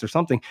podcast or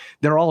something,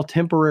 they're all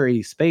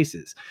temporary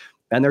spaces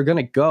and they're going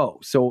to go.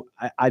 So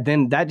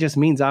then that just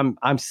means I'm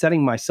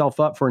setting myself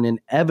up for an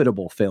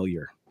inevitable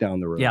failure down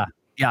the road. Yeah.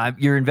 Yeah,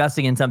 you're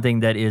investing in something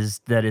that is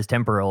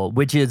temporal,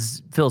 which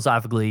is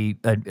philosophically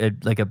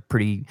like a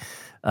pretty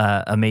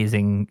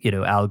amazing,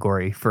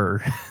 allegory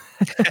for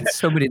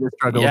so many of the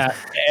struggles. Yeah,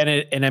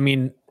 and I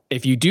mean,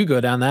 if you do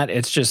go down that,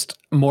 it's just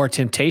more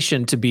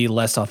temptation to be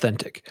less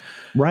authentic.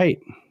 Right.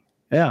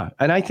 Yeah,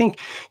 and I think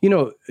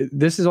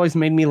this has always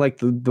made me like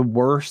the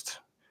worst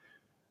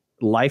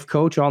life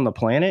coach on the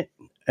planet.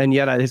 And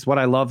yet it's what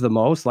I love the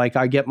most. Like,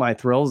 I get my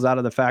thrills out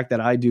of the fact that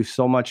I do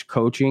so much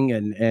coaching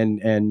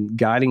and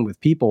guiding with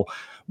people,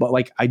 but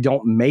like, I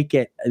don't make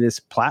it this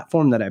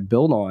platform that I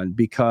build on,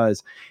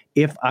 because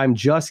if I'm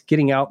just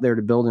getting out there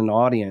to build an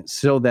audience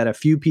so that a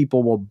few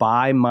people will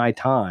buy my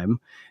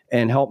time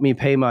and help me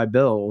pay my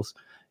bills,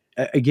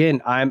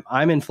 again,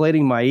 I'm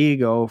inflating my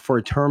ego for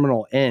a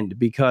terminal end.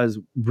 Because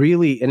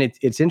really, and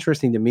it's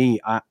interesting to me,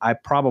 I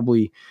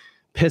probably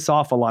piss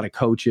off a lot of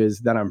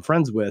coaches that I'm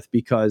friends with,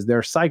 because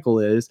their cycle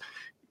is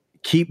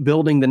keep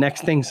building the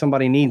next thing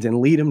somebody needs and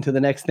lead them to the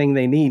next thing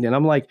they need. And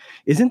I'm like,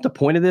 isn't the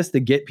point of this to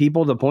get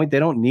people to the point they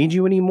don't need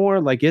you anymore?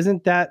 Like,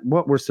 isn't that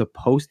what we're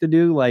supposed to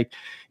do? Like,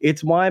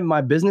 it's why my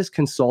business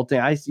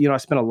consulting, I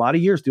spent a lot of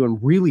years doing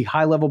really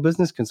high level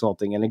business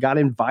consulting, and I got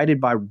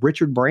invited by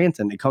Richard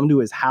Branson to come to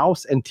his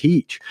house and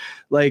teach.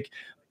 Like,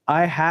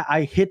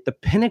 I hit the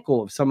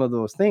pinnacle of some of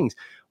those things.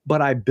 But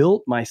I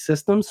built my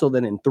system so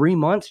that in 3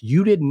 months,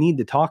 you didn't need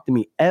to talk to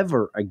me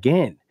ever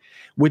again,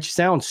 which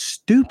sounds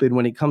stupid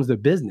when it comes to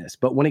business.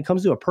 But when it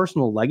comes to a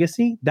personal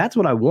legacy, that's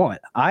what I want.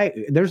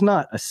 There's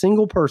not a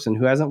single person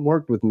who hasn't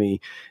worked with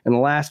me in the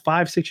last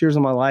 5-6 years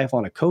of my life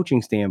on a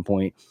coaching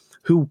standpoint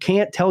who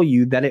can't tell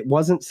you that it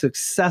wasn't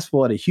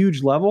successful at a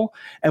huge level,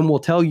 and will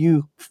tell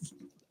you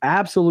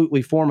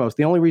absolutely foremost,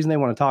 the only reason they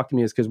want to talk to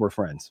me is because we're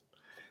friends.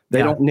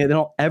 They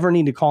don't ever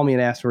need to call me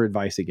and ask for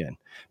advice again,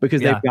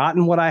 because they've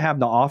gotten what I have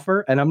to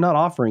offer, and I'm not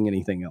offering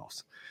anything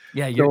else.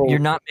 Yeah, you're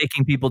not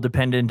making people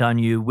dependent on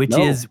you, which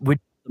is the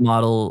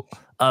model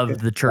of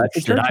the church.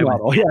 That's the church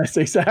model. Yes,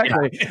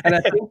 exactly. Yeah. And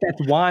I think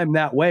that's why I'm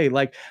that way.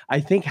 Like, I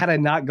think had I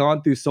not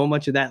gone through so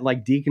much of that,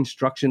 like,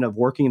 deconstruction of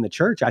working in the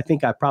church, I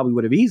think I probably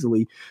would have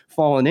easily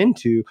fallen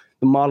into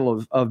the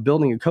model of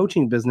building a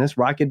coaching business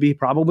where I could be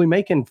probably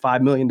making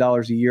 $5 million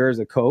a year as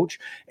a coach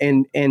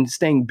and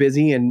staying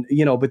busy. And,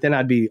 but then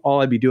I'd be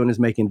doing is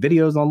making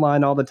videos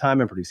online all the time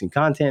and producing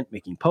content,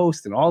 making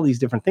posts and all these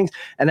different things.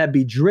 And I'd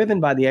be driven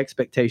by the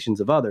expectations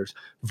of others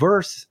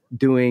versus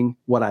doing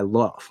what I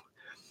love.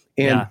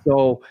 And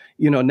so,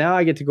 now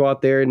I get to go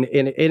out there and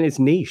it's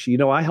niche.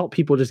 I help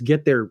people just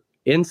get their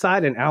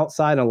inside and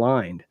outside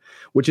aligned,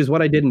 which is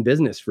what I did in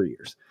business for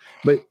years.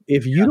 But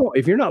if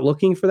you're not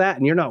looking for that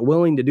and you're not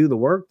willing to do the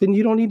work, then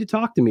you don't need to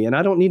talk to me. And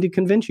I don't need to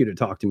convince you to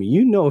talk to me.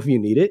 If you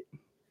need it.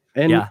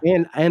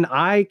 And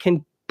I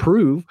can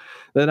prove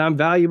that I'm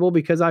valuable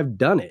because I've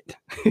done it.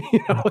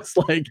 It's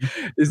like,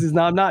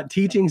 I'm not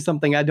teaching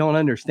something I don't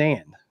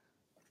understand.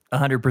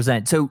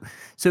 100%.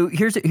 So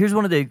here's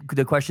one of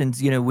the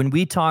questions. When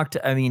we talked,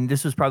 I mean,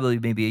 this was probably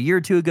maybe a year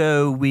or two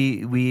ago.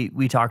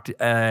 We talked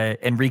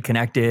and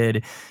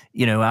reconnected.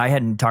 I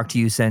hadn't talked to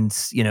you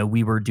since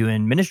we were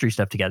doing ministry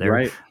stuff together.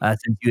 Right.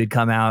 Since you had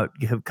come out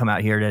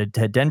here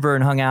to Denver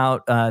and hung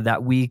out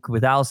that week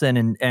with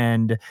Allison,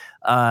 and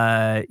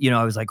I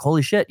was like,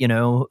 holy shit,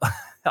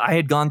 I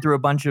had gone through a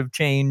bunch of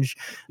change.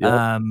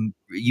 Yep.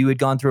 You had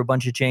gone through a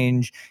bunch of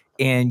change.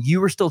 And you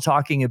were still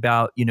talking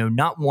about,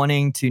 not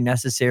wanting to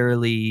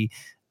necessarily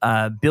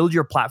build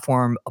your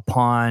platform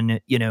upon,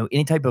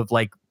 any type of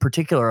like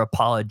particular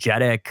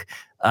apologetic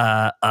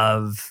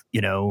of,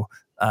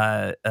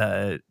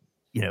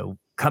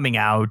 coming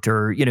out,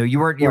 or you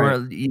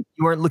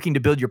weren't looking to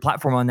build your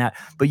platform on that,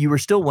 but you were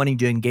still wanting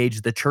to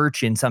engage the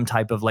church in some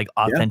type of like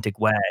authentic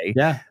way.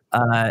 Yeah.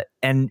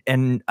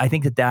 And I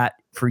think that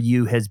for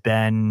you has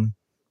been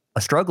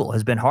a struggle,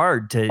 has been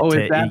hard to.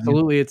 It's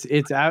absolutely.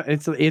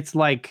 It's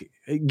like,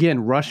 again,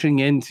 rushing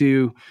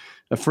into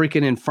a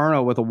freaking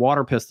inferno with a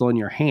water pistol in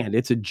your hand.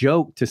 It's a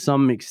joke to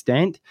some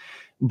extent,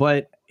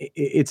 but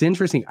it's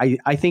interesting.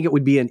 I think it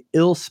would be an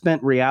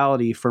ill-spent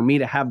reality for me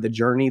to have the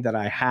journey that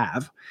I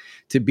have,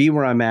 to be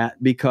where I'm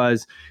at,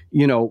 because,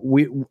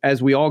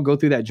 as we all go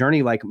through that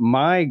journey, like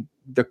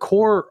the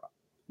core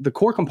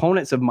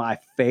components of my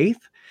faith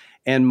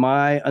and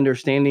my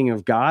understanding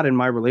of God and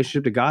my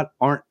relationship to God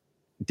aren't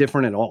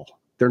different at all.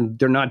 They're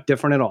not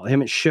different at all. They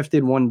haven't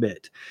shifted one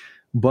bit.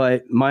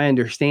 But my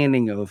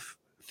understanding of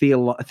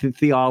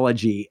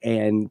theology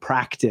and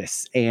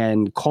practice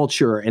and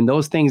culture and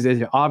those things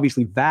is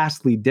obviously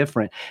vastly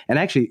different. And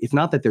actually, it's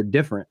not that they're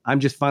different.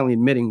 I'm just finally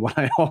admitting what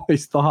I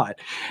always thought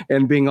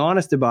and being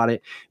honest about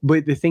it.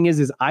 But the thing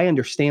is I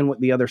understand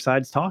what the other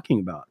side's talking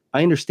about.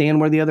 I understand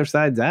where the other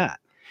side's at.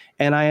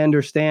 And I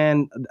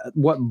understand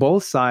what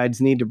both sides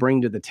need to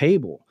bring to the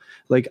table.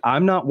 Like,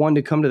 I'm not one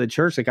to come to the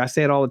church. Like I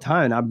say it all the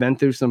time. I've been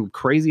through some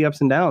crazy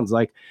ups and downs.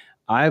 Like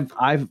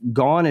I've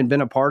gone and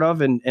been a part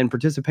of and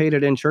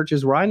participated in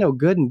churches where I know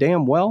good and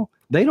damn well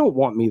they don't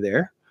want me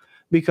there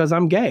because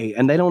I'm gay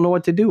and they don't know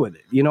what to do with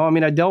it.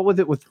 I dealt with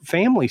it with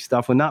family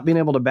stuff, with not being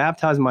able to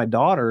baptize my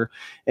daughter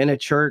in a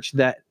church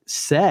that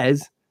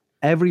says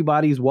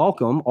everybody's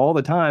welcome all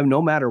the time,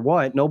 no matter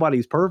what.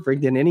 Nobody's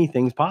perfect and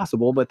anything's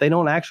possible, but they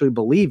don't actually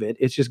believe it.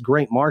 It's just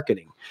great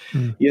marketing,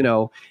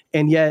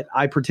 and yet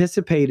I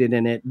participated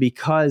in it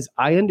because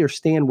I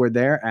understand where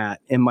they're at.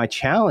 And my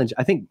challenge,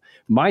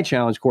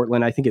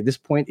 Courtland, I think at this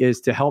point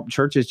is to help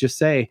churches just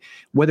say,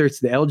 whether it's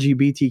the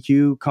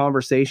LGBTQ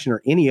conversation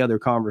or any other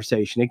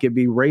conversation, it could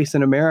be race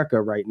in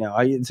America right now.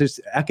 It's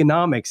just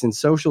economics and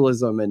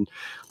socialism and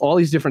all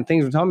these different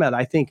things we're talking about.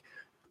 I think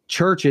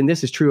church, and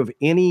this is true of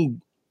any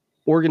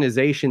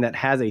organization that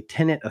has a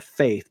tenet of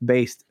faith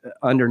based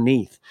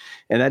underneath,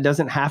 and that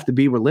doesn't have to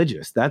be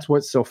religious. That's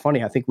what's so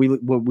funny. I think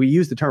we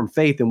use the term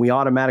faith and we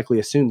automatically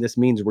assume this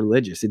means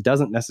religious. It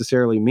doesn't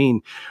necessarily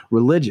mean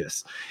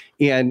religious.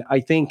 And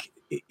I think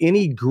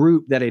any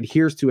group that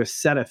adheres to a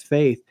set of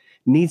faith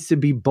needs to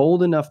be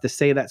bold enough to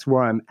say that's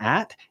where I'm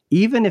at,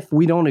 even if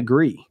we don't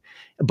agree,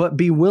 but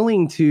be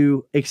willing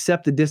to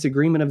accept the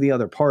disagreement of the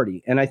other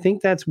party. And I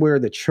think that's where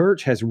the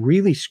church has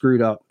really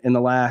screwed up in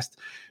the last,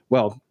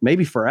 well,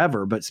 maybe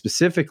forever, but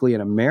specifically in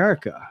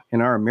America,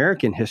 in our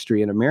American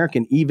history, in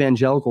American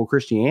evangelical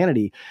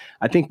Christianity.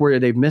 I think where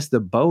they've missed the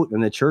boat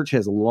and the church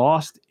has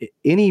lost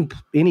any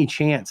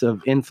chance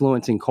of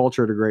influencing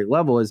culture at a great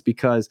level is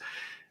because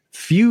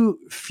few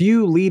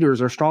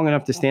leaders are strong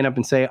enough to stand up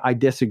and say, I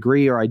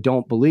disagree or I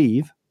don't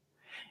believe.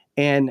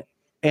 And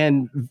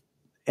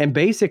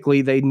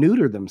basically they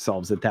neuter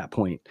themselves at that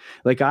point.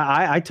 Like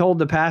I told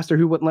the pastor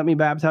who wouldn't let me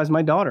baptize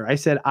my daughter, I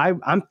said,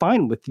 I'm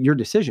fine with your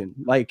decision.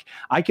 Like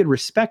I could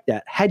respect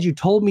that had you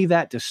told me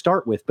that to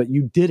start with, but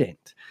you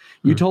didn't.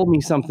 You told me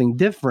something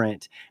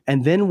different.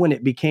 And then when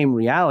it became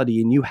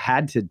reality and you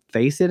had to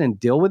face it and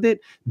deal with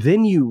it,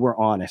 then you were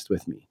honest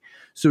with me.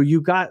 So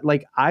you got,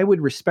 like, I would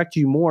respect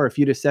you more if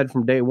you'd have said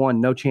from day one,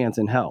 no chance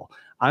in hell.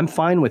 I'm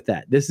fine with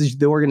that. This is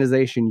the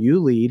organization you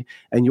lead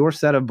and your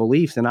set of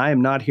beliefs, and I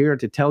am not here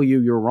to tell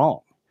you you're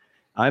wrong.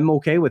 I'm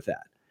okay with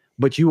that.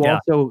 But you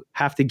also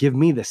have to give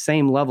me the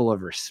same level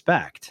of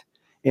respect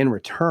in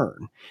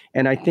return.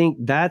 And I think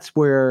that's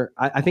where,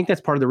 I think that's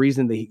part of the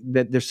reason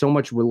that there's so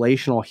much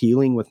relational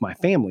healing with my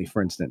family,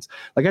 for instance.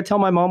 Like I tell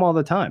my mom all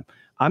the time,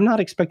 I'm not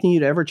expecting you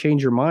to ever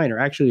change your mind or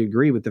actually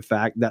agree with the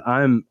fact that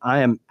I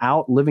am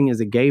out living as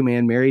a gay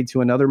man, married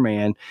to another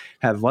man,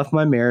 have left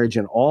my marriage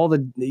and all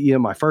the,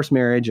 my first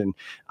marriage, and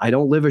I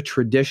don't live a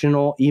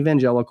traditional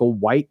evangelical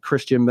white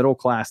Christian middle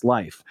class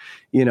life.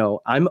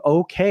 I'm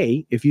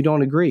okay if you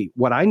don't agree.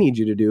 What I need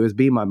you to do is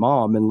be my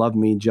mom and love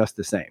me just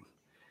the same.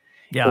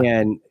 Yeah.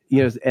 And,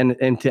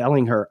 and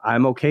telling her,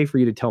 I'm okay for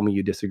you to tell me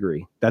you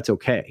disagree. That's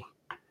okay.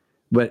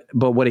 But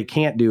what it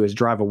can't do is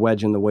drive a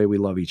wedge in the way we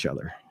love each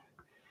other.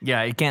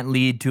 Yeah, it can't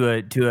lead to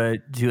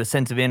a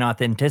sense of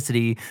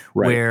inauthenticity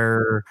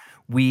where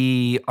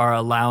we are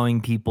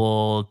allowing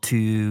people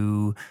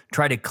to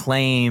try to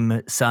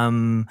claim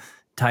some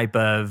type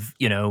of,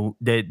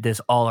 this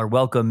all are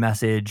welcome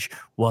message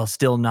while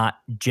still not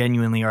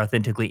genuinely or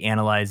authentically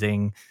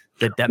analyzing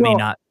that may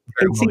not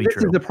very and see, well be this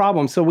true. is the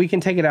problem. So we can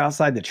take it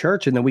outside the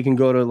church, and then we can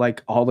go to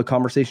like all the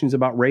conversations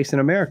about race in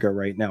America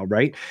right now,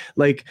 right?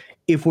 Like,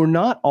 if we're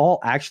not all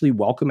actually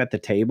welcome at the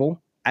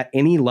table at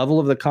any level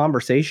of the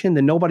conversation,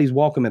 then nobody's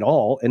welcome at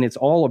all, and it's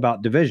all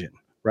about division,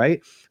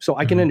 right? So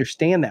I can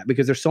understand that,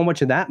 because there's so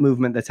much of that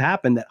movement that's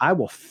happened that I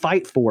will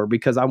fight for,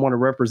 because I want to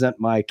represent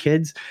my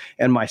kids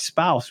and my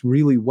spouse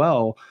really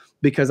well,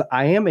 because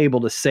I am able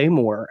to say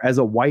more as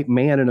a white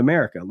man in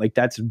America. Like,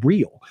 that's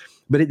real.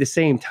 But at the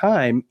same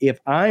time, if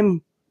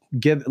I'm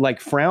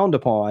frowned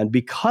upon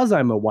because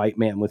I'm a white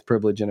man with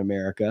privilege in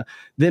America,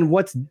 then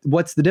what's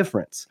the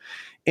difference?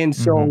 And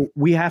so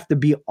we have to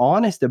be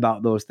honest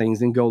about those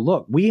things and go,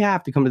 look, we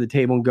have to come to the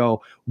table and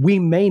go, we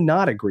may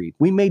not agree,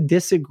 we may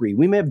disagree,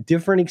 we may have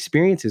different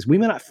experiences, we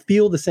may not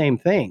feel the same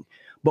thing,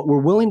 but we're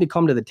willing to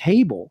come to the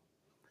table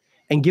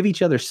and give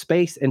each other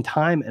space and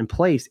time and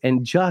place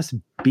and just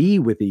be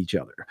with each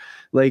other.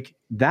 Like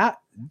that,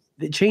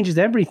 it changes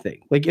everything.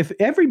 Like if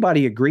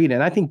everybody agreed,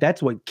 and I think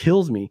that's what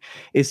kills me,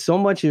 is so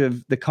much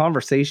of the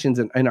conversations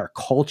in our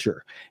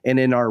culture and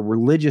in our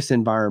religious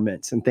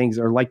environments and things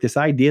are like this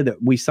idea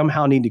that we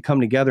somehow need to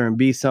come together and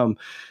be some,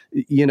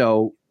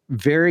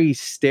 very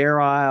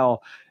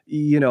sterile,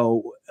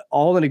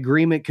 all in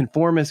agreement,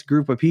 conformist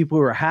group of people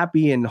who are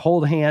happy and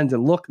hold hands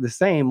and look the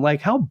same.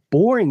 Like, how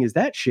boring is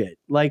that shit?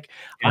 Like,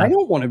 I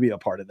don't want to be a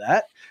part of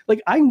that.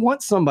 Like, I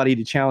want somebody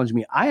to challenge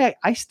me. I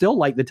still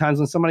like the times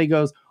when somebody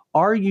goes,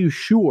 are you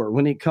sure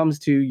when it comes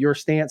to your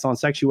stance on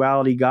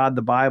sexuality, God,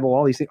 the Bible,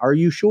 all these things? Are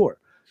you sure?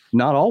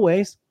 Not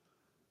always.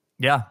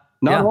 Yeah.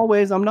 Not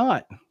always. I'm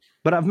not.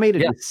 But I've made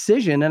a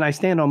decision and I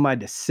stand on my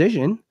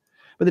decision.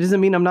 But that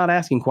doesn't mean I'm not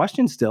asking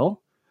questions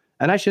still.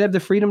 And I should have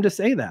the freedom to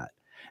say that.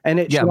 And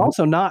it should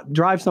also not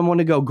drive someone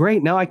to go,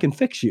 great, now I can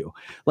fix you.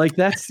 Like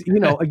that's,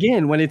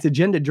 again, when it's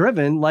agenda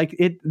driven, like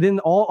then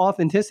all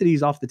authenticity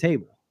is off the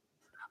table.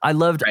 I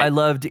loved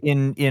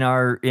in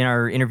our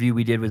interview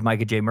we did with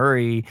Micah J.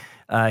 Murray,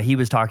 he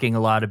was talking a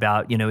lot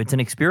about, it's an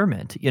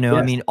experiment,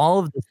 I mean, all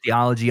of this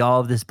theology,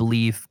 all of this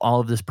belief, all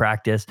of this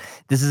practice,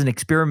 this is an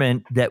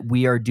experiment that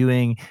we are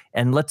doing.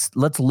 And let's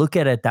look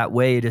at it that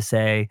way to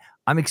say,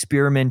 I'm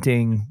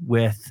experimenting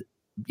with,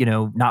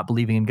 not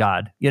believing in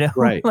God,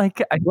 right.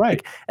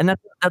 And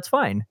that's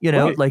fine,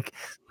 like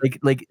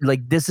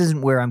this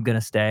isn't where I'm going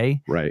to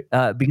stay, right?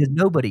 Because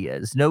nobody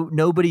is,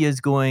 nobody is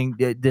going.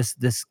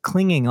 This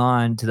clinging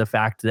on to the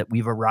fact that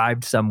we've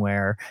arrived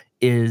somewhere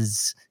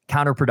is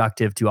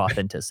counterproductive to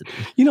authenticity.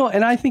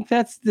 And I think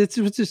that's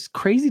just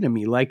crazy to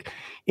me. Like,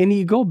 and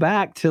you go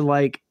back to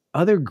like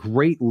other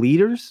great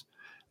leaders.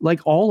 Like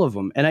all of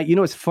them. And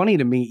it's funny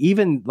to me,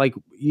 even like,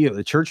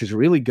 the church is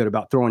really good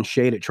about throwing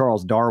shade at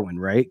Charles Darwin,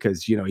 right?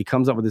 Because, he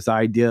comes up with this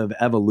idea of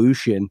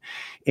evolution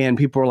and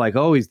people are like,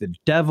 oh, he's the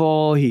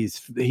devil.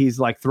 He's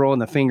like throwing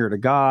the finger to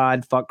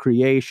God, fuck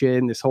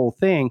creation, this whole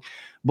thing.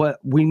 But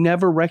we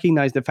never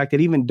recognize the fact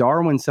that even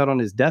Darwin said on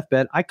his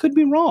deathbed, I could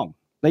be wrong.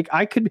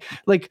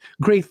 Like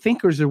great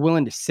thinkers are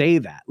willing to say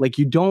that. Like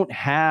you don't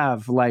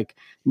have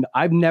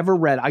I've never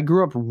read. I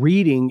grew up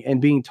reading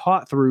and being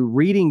taught through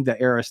reading the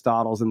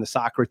Aristotles and the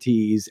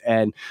Socrates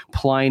and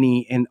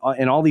Pliny and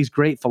all these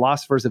great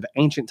philosophers of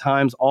ancient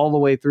times, all the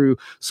way through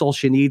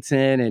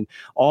Solzhenitsyn and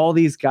all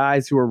these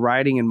guys who are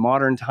writing in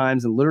modern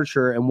times and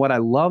literature. And what I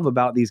love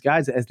about these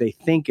guys as they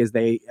think, as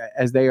they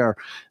are,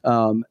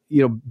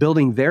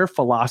 building their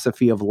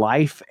philosophy of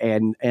life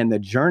and the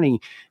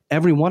journey.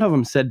 Every one of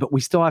them said, but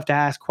we still have to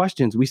ask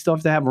questions. We still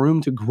have to have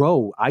room to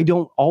grow. I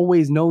don't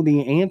always know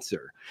the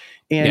answer.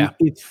 And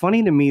it's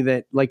funny to me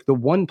that like the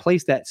one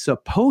place that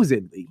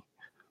supposedly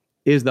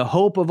is the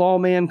hope of all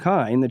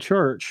mankind, the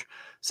church,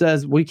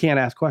 says we can't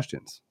ask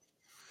questions.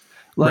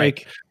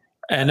 Like,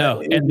 I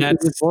know. And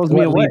that's blows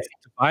me away. Leads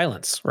to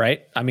violence,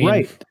 right? I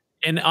mean,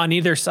 and on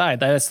either side,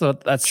 that's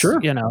sure.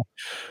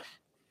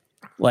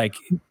 Like,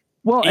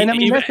 well, and I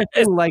mean, that's the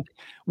thing. Like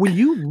when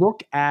you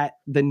look at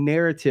the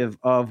narrative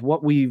of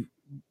what we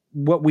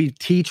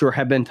teach or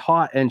have been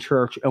taught in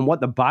church and what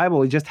the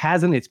Bible just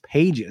has in its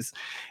pages,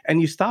 and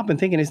you stop and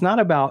think, and it's not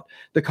about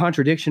the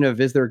contradiction of,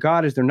 is there a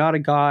God? Is there not a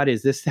God?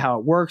 Is this how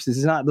it works? Is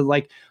this not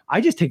like, I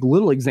just take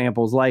little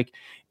examples. Like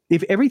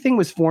if everything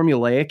was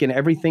formulaic and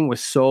everything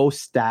was so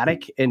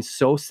static and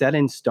so set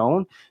in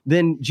stone,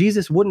 then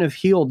Jesus wouldn't have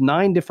healed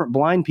 9 different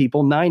blind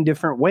people 9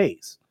 different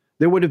ways.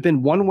 There would have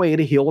been one way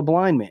to heal a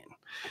blind man.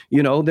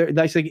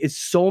 That's like, it's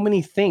so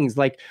many things.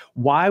 Like,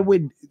 why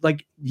would,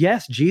 like,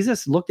 yes,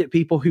 Jesus looked at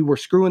people who were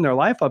screwing their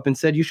life up and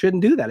said, you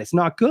shouldn't do that. It's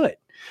not good.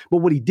 But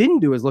what he didn't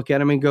do is look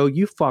at him and go,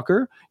 you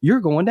fucker, you're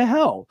going to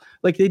hell.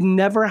 Like it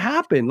never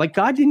happened. Like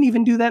God didn't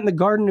even do that in the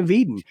Garden of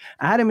Eden.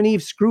 Adam and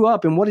Eve screw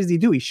up. And what does he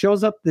do? He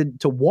shows up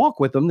to walk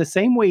with them the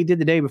same way he did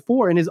the day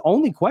before. And his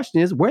only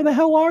question is, where the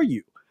hell are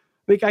you?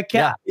 Like I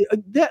can't,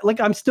 like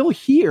I'm still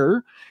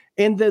here.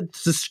 And the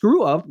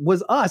screw up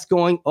was us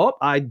going, oh,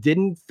 I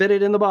didn't fit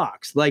it in the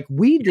box. Like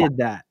we did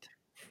that.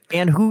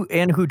 And who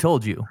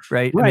told you,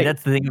 right? I mean,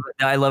 that's the thing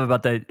that I love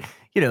about that,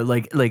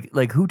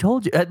 like who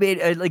told you? I mean,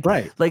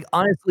 like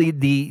honestly,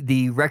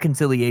 the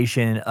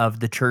reconciliation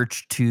of the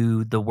church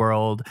to the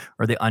world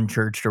or the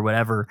unchurched or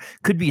whatever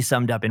could be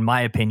summed up, in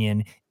my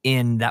opinion,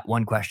 in that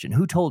one question.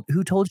 Who told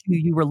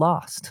you were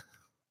lost?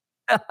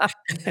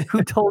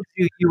 Who told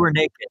you were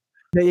naked?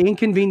 The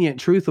inconvenient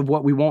truth of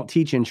what we won't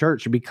teach in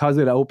church, because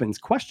it opens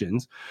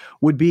questions,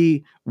 would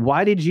be,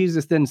 why did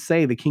Jesus then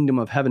say the kingdom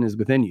of heaven is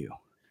within you?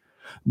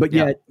 But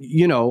yet,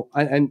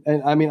 and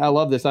I mean, I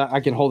love this. I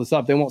can hold this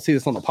up. They won't see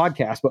this on the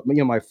podcast, but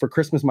for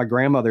Christmas, my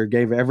grandmother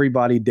gave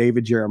everybody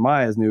David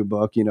Jeremiah's new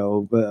book,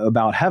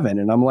 about heaven.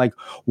 And I'm like,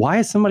 why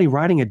is somebody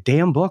writing a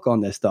damn book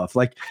on this stuff?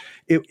 Like,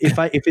 if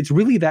it's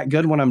really that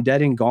good when I'm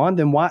dead and gone,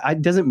 then why?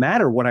 It doesn't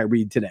matter what I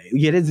read today.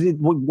 Yet,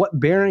 what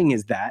bearing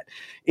is that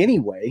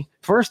anyway?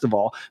 First of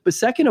all, but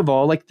second of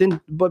all,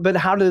 but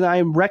how did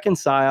I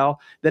reconcile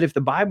that if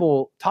the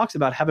Bible talks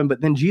about heaven,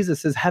 but then Jesus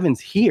says heaven's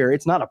here?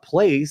 It's not a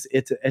place.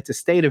 It's a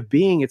state of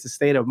being. It's a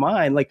state of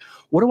mind. Like,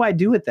 what do I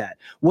do with that?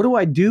 What do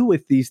I do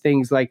with these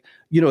things? Like,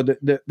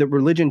 the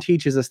religion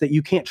teaches us that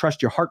you can't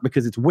trust your heart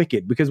because it's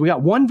wicked, because we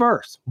got one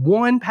verse,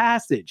 one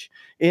passage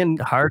in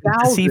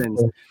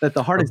thousands that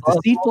the heart is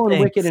deceitful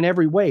and wicked in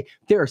every way.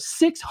 There are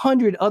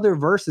 600 other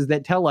verses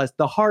that tell us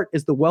the heart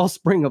is the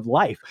wellspring of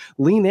life.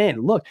 Lean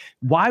in. Look,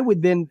 why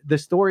would then the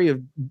story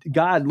of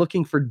God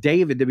looking for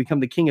David to become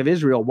the king of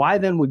Israel, why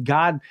then would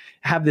God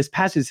have this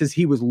passage that says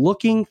he was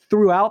looking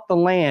throughout the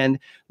land,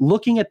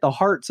 looking at the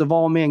hearts of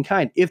all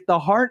mankind? If the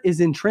heart is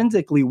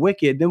intrinsically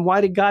wicked, then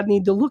why did God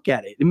need to look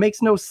at it? It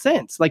makes no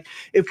sense. Like,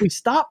 if we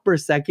stop for a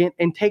second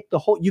and take the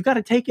whole, you got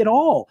to take it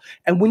all.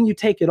 And when you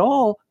take it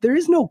all, there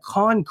is no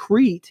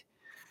concrete,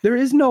 there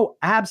is no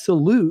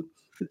absolute.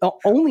 The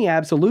only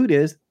absolute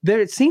is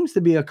there seems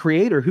to be a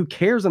creator who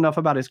cares enough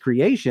about his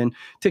creation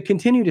to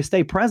continue to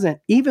stay present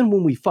even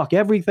when we fuck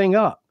everything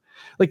up.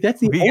 Like, that's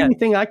the only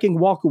thing I can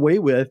walk away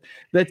with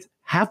that's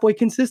halfway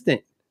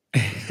consistent.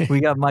 We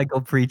got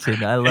Michael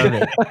preaching. I love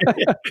it.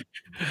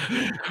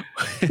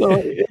 So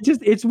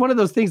it's one of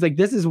those things. Like,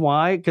 this is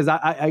why, because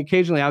I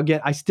occasionally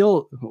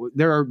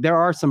there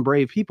are some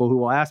brave people who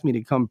will ask me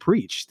to come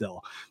preach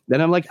still. Then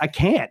I'm like, I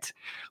can't,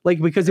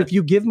 because if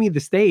you give me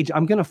the stage,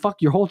 I'm gonna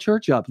fuck your whole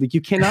church up. Like,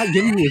 you cannot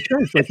give me a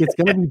church. Like, it's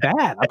gonna be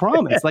bad. I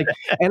promise.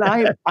 And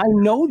I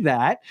know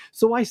that,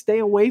 so I stay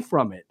away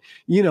from it.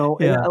 And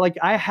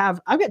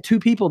I've got two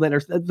people that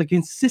are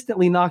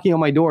consistently knocking on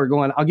my door,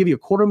 going, "I'll give you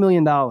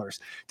 $250,000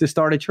 to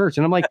start a church."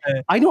 And I'm like,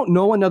 I don't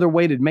know another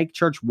way to make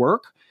church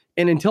work.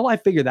 And until I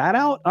figure that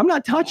out, I'm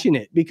not touching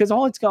it, because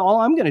all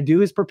I'm going to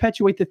do is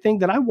perpetuate the thing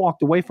that I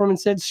walked away from and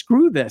said,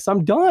 screw this,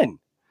 I'm done.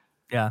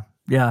 Yeah.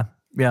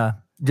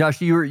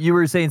 Josh, you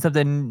were saying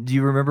something. Do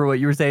you remember what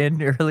you were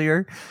saying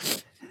earlier?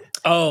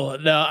 Oh,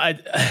 no.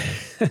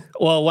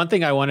 Well, one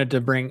thing I wanted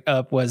to bring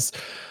up was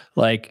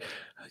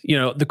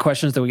the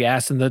questions that we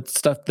asked and the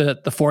stuff,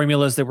 the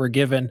formulas that were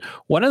given.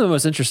 One of the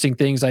most interesting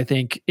things, I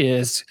think,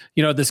 is,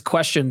 this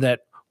question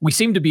that we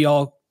seem to be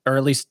all, or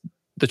at least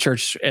the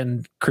church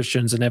and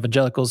Christians and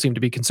evangelicals seem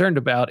to be concerned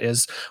about,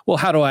 is, well,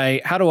 how do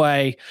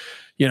I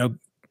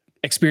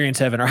experience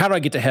heaven, or how do I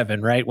get to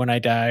heaven, right, when I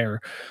die,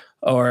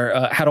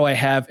 or how do I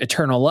have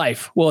eternal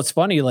life? Well, it's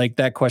funny,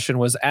 that question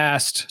was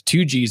asked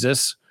to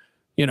Jesus,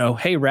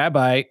 hey,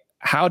 Rabbi,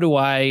 how do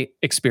I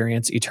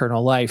experience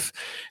eternal life?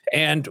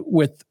 And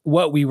with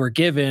what we were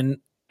given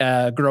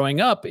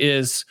growing up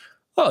is,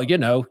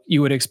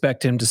 you would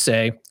expect him to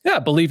say, yeah,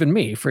 believe in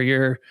me for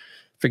your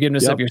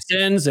forgiveness of your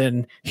sins,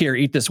 and here,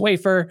 eat this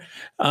wafer.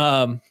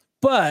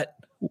 But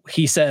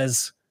he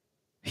says,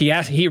 he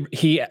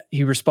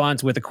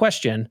responds with a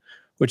question,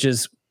 which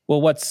is, well,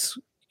 what's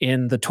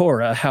in the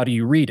Torah? How do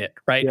you read it?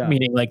 Right? Yeah.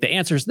 Meaning, the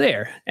answer's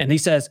there. And he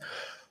says,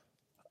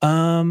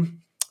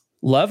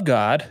 love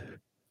God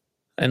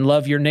and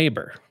love your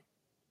neighbor.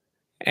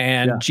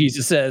 And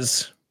Jesus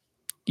says,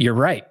 you're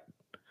right.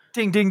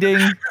 Ding, ding, ding.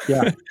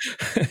 Yeah.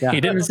 He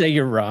didn't say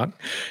you're wrong.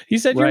 He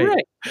said, you're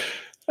right.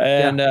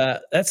 And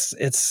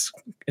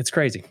it's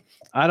crazy.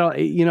 I don't,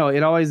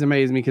 it always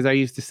amazed me, because I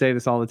used to say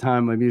this all the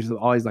time. I'm usually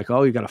always like,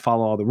 oh, you got to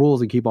follow all the rules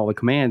and keep all the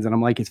commands. And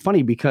I'm like, it's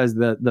funny, because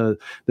the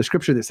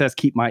scripture that says,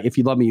 if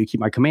you love me, you keep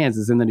my commands,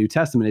 is in the New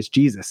Testament. It's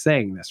Jesus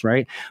saying this,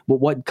 right? But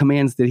what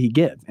commands did he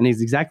give? And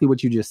it's exactly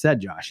what you just said,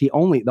 Josh. The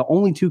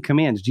only two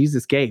commands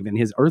Jesus gave in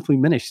his earthly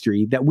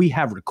ministry that we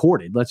have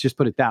recorded, let's just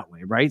put it that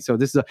way, right? So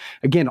this is,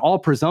 again, all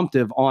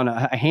presumptive on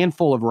a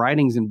handful of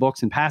writings and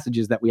books and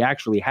passages that we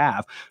actually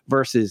have,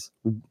 versus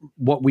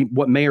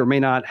what may or may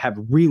not have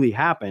really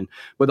happened.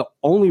 But the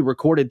only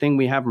recorded thing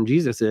we have from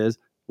Jesus is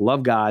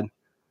love God,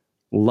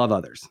 love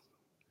others.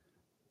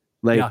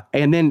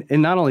 And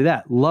not only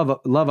that, love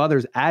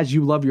others as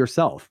you love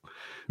yourself.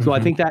 So I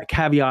think that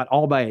caveat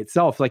all by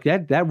itself,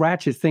 that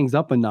ratchets things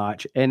up a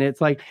notch. And it's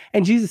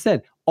and Jesus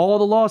said, all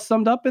the law is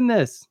summed up in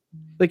this,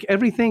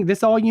 everything,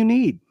 this all you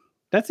need.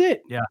 That's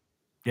it.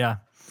 Yeah.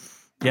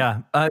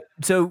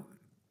 So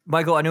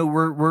Michael, I know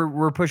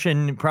we're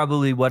pushing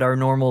probably what our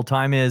normal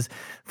time is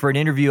for an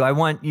interview. I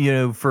want,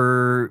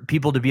 for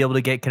people to be able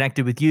to get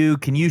connected with you.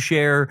 Can you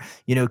share,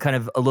 kind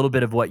of a little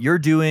bit of what you're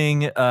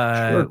doing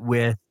Sure.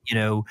 with,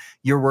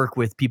 your work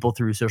with people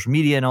through social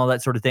media and all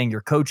that sort of thing,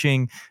 your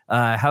coaching?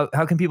 How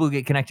can people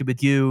get connected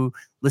with you?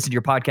 Listen to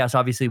your podcast,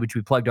 obviously, which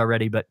we plugged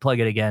already, but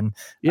plug it again.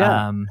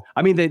 Yeah.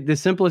 I mean, the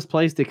simplest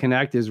place to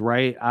connect is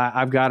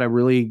I've got a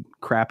really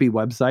crappy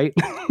website.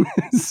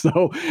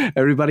 So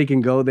everybody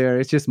can go there.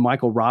 It's just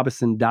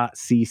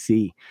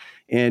michaelrobison.cc.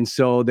 And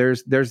so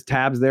there's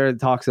tabs there that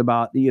talks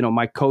about,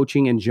 my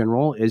coaching in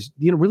general is,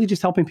 really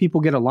just helping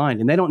people get aligned,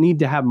 and they don't need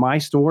to have my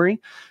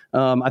story.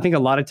 I think a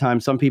lot of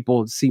times some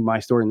people see my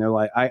story and they're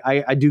like,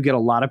 I do get a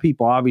lot of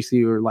people obviously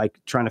who are like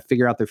trying to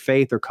figure out their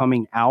faith or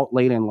coming out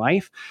late in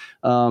life.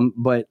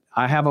 But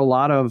I have a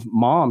lot of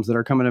moms that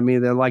are coming to me.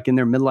 They're like in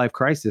their midlife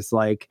crisis,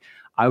 like,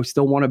 I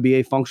still want to be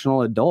a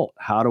functional adult.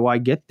 How do I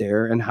get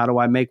there? And how do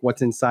I make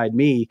what's inside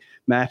me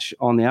match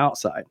on the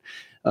outside?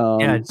 So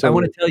I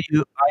want to tell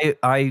you,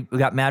 I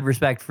got mad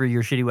respect for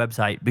your shitty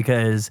website,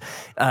 because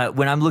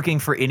when I'm looking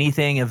for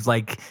anything of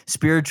like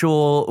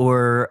spiritual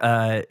or,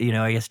 I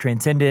guess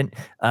transcendent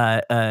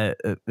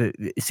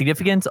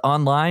significance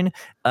online,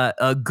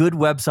 a good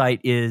website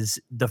is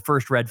the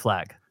first red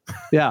flag.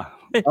 Yeah.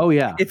 Oh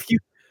yeah.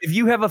 If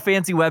you have a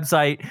fancy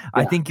website,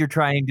 I think you're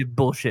trying to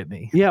bullshit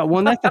me. Yeah.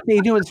 Well, that's the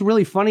thing. What's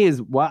really funny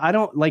is I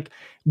don't like,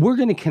 we're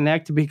going to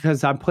connect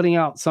because I'm putting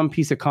out some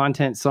piece of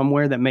content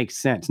somewhere that makes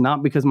sense,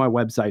 not because my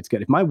website's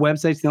good. If my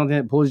website's the only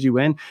thing that pulls you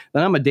in,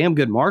 then I'm a damn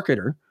good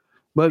marketer.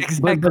 But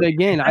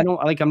again, I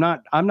don't like, I'm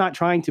not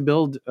trying to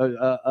build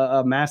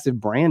a massive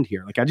brand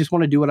here. Like, I just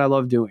want to do what I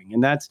love doing.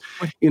 And that's,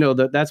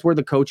 that's where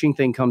the coaching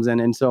thing comes in.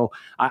 And so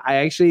I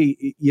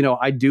actually,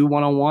 I do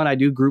one-on-one, I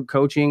do group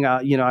coaching.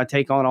 I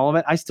take on all of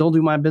it. I still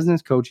do my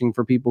business coaching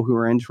for people who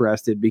are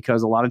interested,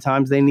 because a lot of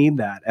times they need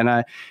that.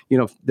 And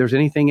if there's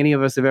anything any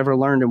of us have ever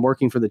learned in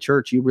working for the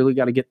church, you really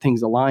got to get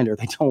things aligned or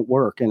they don't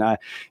work. And I,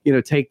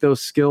 take those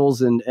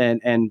skills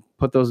and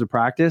put those to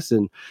practice.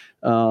 And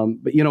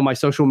but my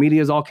social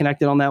media is all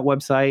connected on that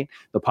website.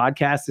 The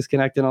podcast is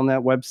connected on that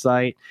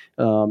website.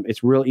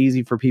 It's real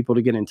easy for people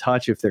to get in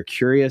touch if they're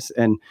curious.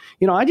 And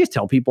I just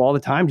tell people all the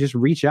time, just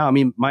reach out. I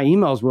mean, my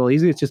email is real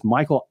easy. It's just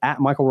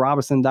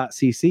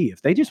michael@michaelrobison.cc.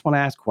 If they just want to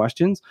ask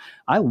questions,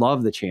 I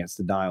love the chance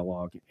to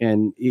dialogue.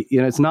 And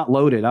it's not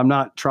loaded. I'm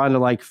not trying to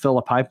like fill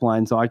a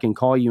pipeline so I can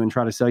call you and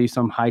try to sell you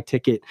some high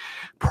ticket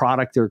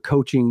product or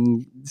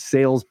coaching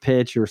sales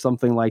pitch or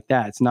something like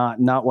that. It's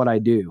not what I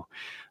do.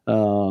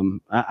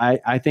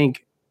 I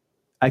think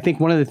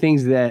one of the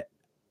things that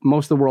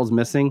most of the world's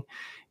missing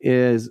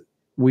is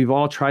we've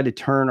all tried to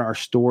turn our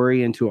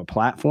story into a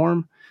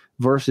platform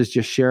versus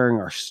just sharing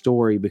our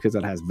story because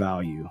it has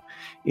value.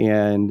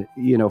 And,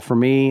 for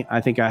me,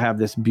 I think I have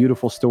this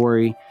beautiful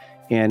story.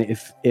 And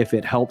if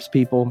it helps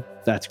people,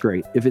 that's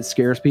great. If it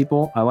scares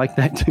people, I like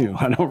that too.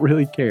 I don't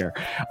really care.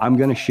 I'm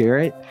going to share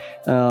it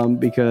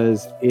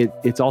because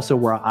it's also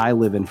where I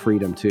live in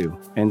freedom too.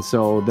 And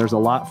so there's a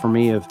lot for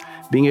me of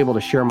being able to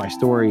share my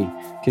story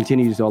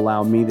continues to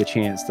allow me the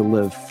chance to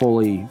live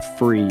fully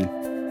free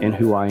in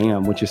who I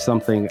am, which is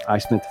something I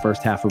spent the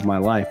first half of my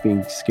life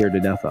being scared to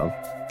death of.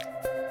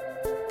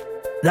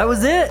 That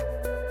was it.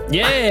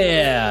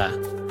 Yeah.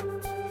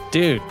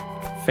 Dude,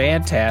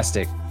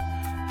 fantastic.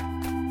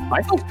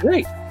 Michael's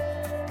great.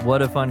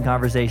 What a fun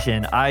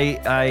conversation. I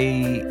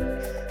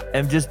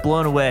am just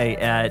blown away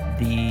at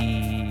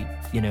the,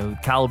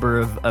 caliber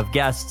of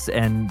guests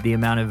and the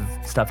amount of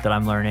stuff that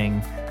I'm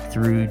learning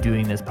through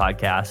doing this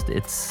podcast.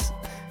 It's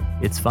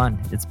fun.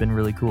 It's been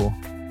really cool.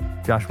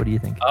 Josh, what do you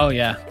think? Oh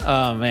yeah.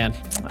 Oh man.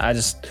 I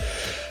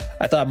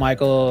thought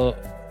Michael,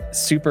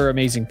 super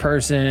amazing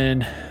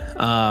person.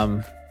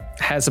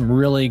 Has some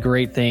really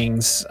great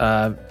things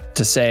to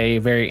say,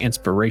 very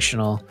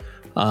inspirational.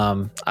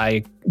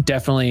 I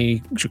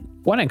definitely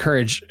want to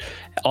encourage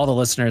all the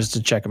listeners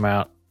to check him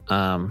out,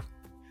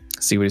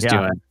 see what he's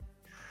doing.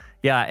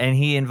 Yeah, and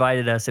he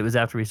invited us. It was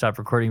after we stopped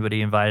recording, but he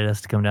invited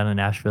us to come down to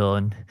Nashville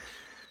and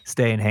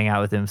stay and hang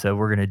out with him. So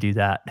we're going to do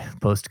that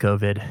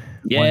post-COVID.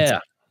 Yeah.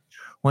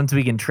 Once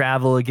we can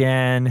travel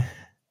again,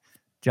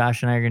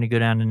 Josh and I are going to go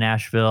down to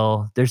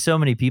Nashville. There's so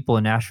many people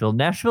in Nashville.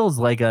 Nashville is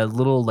like a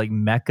little like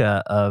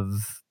mecca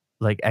of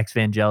like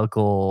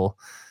evangelical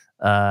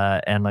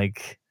and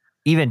like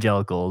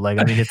evangelical. Like,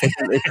 I mean, it's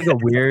like a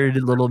weird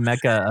little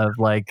mecca of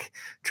like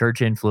church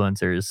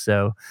influencers.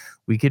 So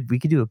we could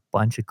do a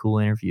bunch of cool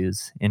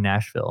interviews in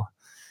Nashville.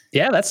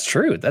 Yeah, that's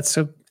true. That's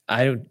so,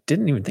 I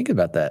didn't even think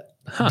about that.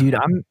 Huh. Dude,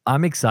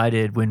 I'm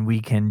excited when we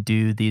can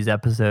do these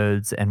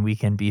episodes and we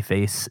can be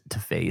face to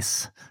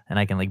face and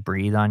I can like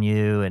breathe on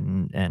you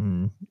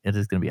and it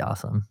is going to be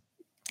awesome.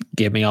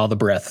 Give me all the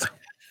breath.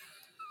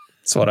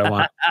 That's what I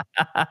want.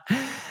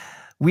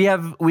 We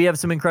have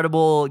some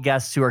incredible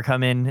guests who are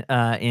coming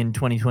in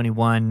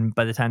 2021.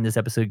 By the time this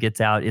episode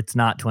gets out, it's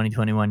not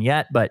 2021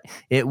 yet, but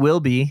it will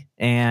be.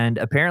 And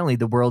apparently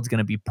the world's going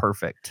to be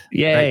perfect.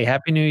 Yay. Right?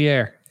 Happy New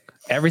Year.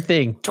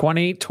 Everything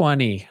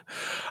 2020.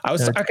 I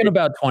was talking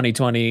about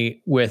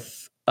 2020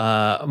 with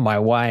my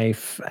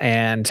wife,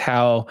 and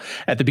how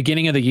at the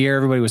beginning of the year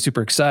everybody was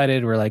super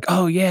excited. We're like,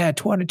 oh yeah,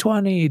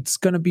 2020, it's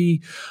gonna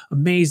be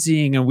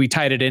amazing, and we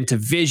tied it into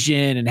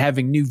vision and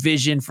having new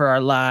vision for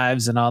our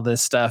lives and all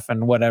this stuff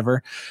and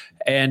whatever.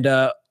 And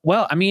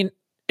well, I mean,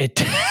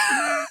 it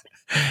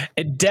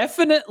it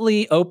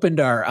definitely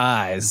opened our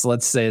eyes.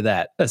 Let's say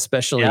that,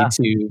 especially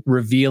to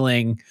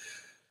revealing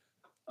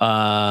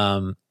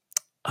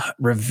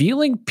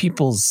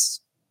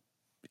people's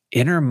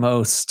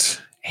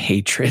innermost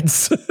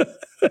hatreds.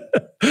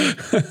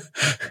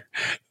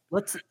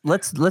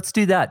 Let's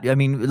do that. I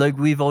mean, like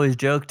we've always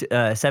joked,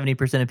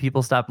 70% of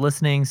people stopped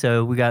listening,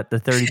 so we got the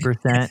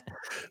 30%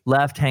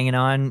 left hanging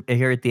on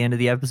here at the end of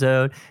the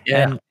episode.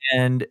 Yeah.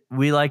 And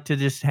we like to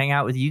just hang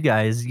out with you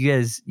guys.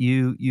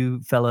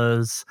 You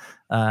fellows,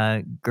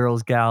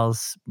 girls,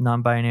 gals,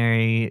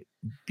 non-binary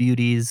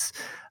beauties,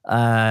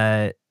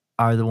 are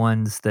the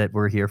ones that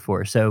we're here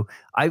for. So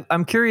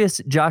I'm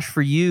curious, Josh,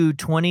 for you,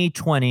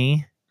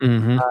 2020.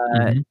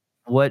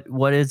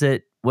 What is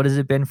it? What has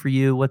it been for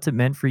you? What's it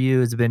meant for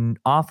you? Has it been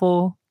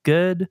awful?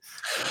 Good?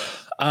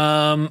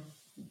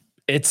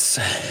 It's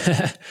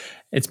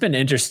it's been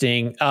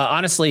interesting.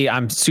 Honestly,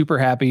 I'm super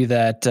happy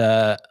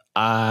that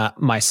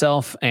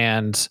myself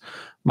and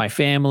my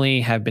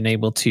family have been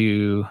able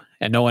to,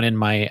 and no one in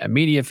my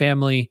immediate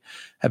family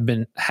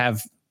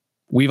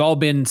we've all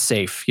been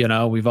safe.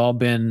 We've all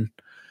been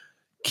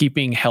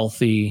keeping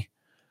healthy.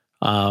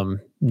 No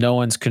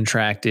one's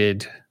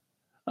contracted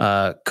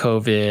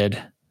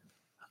COVID.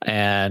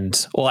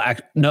 And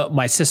no,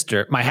 my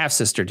half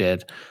sister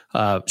did.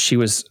 She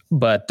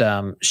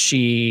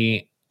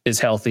is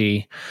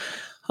healthy.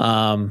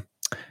 And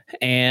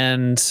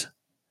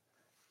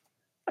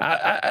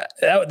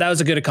that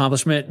was a good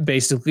accomplishment,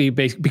 basically,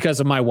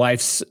 because of my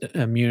wife's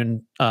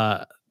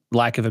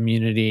lack of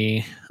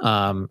immunity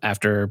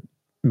after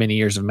many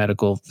years of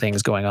medical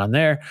things going on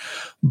there.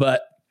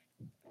 But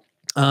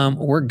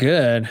we're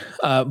good.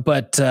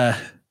 But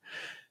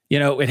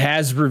it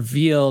has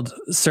revealed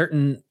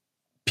certain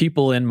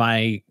people in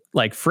my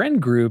friend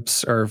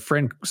groups or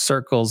friend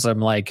circles. I'm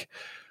like,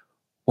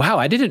 wow,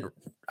 I didn't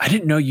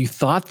know you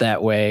thought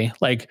that way.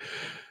 Like,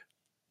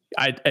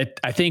 I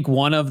think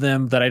one of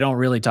them that I don't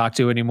really talk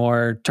to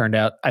anymore turned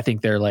out, I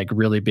think they're like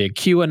really big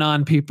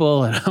QAnon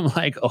people. And I'm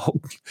like,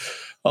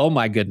 oh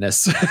my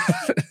goodness.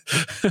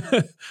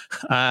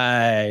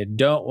 I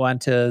don't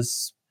want to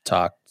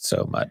talk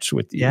so much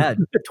with you. Yeah.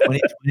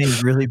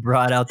 2020 really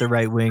brought out the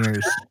right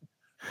wingers,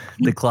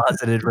 the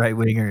closeted right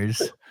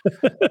wingers.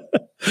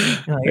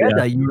 I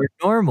thought you were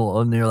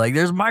normal, and they're like,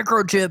 "There's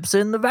microchips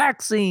in the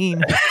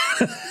vaccine."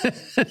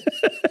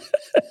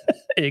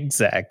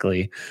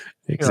 Exactly.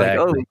 Like,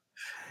 oh,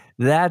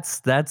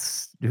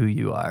 that's who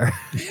you are.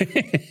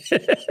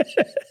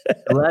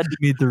 Glad to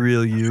meet the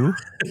real you.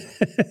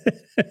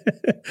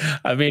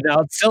 I mean,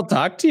 I'll still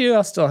talk to you.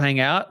 I'll still hang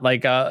out,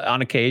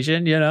 on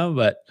occasion,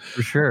 but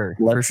for sure.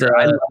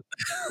 I love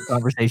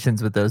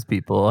conversations with those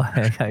people.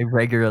 I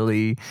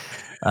regularly.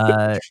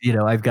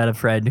 I've got a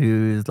friend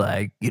who's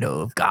like,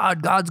 if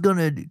God's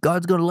gonna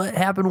let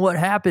happen what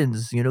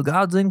happens,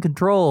 God's in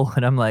control.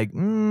 And I'm like,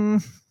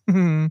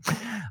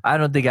 I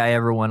don't think I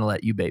ever want to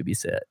let you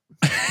babysit.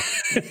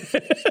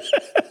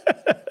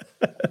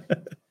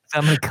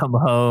 I'm gonna come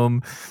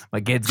home,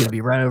 my kid's gonna be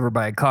run over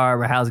by a car,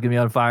 my house is gonna be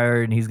on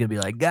fire, and he's gonna be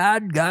like,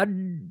 God,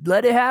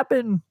 let it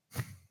happen.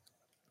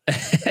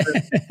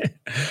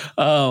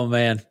 Oh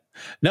man.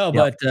 No,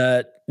 yep.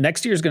 But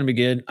next year is going to be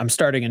good. I'm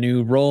starting a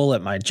new role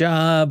at my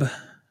job,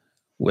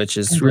 which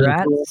is really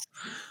cool.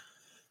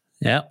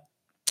 Yeah.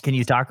 Can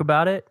you talk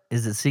about it?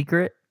 Is it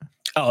secret?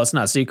 Oh, it's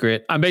not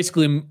secret. I'm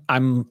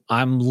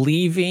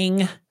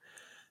leaving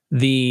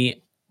this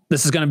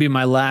is going to be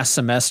my last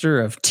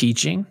semester of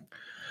teaching.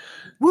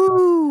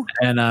 Woo!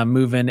 And I'm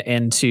moving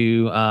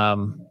into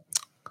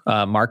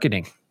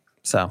marketing.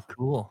 So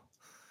cool.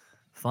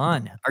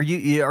 Fun. Are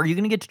you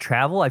going to get to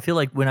travel? I feel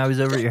like when I was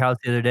over at your house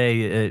the other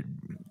day,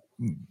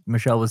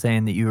 Michelle was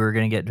saying that you were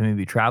going to get to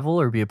maybe travel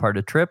or be a part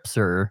of trips,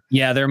 or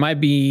yeah, there might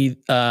be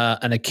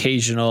an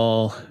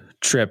occasional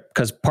trip,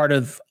 because part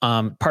of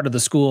the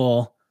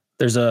school,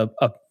 there's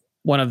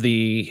one of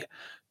the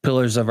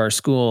pillars of our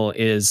school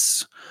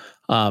is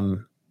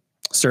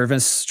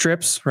service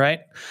trips,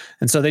 right?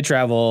 And so they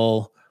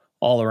travel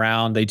all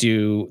around. They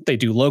do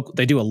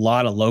a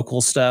lot of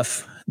local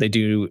stuff. They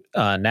do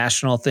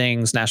national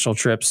things, national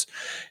trips,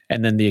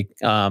 and then the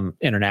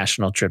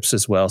international trips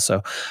as well.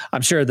 So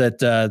I'm sure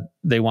that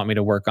they want me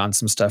to work on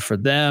some stuff for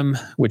them,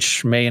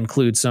 which may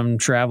include some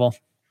travel.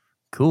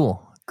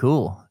 Cool.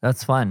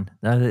 That's fun.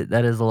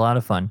 That is a lot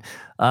of fun.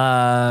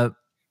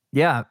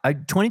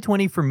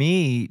 2020 for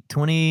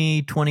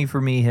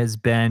me has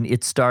been,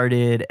 it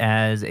started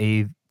as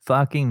a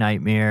fucking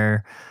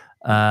nightmare.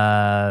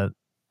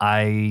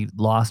 I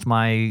lost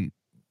my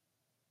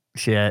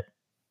shit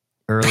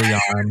early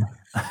on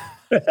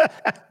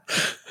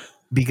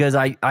because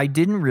I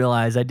didn't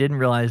realize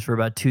for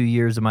about 2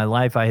 years of my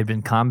life I had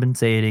been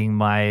compensating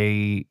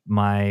my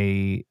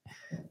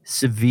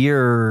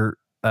severe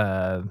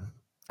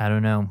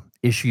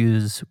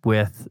issues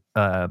with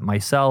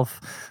myself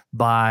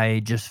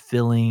by just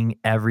filling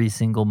every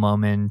single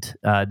moment.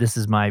 This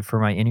is for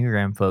my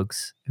Enneagram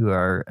folks who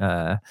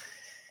are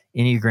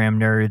Enneagram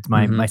nerds.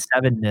 My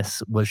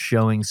 7-ness was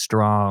showing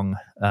strong.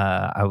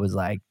 I was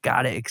like,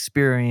 gotta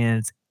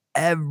experience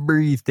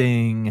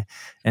everything.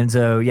 And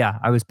so, yeah,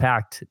 I was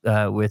packed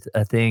with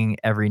a thing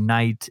every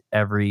night,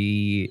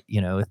 every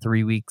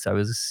 3 weeks. I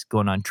was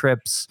going on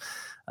trips,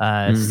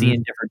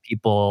 seeing different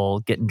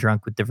people, getting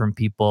drunk with different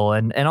people,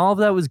 and all of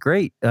that was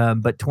great.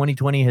 But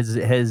 2020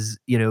 has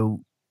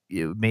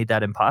made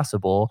that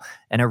impossible.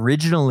 And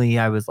originally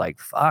I was like,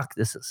 fuck,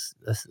 this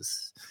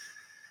is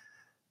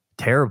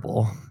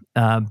terrible.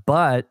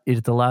 But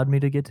it's allowed me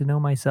to get to know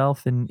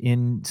myself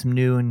in some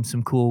new and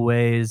some cool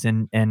ways,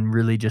 and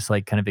really just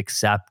like kind of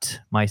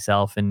accept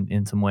myself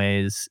in some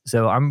ways.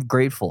 So I'm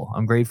grateful.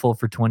 I'm grateful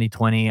for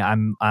 2020.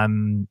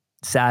 I'm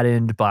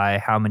saddened by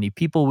how many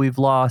people we've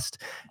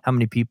lost, how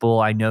many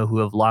people I know who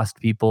have lost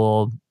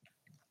people,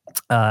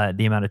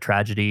 the amount of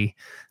tragedy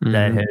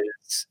that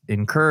has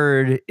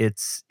incurred.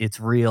 It's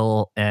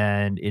real,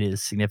 and it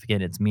is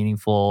significant. It's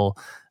meaningful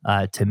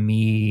to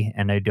me,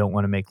 and I don't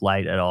want to make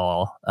light at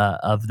all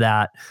of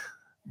that.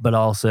 But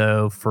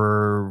also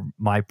for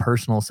my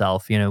personal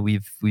self,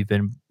 we've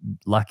been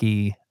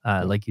lucky,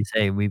 like you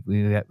say, we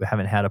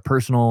haven't had a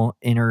personal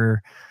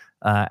inner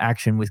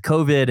action with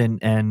COVID,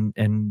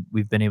 and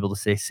we've been able to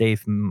stay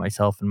safe,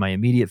 myself and my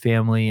immediate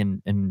family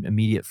and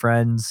immediate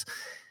friends.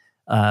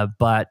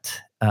 But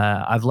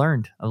I've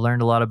learned a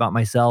lot about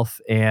myself,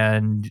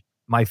 and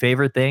my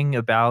favorite thing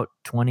about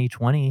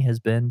 2020 has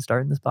been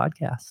starting this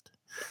podcast.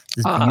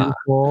 This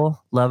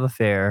beautiful love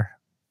affair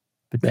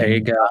between there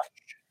you go.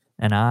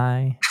 and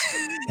I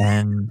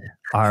and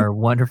our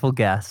wonderful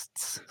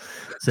guests.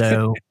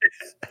 So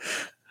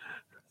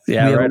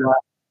yeah,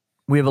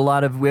 we have a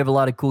lot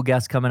of cool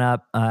guests coming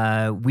up.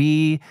 I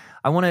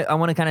want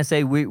to kind of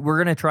say we're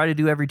going to try to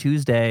do every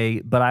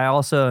Tuesday, but I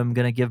also am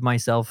going to give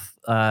myself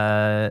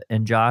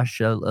and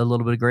Josh a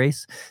little bit of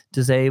grace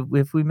to say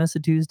if we miss a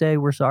Tuesday,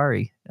 we're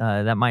sorry.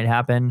 That might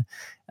happen.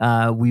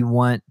 We don't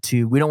want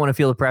to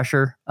feel the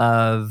pressure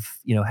of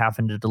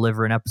having to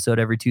deliver an episode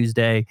every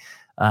Tuesday.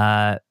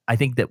 I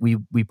think that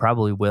we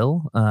probably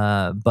will,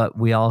 but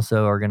we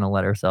also are going to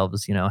let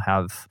ourselves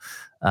have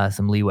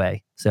some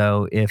leeway.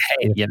 So if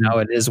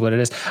it is what it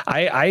is.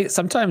 I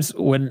sometimes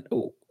with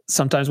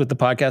the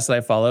podcast that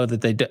I follow,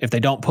 that if they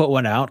don't put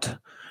one out,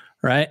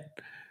 right,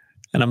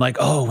 and I'm like,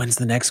 oh, when's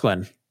the next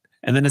one?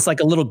 And then it's like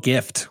a little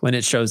gift when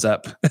it shows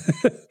up.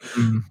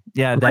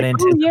 Yeah, that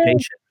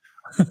anticipation.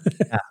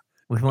 Yeah.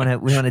 We want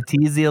to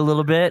tease you a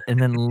little bit and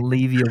then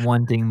leave you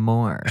wanting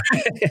more.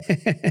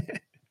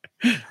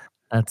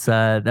 That's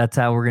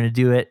how we're going to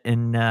do it,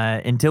 and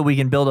until we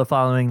can build a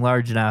following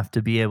large enough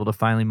to be able to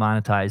finally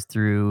monetize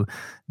through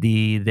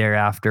the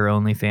thereafter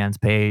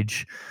OnlyFans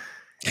page,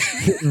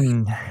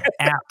 hitting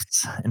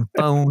apps and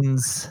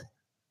phones,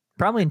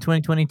 probably in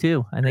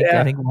 2022. I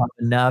think we'll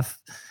have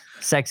enough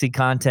sexy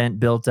content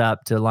built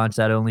up to launch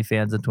that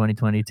OnlyFans in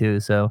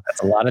 2022. So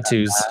that's a lot of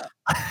twos.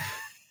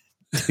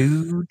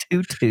 2.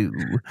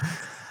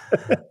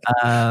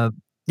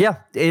 Yeah,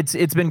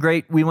 it's been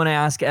great. We want to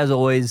ask, as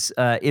always,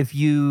 if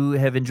you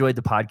have enjoyed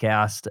the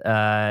podcast.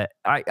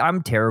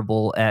 I'm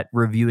terrible at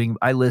reviewing.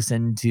 I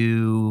listen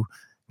to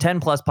 10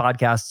 plus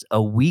podcasts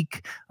a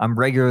week. I'm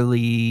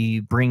regularly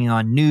bringing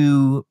on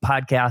new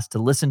podcasts to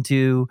listen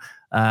to.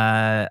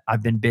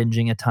 I've been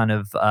binging a ton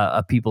of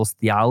a People's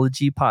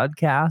Theology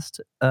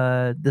podcast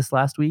this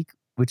last week,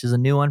 which is a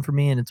new one for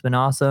me, and it's been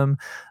awesome.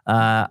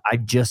 I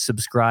just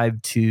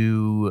subscribed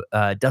to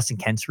Dustin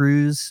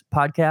Kensrue's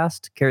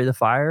podcast, Carry the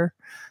Fire.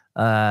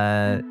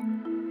 I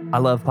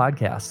love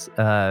podcasts.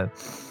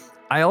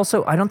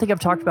 I don't think I've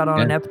talked about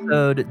on an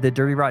episode the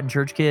Dirty Rotten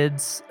Church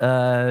Kids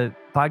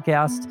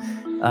podcast,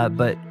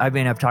 but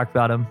I've talked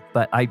about them.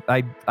 But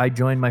I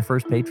joined my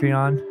first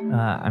Patreon.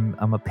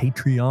 I'm a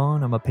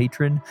Patreon. I'm a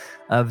patron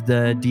of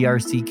the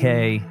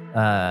DRCK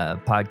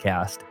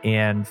podcast,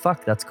 and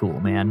fuck, that's cool,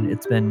 man.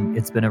 It's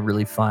been a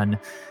really fun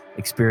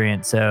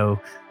experience. So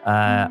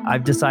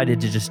I've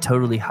decided to just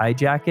totally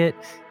hijack it.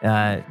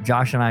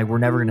 Josh and we're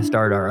never going to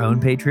start our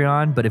own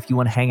Patreon, but if you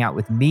want to hang out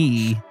with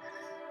me,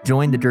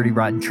 join the Dirty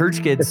Rotten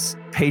Church Kids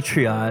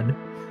Patreon.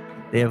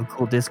 They have a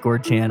cool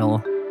Discord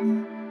channel,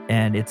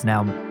 and it's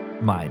now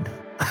mine.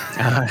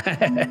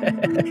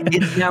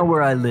 It's now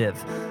where I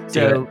live.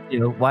 So,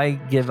 why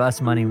give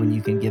us money when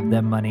you can give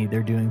them money?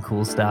 They're doing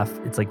cool stuff.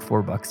 It's like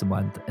 $4 a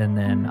month. And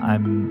then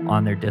I'm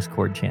on their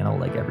Discord channel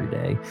like every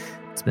day.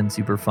 It's been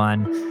super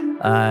fun.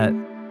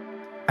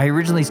 I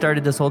originally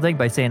started this whole thing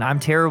by saying I'm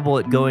terrible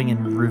at going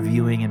and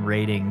reviewing and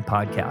rating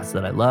podcasts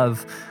that I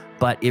love,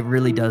 but it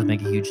really does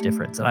make a huge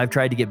difference. And I've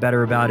tried to get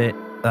better about it.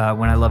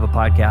 When I love a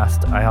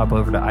podcast, I hop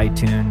over to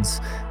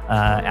iTunes,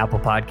 Apple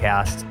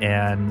Podcasts,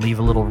 and leave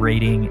a little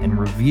rating and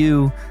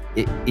review.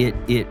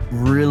 It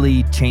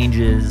really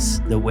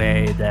changes the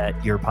way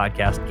that your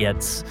podcast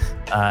gets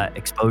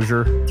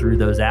exposure through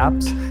those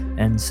apps.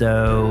 And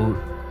so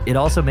it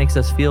also makes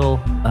us feel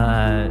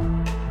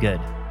good.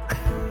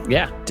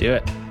 Yeah, do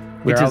it.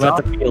 We're all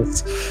about the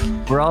feels.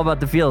 We're all about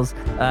the feels.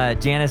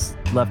 Janice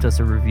left us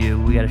a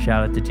review. We got a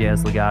shout out to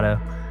Janice Legato,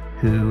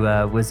 who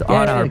was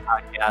on our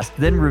podcast,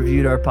 then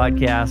reviewed our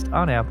podcast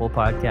on Apple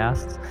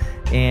Podcasts.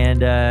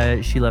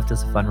 And she left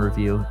us a fun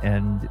review.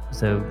 And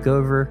so go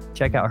over,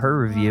 check out her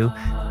review.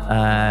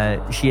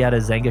 She had a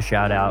Zynga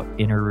shout out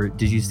in her.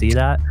 Did you see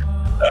that?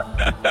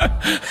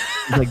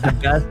 Like the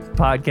best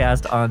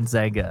podcast on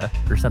Zynga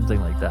or something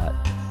like that.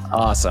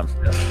 Awesome.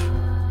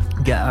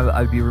 Yeah,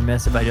 I'd be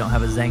remiss if I don't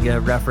have a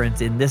Zynga reference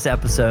in this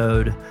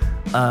episode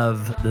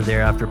of the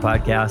Thereafter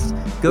podcast.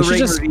 Go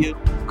rate and review.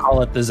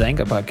 Call it the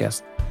Zynga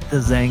podcast. The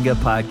Zynga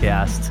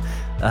podcast.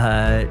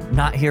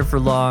 Not here for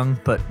long,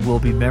 but will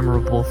be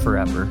memorable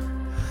forever.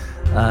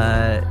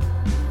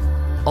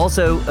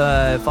 Also,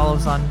 follow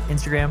us on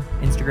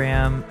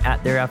Instagram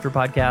at Thereafter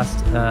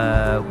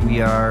Podcast.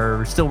 We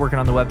are still working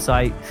on the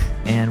website,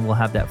 and we'll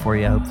have that for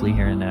you hopefully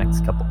here in the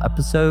next couple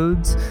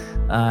episodes.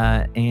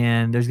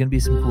 And there's going to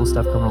be some cool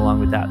stuff coming along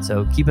with that.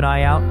 So keep an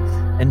eye out.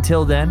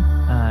 Until then,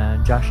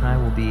 Josh and I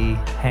will be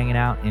hanging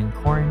out in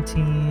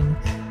quarantine,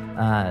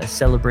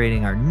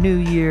 celebrating our new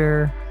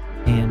year,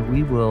 and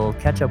we will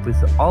catch up with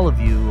all of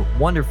you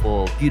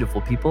wonderful,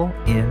 beautiful people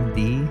in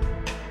the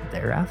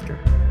Thereafter.